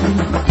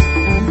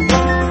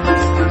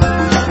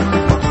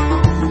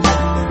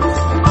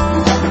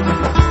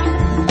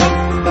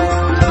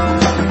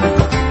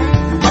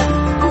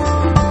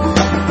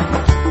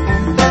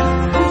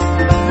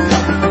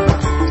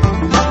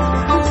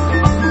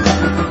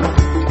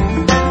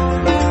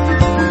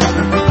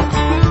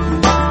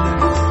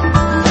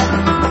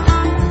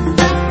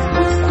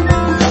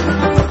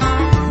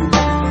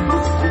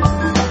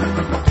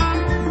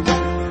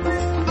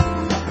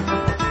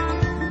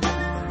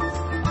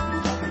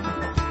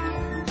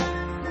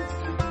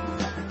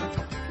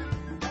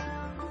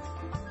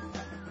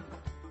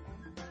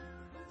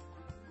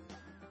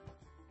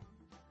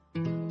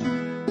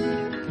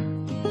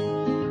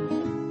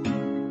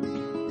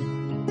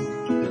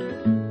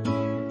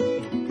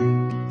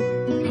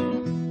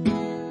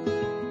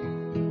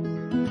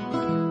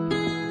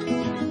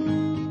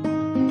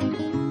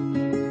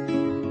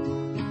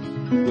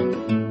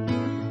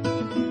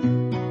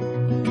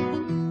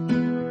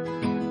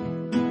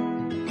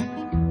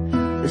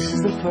 This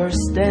is the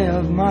first day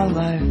of my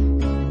life.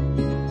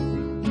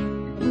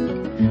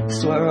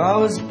 Swear I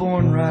was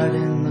born right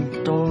in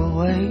the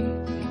doorway.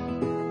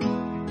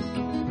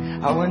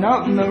 I went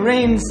out in the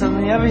rain,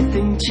 suddenly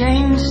everything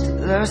changed.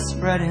 They're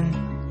spreading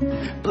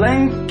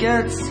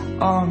blankets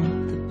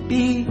on the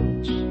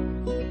beach.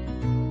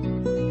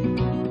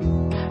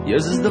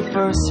 Yours is the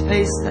first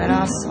face that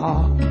I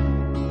saw.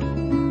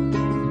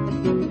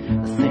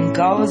 I think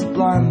I was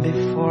blind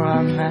before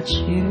I met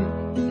you.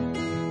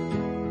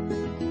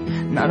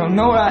 And I don't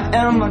know where I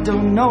am, I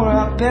don't know where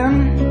I've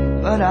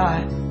been, but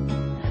I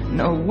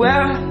know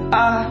where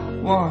I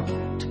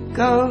want to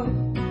go.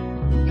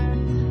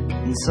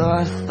 And so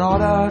I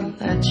thought I'd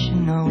let you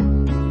know.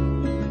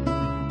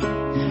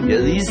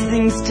 Yeah, these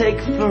things take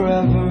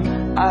forever,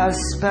 I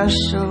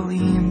especially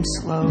am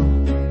slow.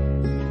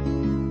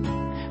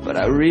 But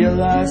I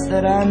realized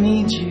that I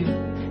need you,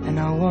 and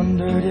I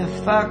wondered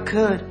if I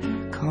could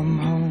come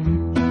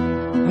home.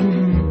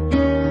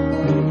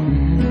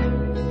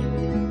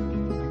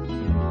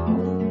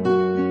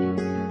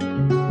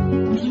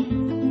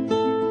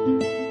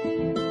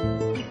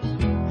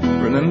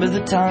 Remember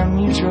the time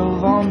you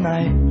drove all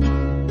night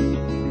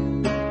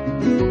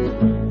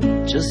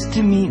just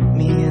to meet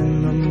me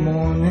in the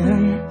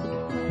morning?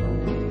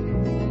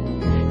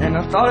 And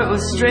I thought it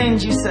was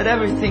strange, you said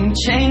everything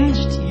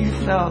changed. You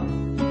felt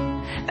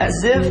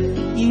as if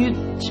you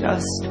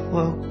just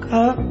woke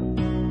up.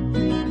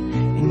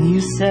 And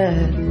you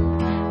said,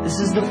 this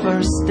is the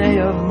first day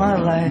of my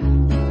life.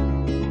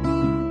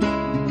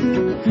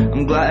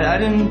 I'm glad I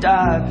didn't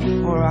die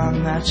before I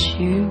met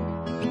you.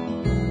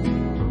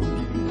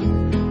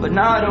 But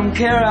now I don't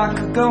care, I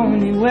could go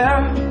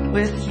anywhere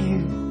with you,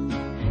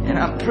 and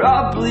I'd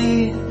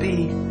probably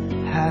be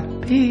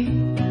happy.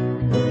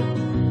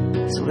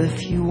 So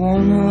if you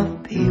wanna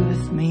be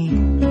with me,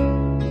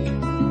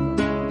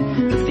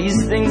 but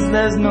these things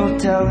there's no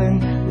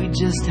telling, we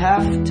just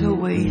have to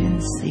wait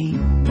and see.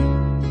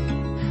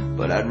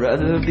 But I'd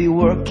rather be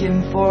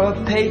working for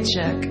a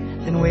paycheck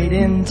than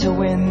waiting to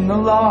win the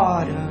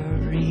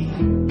lottery.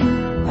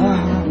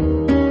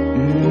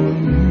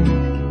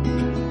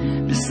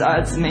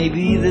 Besides,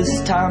 maybe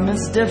this time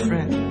is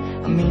different.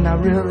 I mean, I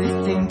really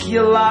think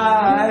you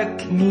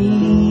like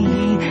me.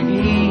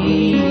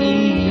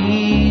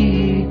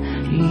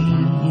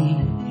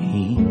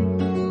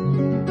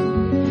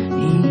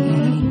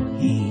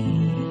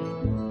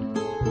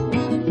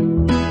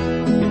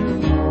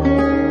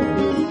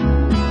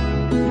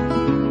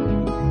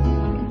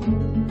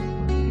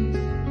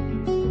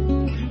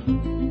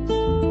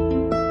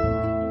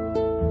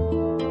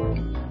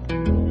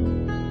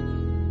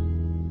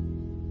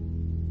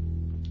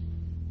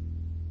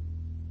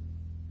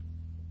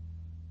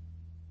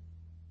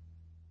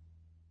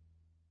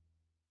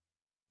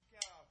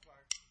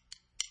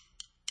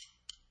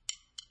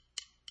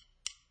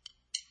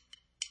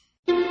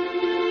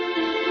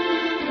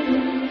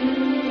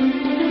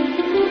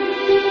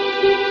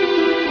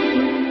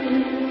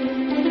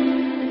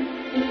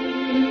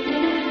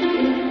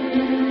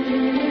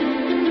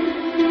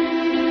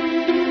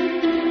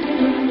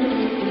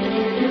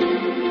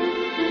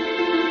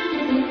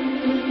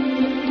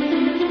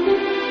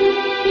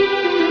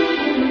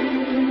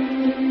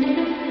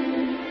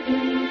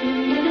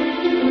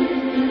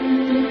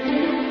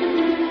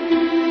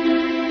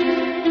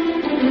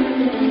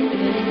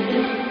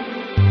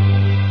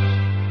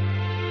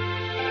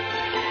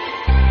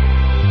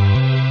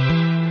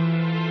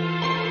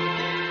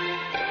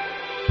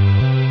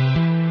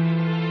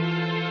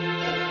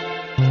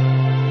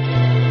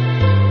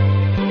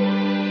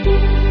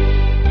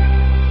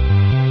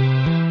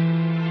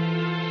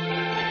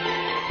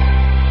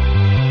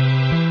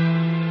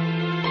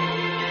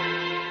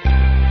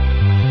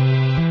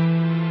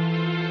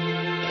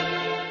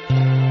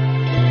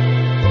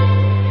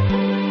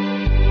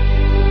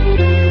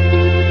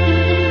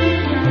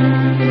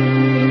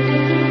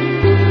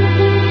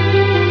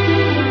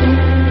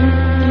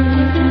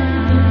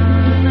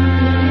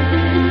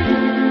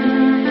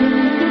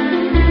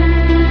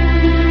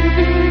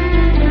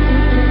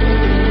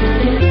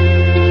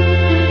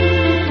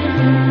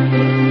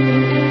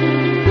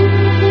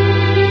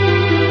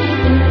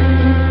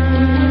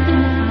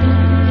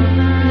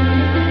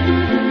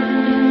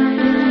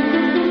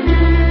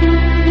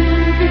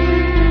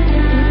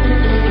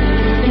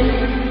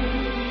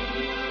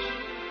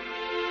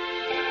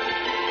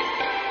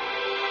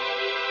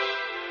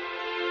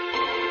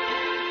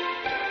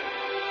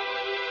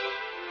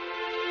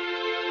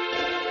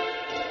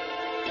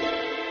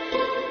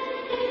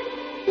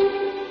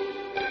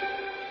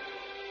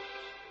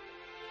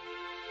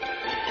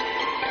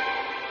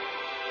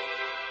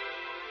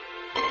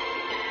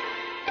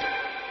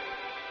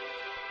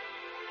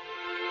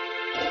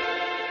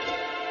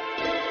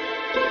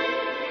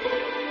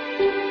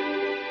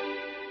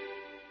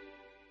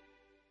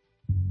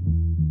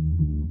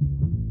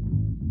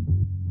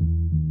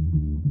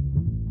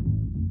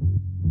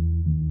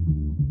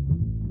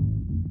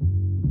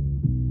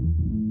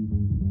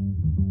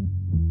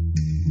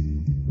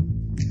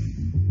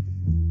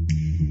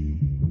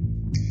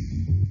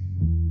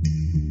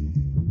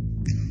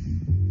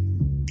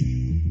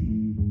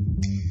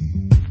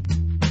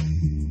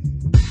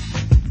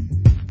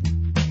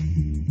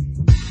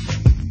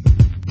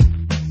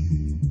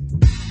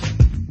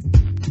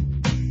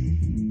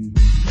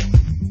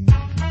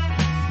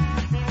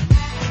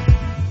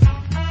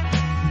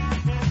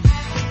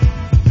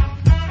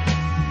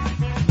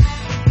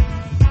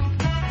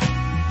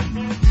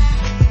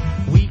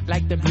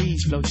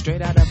 flow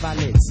straight out of our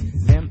lids.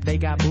 Them, they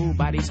got booed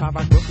by these Hard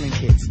Rock Brooklyn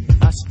kids.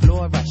 Us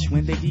floor rush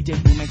when they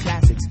DJ booming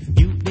classics.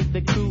 You dig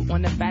the crew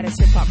on the fattest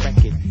hip-hop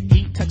record.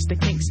 He tucks the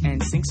kinks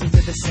and sinks into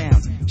the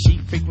sounds. She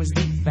frequents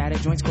deep, fatter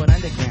joints called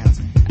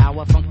undergrounds.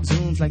 Our funk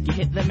zooms like you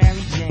hit the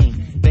Mary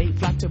Jane. They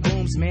flock to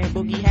booms, man,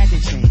 Boogie had to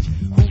change.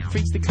 Who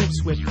freaks the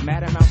clips with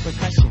mad amount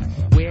percussion?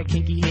 Where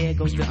kinky hair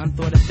goes to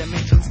unthought of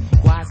dimensions.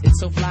 Why is it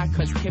so fly?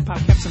 Cause hip-hop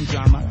kept some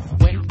drama.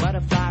 When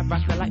Butterfly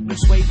rocked the light blue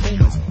suede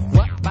boomers.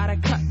 What by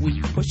the cut?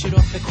 We push it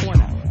off the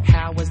corner.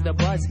 How was the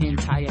buzz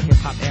entire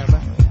hip-hop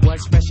era?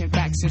 Was fresh in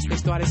fact since they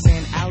started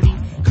saying Audi.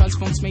 Cause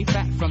funk's made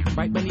fat from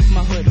right beneath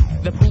my hood.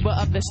 The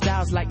pooba of the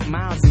styles like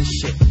Miles and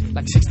shit.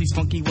 Like 60s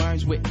funky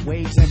worms with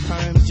waves and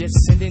perms. Just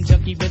sending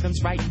junky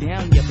rhythms right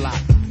down your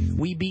block.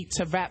 We beat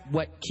to rap,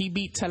 what key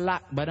beat to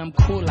lock. But I'm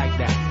cool like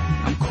that.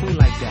 I'm cool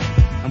like that.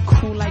 I'm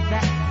cool like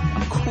that.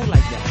 I'm cool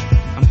like that.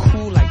 I'm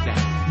cool like that.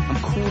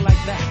 I'm cool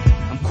like that.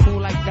 I'm cool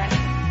like that.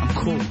 I'm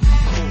cool. I'm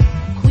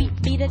cool. We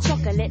beat the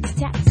chocolates,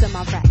 taps on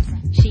my raps.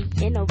 She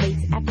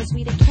innovates after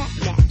sweeter cat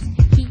naps.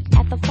 He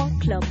at the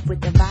funk club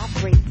with the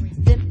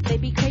vibrate. Them they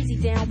be crazy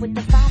down with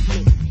the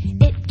 5-link.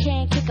 It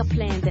can kick a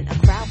plan, then a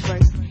crowd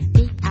burst.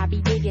 Me, I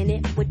be digging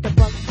it with the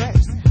bug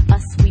burst.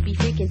 Us, we be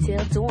freaking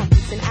till dawn,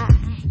 peace and I.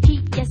 He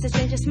gets a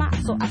stranger smile,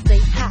 so I say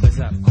hi.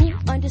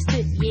 Who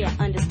understood? Yeah,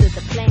 understood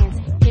the plans.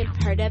 Him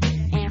heard of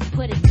it and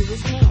put it to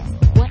his hands.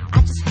 What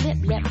I just flip,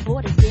 let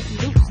borders get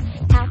loose.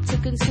 How to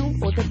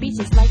consume all the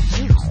beaches like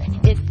juice.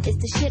 If it's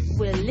the shit,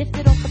 we'll lift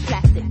it off the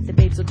plastic. The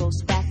babes will go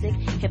spastic.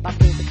 Hip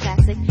hop is a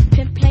classic.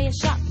 Pimp play a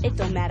shot, it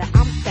don't matter.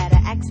 I'm fatter,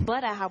 axe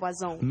butter how I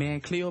zone. Man,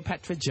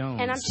 Cleopatra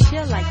Jones. And I'm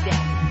chill like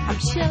that. I'm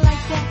chill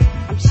like that.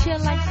 I'm chill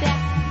like that.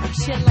 I'm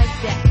chill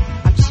like that.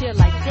 I'm chill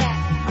like that.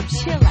 I'm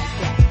chill like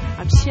that.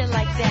 I'm chill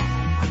like that.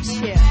 I'm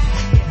chill.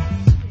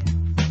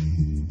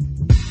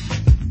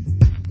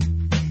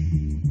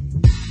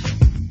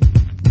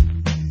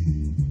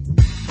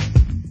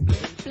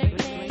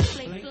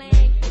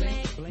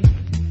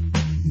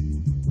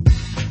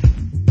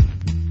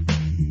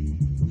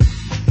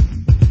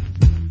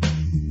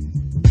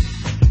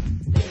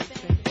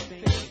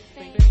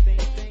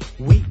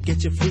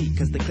 Get you free,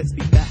 cause the clips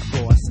be fat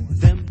for us.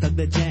 Them dug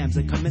the jams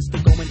and commenced to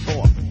going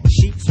off.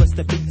 She sweats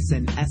the beats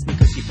and asked me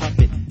cause she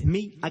puppet.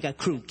 Me, I got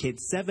crew,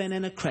 kids, 7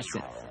 and a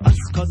crescent. Us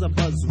cause a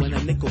buzz when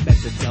a nickel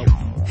bags a dope.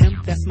 Him,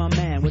 that's my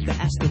man with the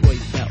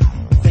asteroid belt.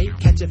 They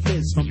catch a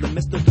fizz from the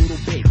Mr. Doodle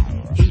Big.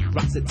 He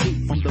rocks a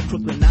tee from the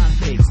Brooklyn 9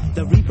 pigs.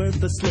 The rebirth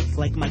the slick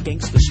like my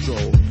gangster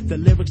stroll. The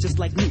lyrics just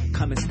like Luke,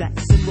 come in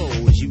stacks and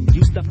rolls. You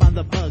used to find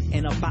the bug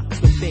in a box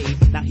with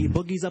Dave. Now he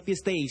boogies up your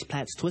stage,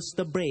 plats twist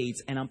the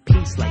braids. And I'm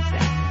peace like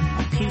that.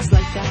 I'm peace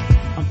like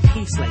that. I'm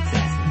peace like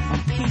that.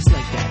 I'm peace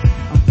like that.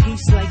 I'm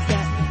peace like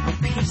that. I'm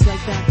peace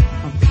like that.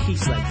 I'm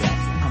peace like that.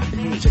 I'm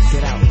peace. Check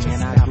it out,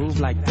 man. I groove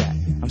like that.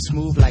 I'm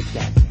smooth like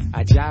that.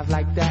 I jive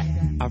like that.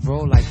 I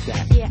roll like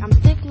that. Yeah, I'm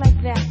thick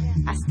like that.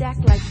 I stack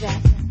like that.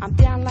 I'm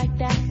down like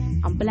that.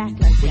 I'm black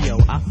like that. Yo,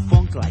 I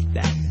funk like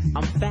that.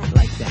 I'm fat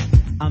like that.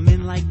 I'm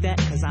in like that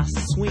cause I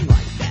swing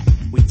like that.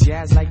 We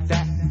jazz like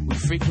that. We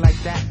freak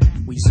like that.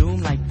 We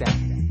zoom like that.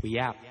 We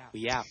out.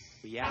 We out.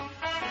 We out.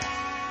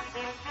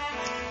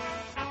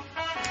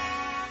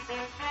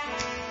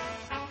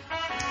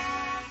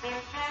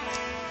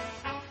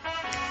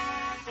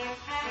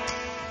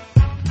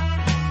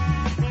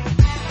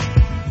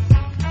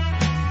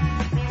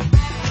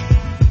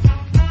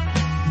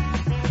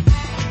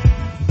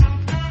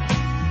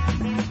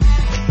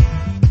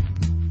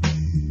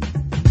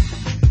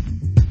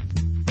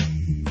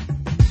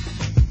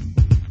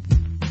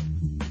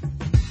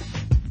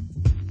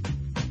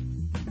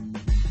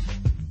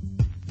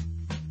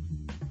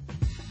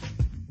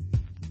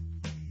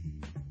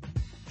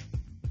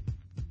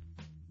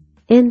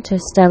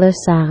 Interstellar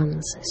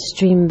sounds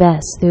stream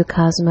best through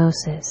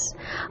Cosmosis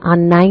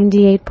on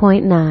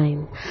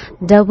 98.9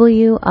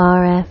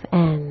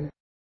 WRFN.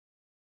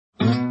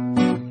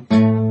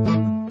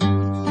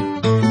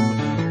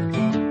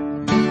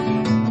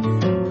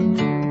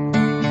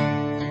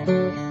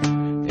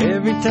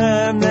 Every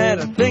time that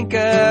I think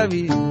of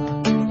you,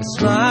 I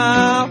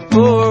smile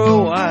for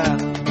a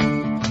while.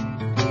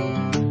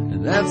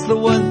 And that's the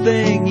one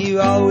thing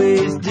you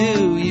always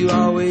do. You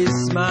always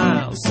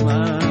smile,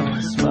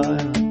 smile,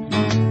 smile.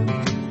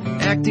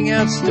 Acting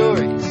out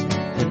stories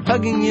and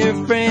hugging your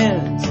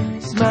friends.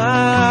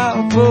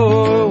 Smile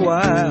for a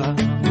while.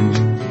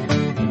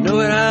 You know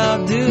what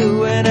I'll do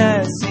when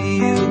I see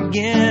you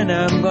again.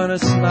 I'm gonna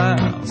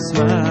smile,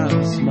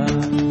 smile,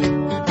 smile.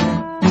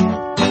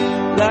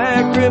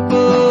 Like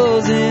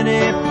ripples in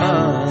a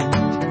pond,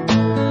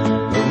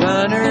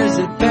 runners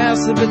that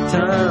pass the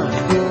baton.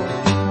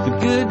 The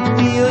good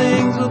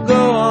feelings will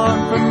go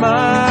on for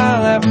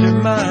mile after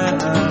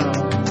mile.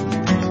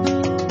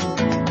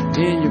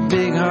 In your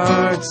big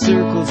heart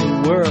circles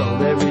the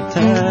world every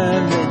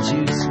time that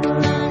you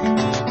smile.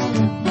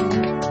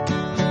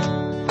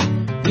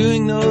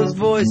 Doing those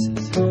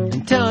voices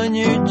and telling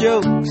your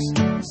jokes.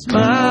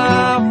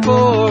 Smile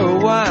for a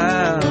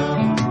while.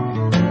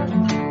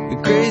 The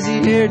crazy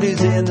crazy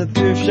hairdos and the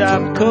thrift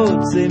shop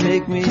coats, they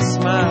make me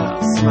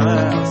smile,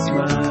 smile,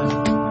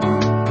 smile.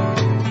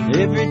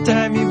 Every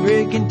time you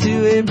break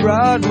into a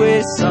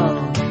Broadway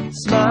song,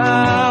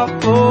 smile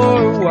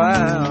for a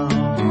while.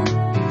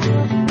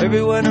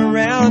 Everyone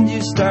around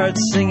you starts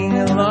singing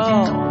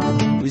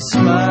along. We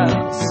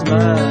smile,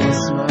 smile,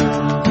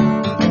 smile.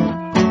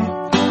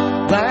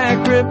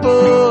 Like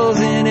ripples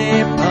in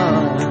a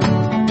pond,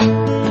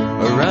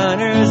 or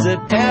runners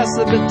that pass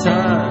the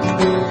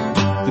baton.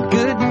 The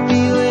good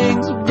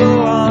feelings will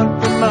go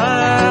on for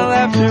mile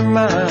after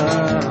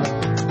mile.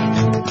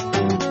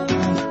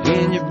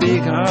 And your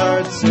big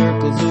heart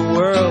circles the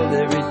world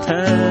every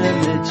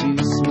time that you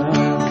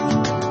smile.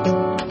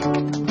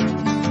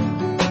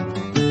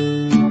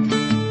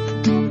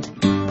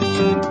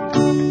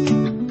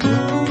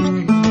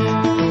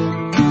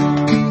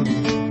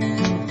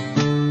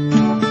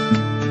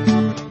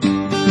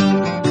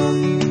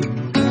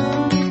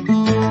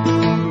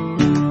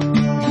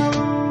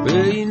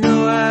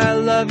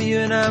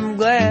 And I'm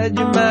glad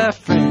you're my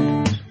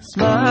friend.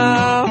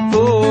 Smile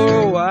for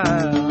a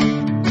while.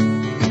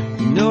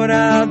 You know what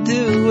I'll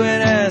do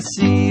when I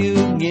see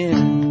you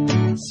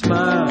again.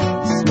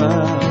 Smile,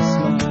 smile,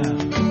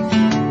 smile.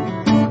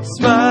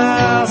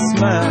 Smile,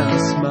 smile,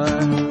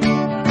 smile.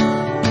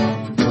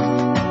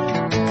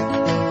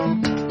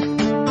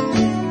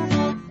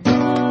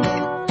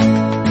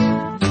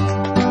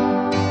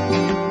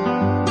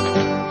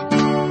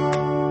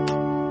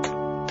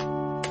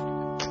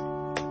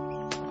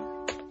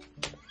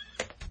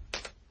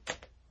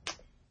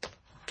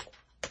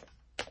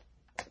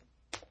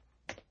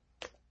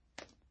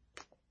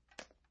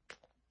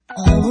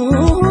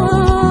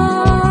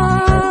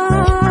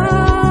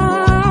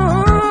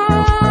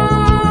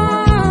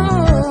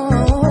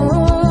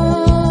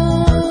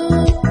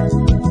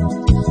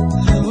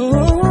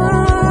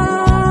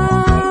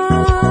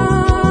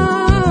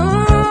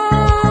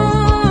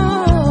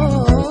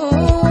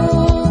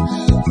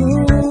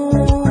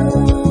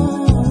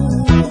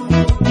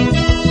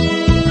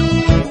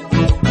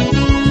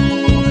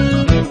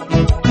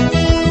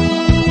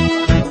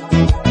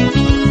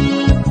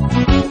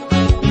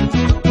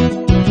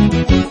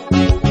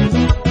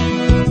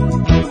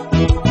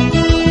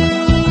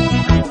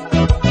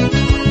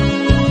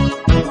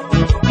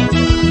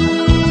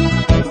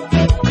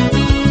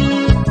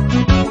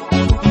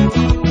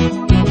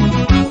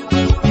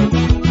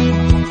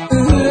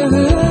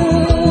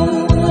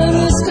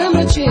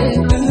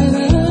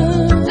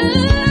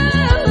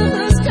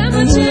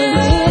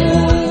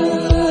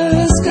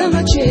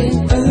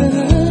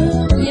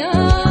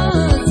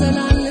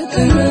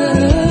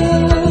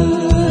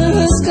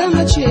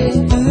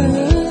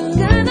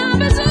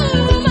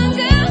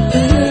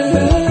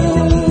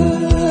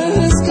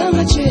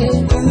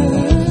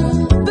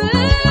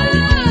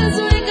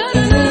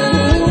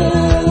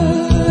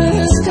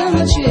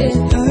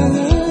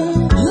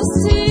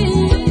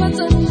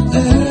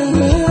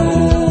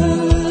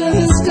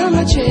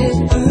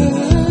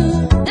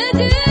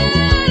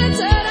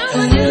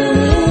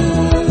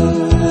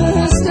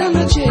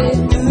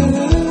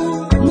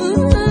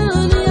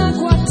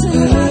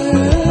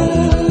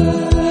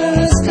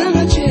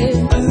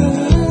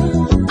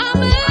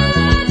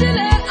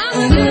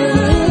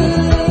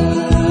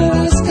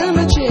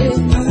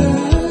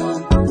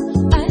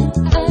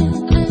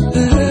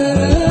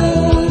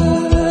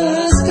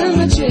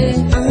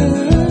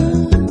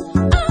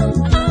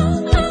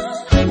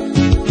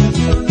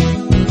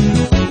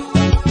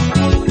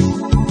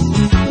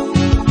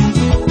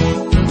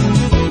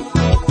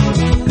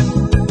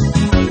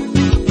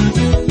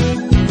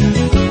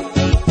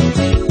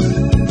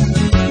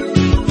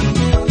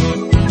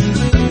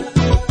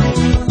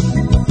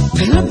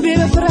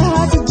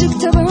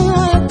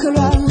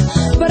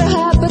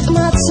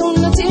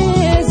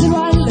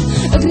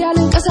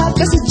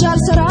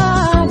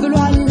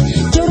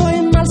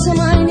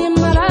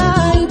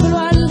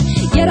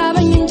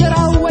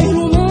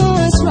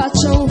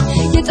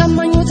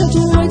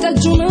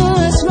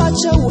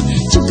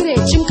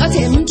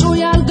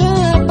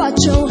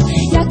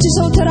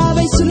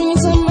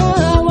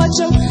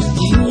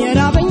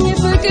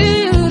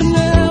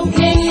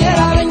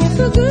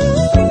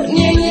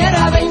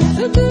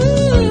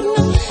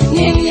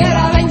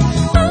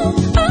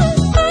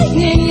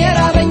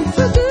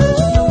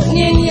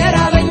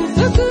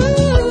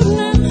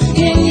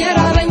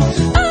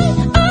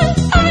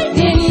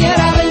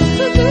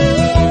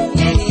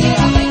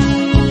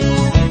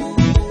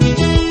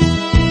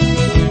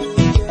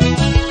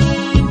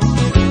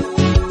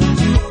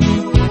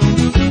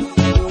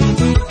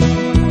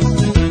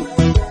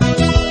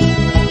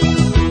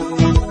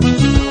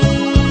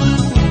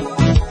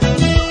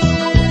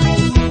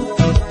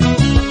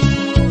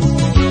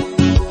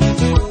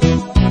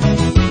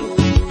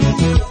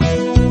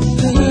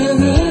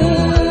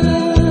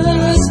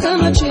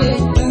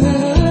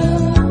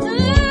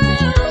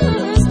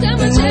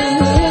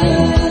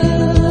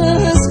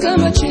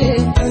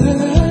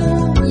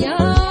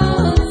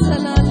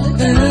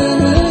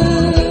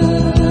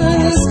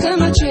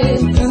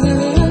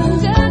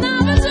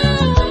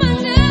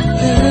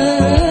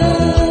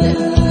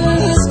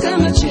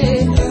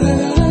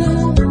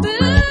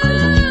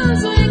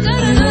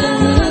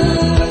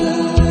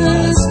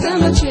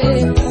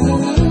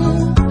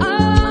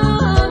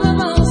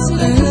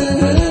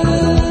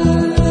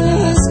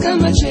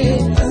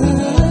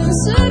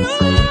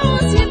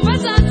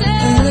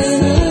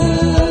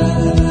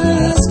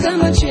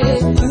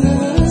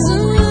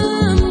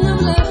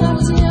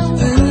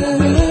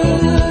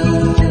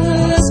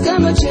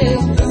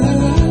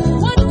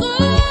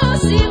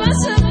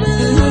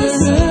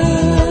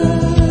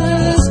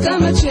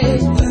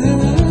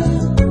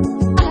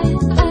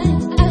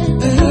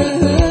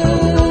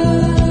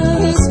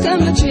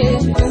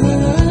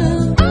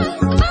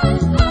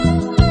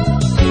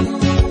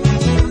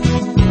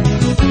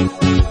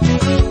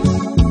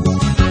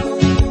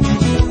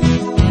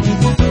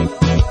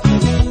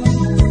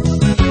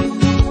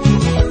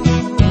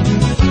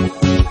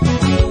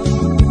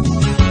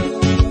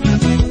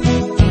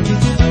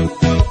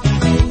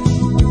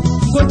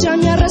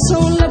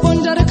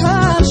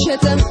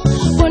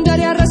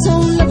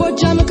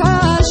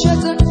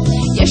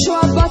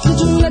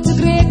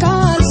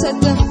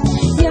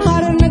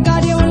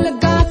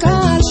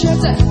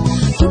 ሸተ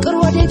ፍቅር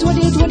ወዴት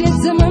ወዴት ወዴት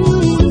ዘመን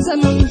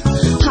ዘመን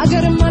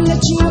ሀገርም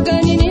አለችኝ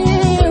ወገኔ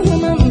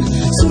ህመም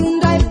ስሩ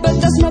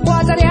እንዳይበጠስ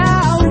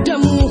መቋጠሪያው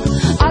ደሙ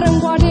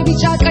አረንጓዴ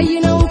ቢጫ ቀይ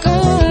ነው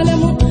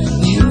ቀለሙ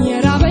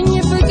የራበኝ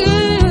ፍቅር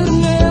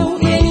ነው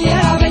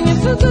የራበኝ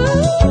ፍቅር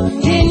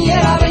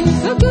የራበኝ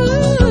ፍቅር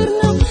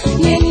ነው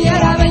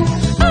የራበኝ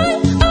አይ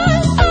አይ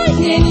አይ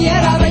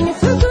የራበኝ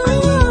ፍቅር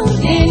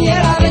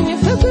የራበኝ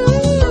ፍቅር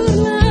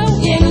ነው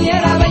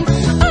የራበኝ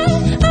አይ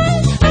አይ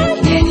አይ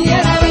የራበኝ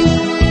የራበኝ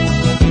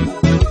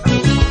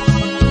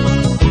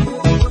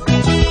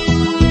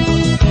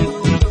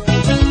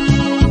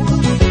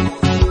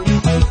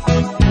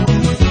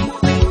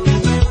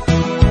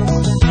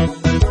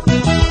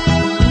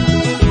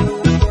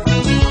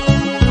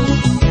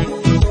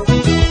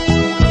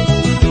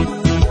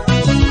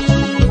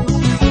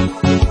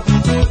ፍቅር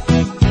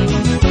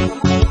ነው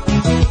የራበኝ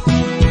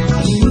ፍቅር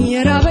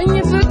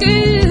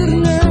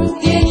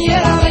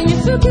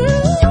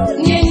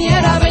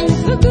የራበኝ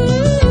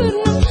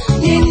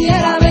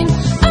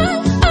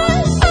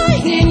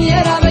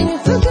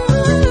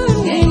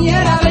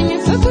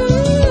ፍቅር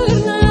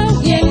ነው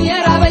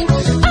የራበኝ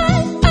አይ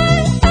አይ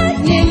አይ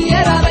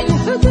የራበኝ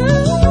ፍቅር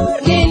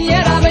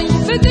የራበኝ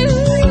ፍቅር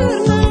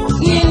ነው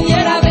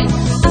የራበኝ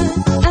አይ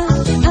አይ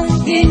አይ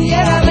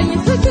የራበኝ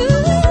ፍቅር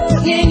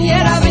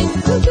የራበኝ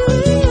ፍቅር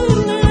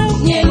ነው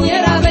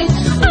የራበኝ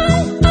አይ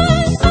አይ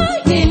አይ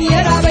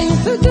የራበኝ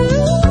ፍቅር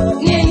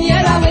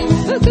የራበኝ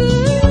ፍቅር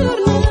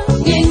ነው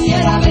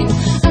የራበኝ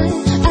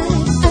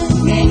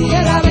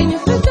የራበኝ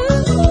ፍቅር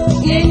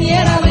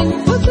የራበኝ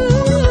ፍቅር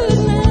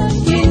ነው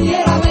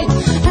የራበኝ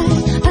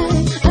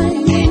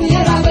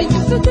የራበኝ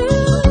ፍቅር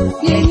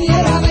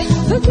የራበኝ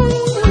ፍቅር ነው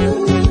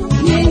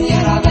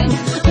የራበኝ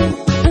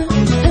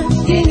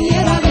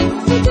የራበኝ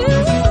ፍቅር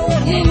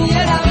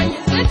የራበኝ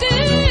ፍቅር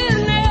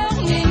ነው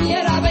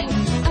የራበኝ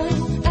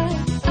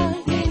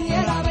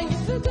የራበኝ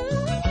ፍቅር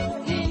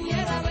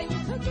የራበኝ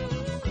ፍቅር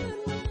ነው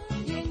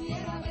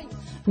የራበኝ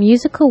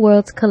Musical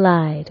worlds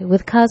collide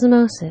with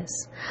Cosmosis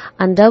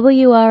on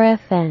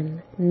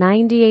WRFN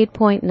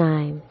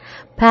 98.9,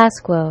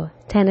 Pasquo,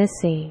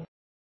 Tennessee.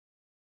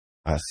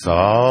 I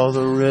saw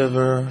the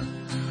river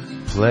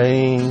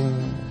playing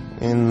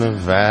in the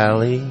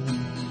valley,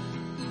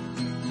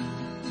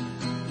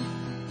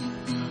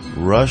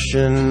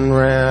 rushing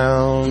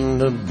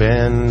round a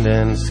bend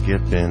and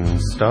skipping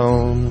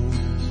stones.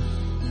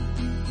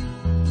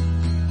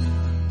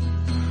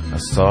 I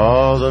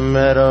saw the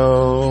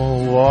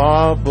meadow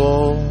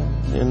wobble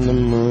in the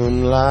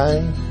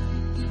moonlight.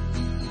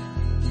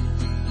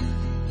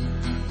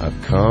 I've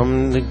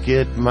come to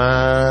get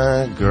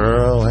my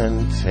girl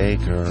and take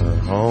her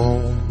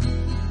home.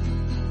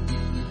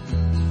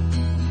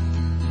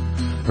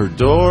 Her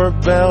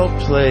doorbell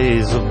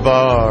plays a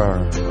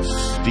bar of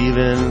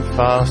Stephen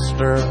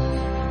Foster.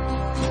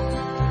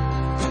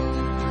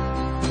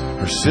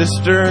 Her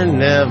sister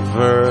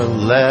never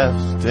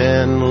left,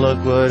 and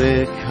look what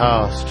it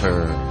cost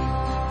her.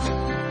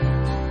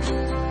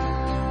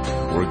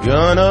 We're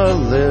gonna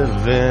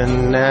live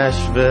in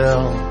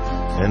Nashville,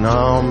 and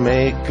I'll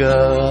make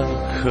a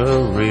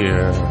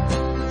career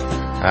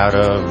out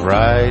of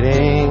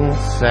writing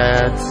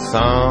sad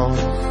songs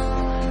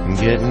and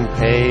getting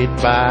paid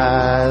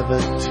by the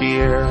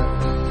tear.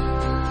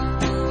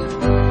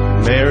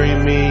 Marry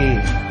me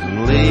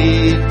and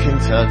leave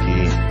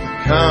Kentucky,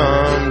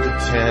 come to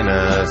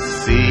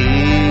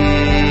Tennessee.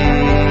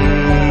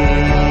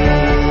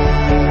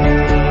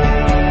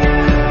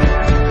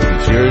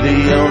 You're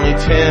the only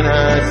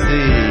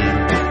Tennessee.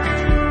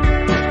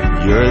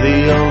 You're the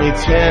only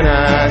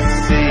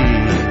Tennessee.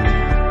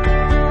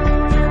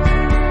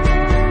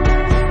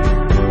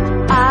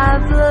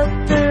 I've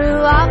looked through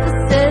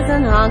offices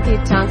and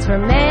honky-tonks for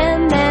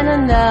men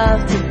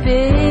enough to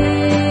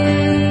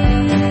be.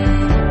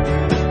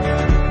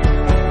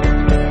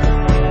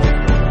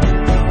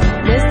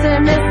 Mr.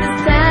 and Mrs.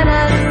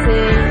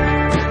 Tennessee.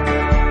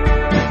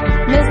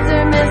 Mr.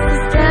 and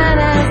Mrs.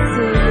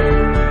 Tennessee.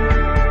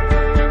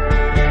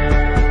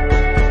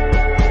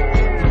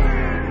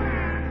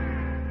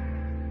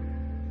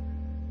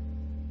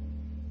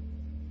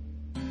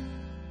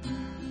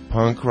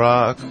 Punk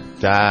rock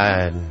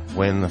died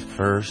when the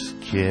first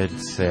kid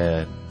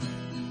said,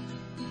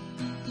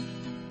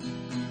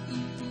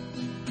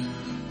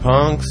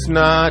 "Punk's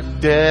not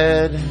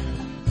dead.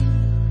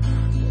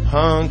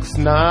 Punk's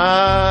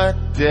not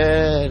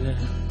dead."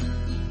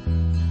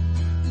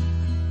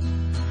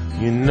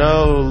 You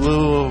know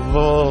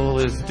Louisville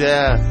is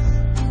death.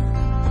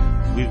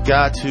 We've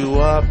got to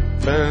up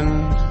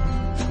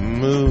and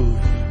move,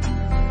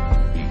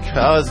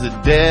 because the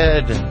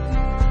dead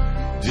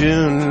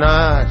do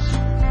not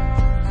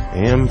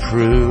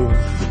improve.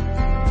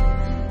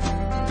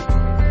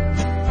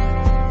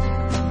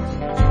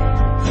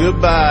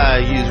 Goodbye,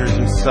 users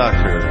and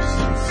suckers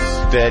and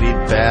steady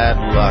bad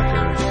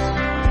luckers.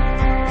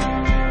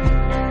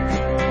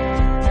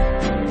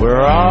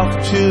 We're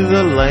off to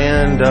the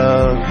land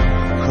of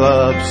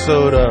club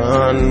soda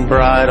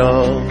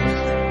unbridled.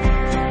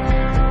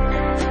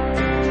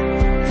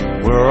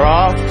 We're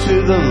off to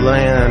the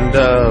land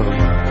of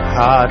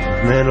hot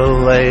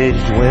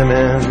middle-aged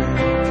women.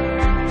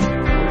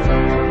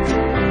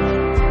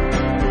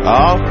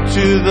 Off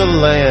to the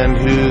land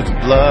whose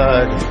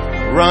blood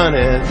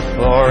runneth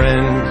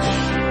orange.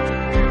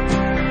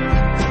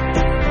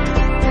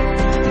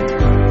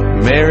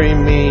 Marry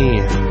me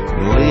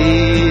and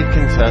leave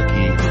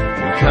Kentucky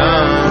and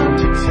come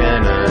to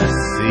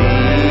Tennessee.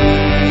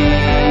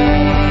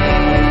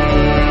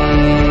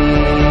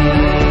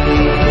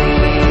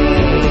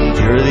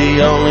 You're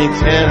the only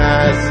 10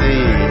 I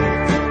see.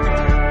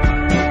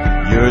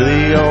 You're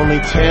the only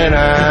 10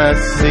 I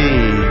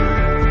see.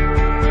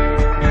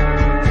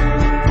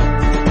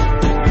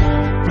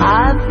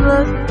 I've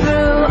looked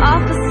through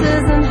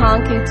offices and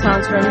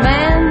honky-tonks for a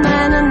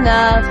man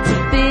enough to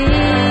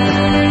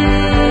be.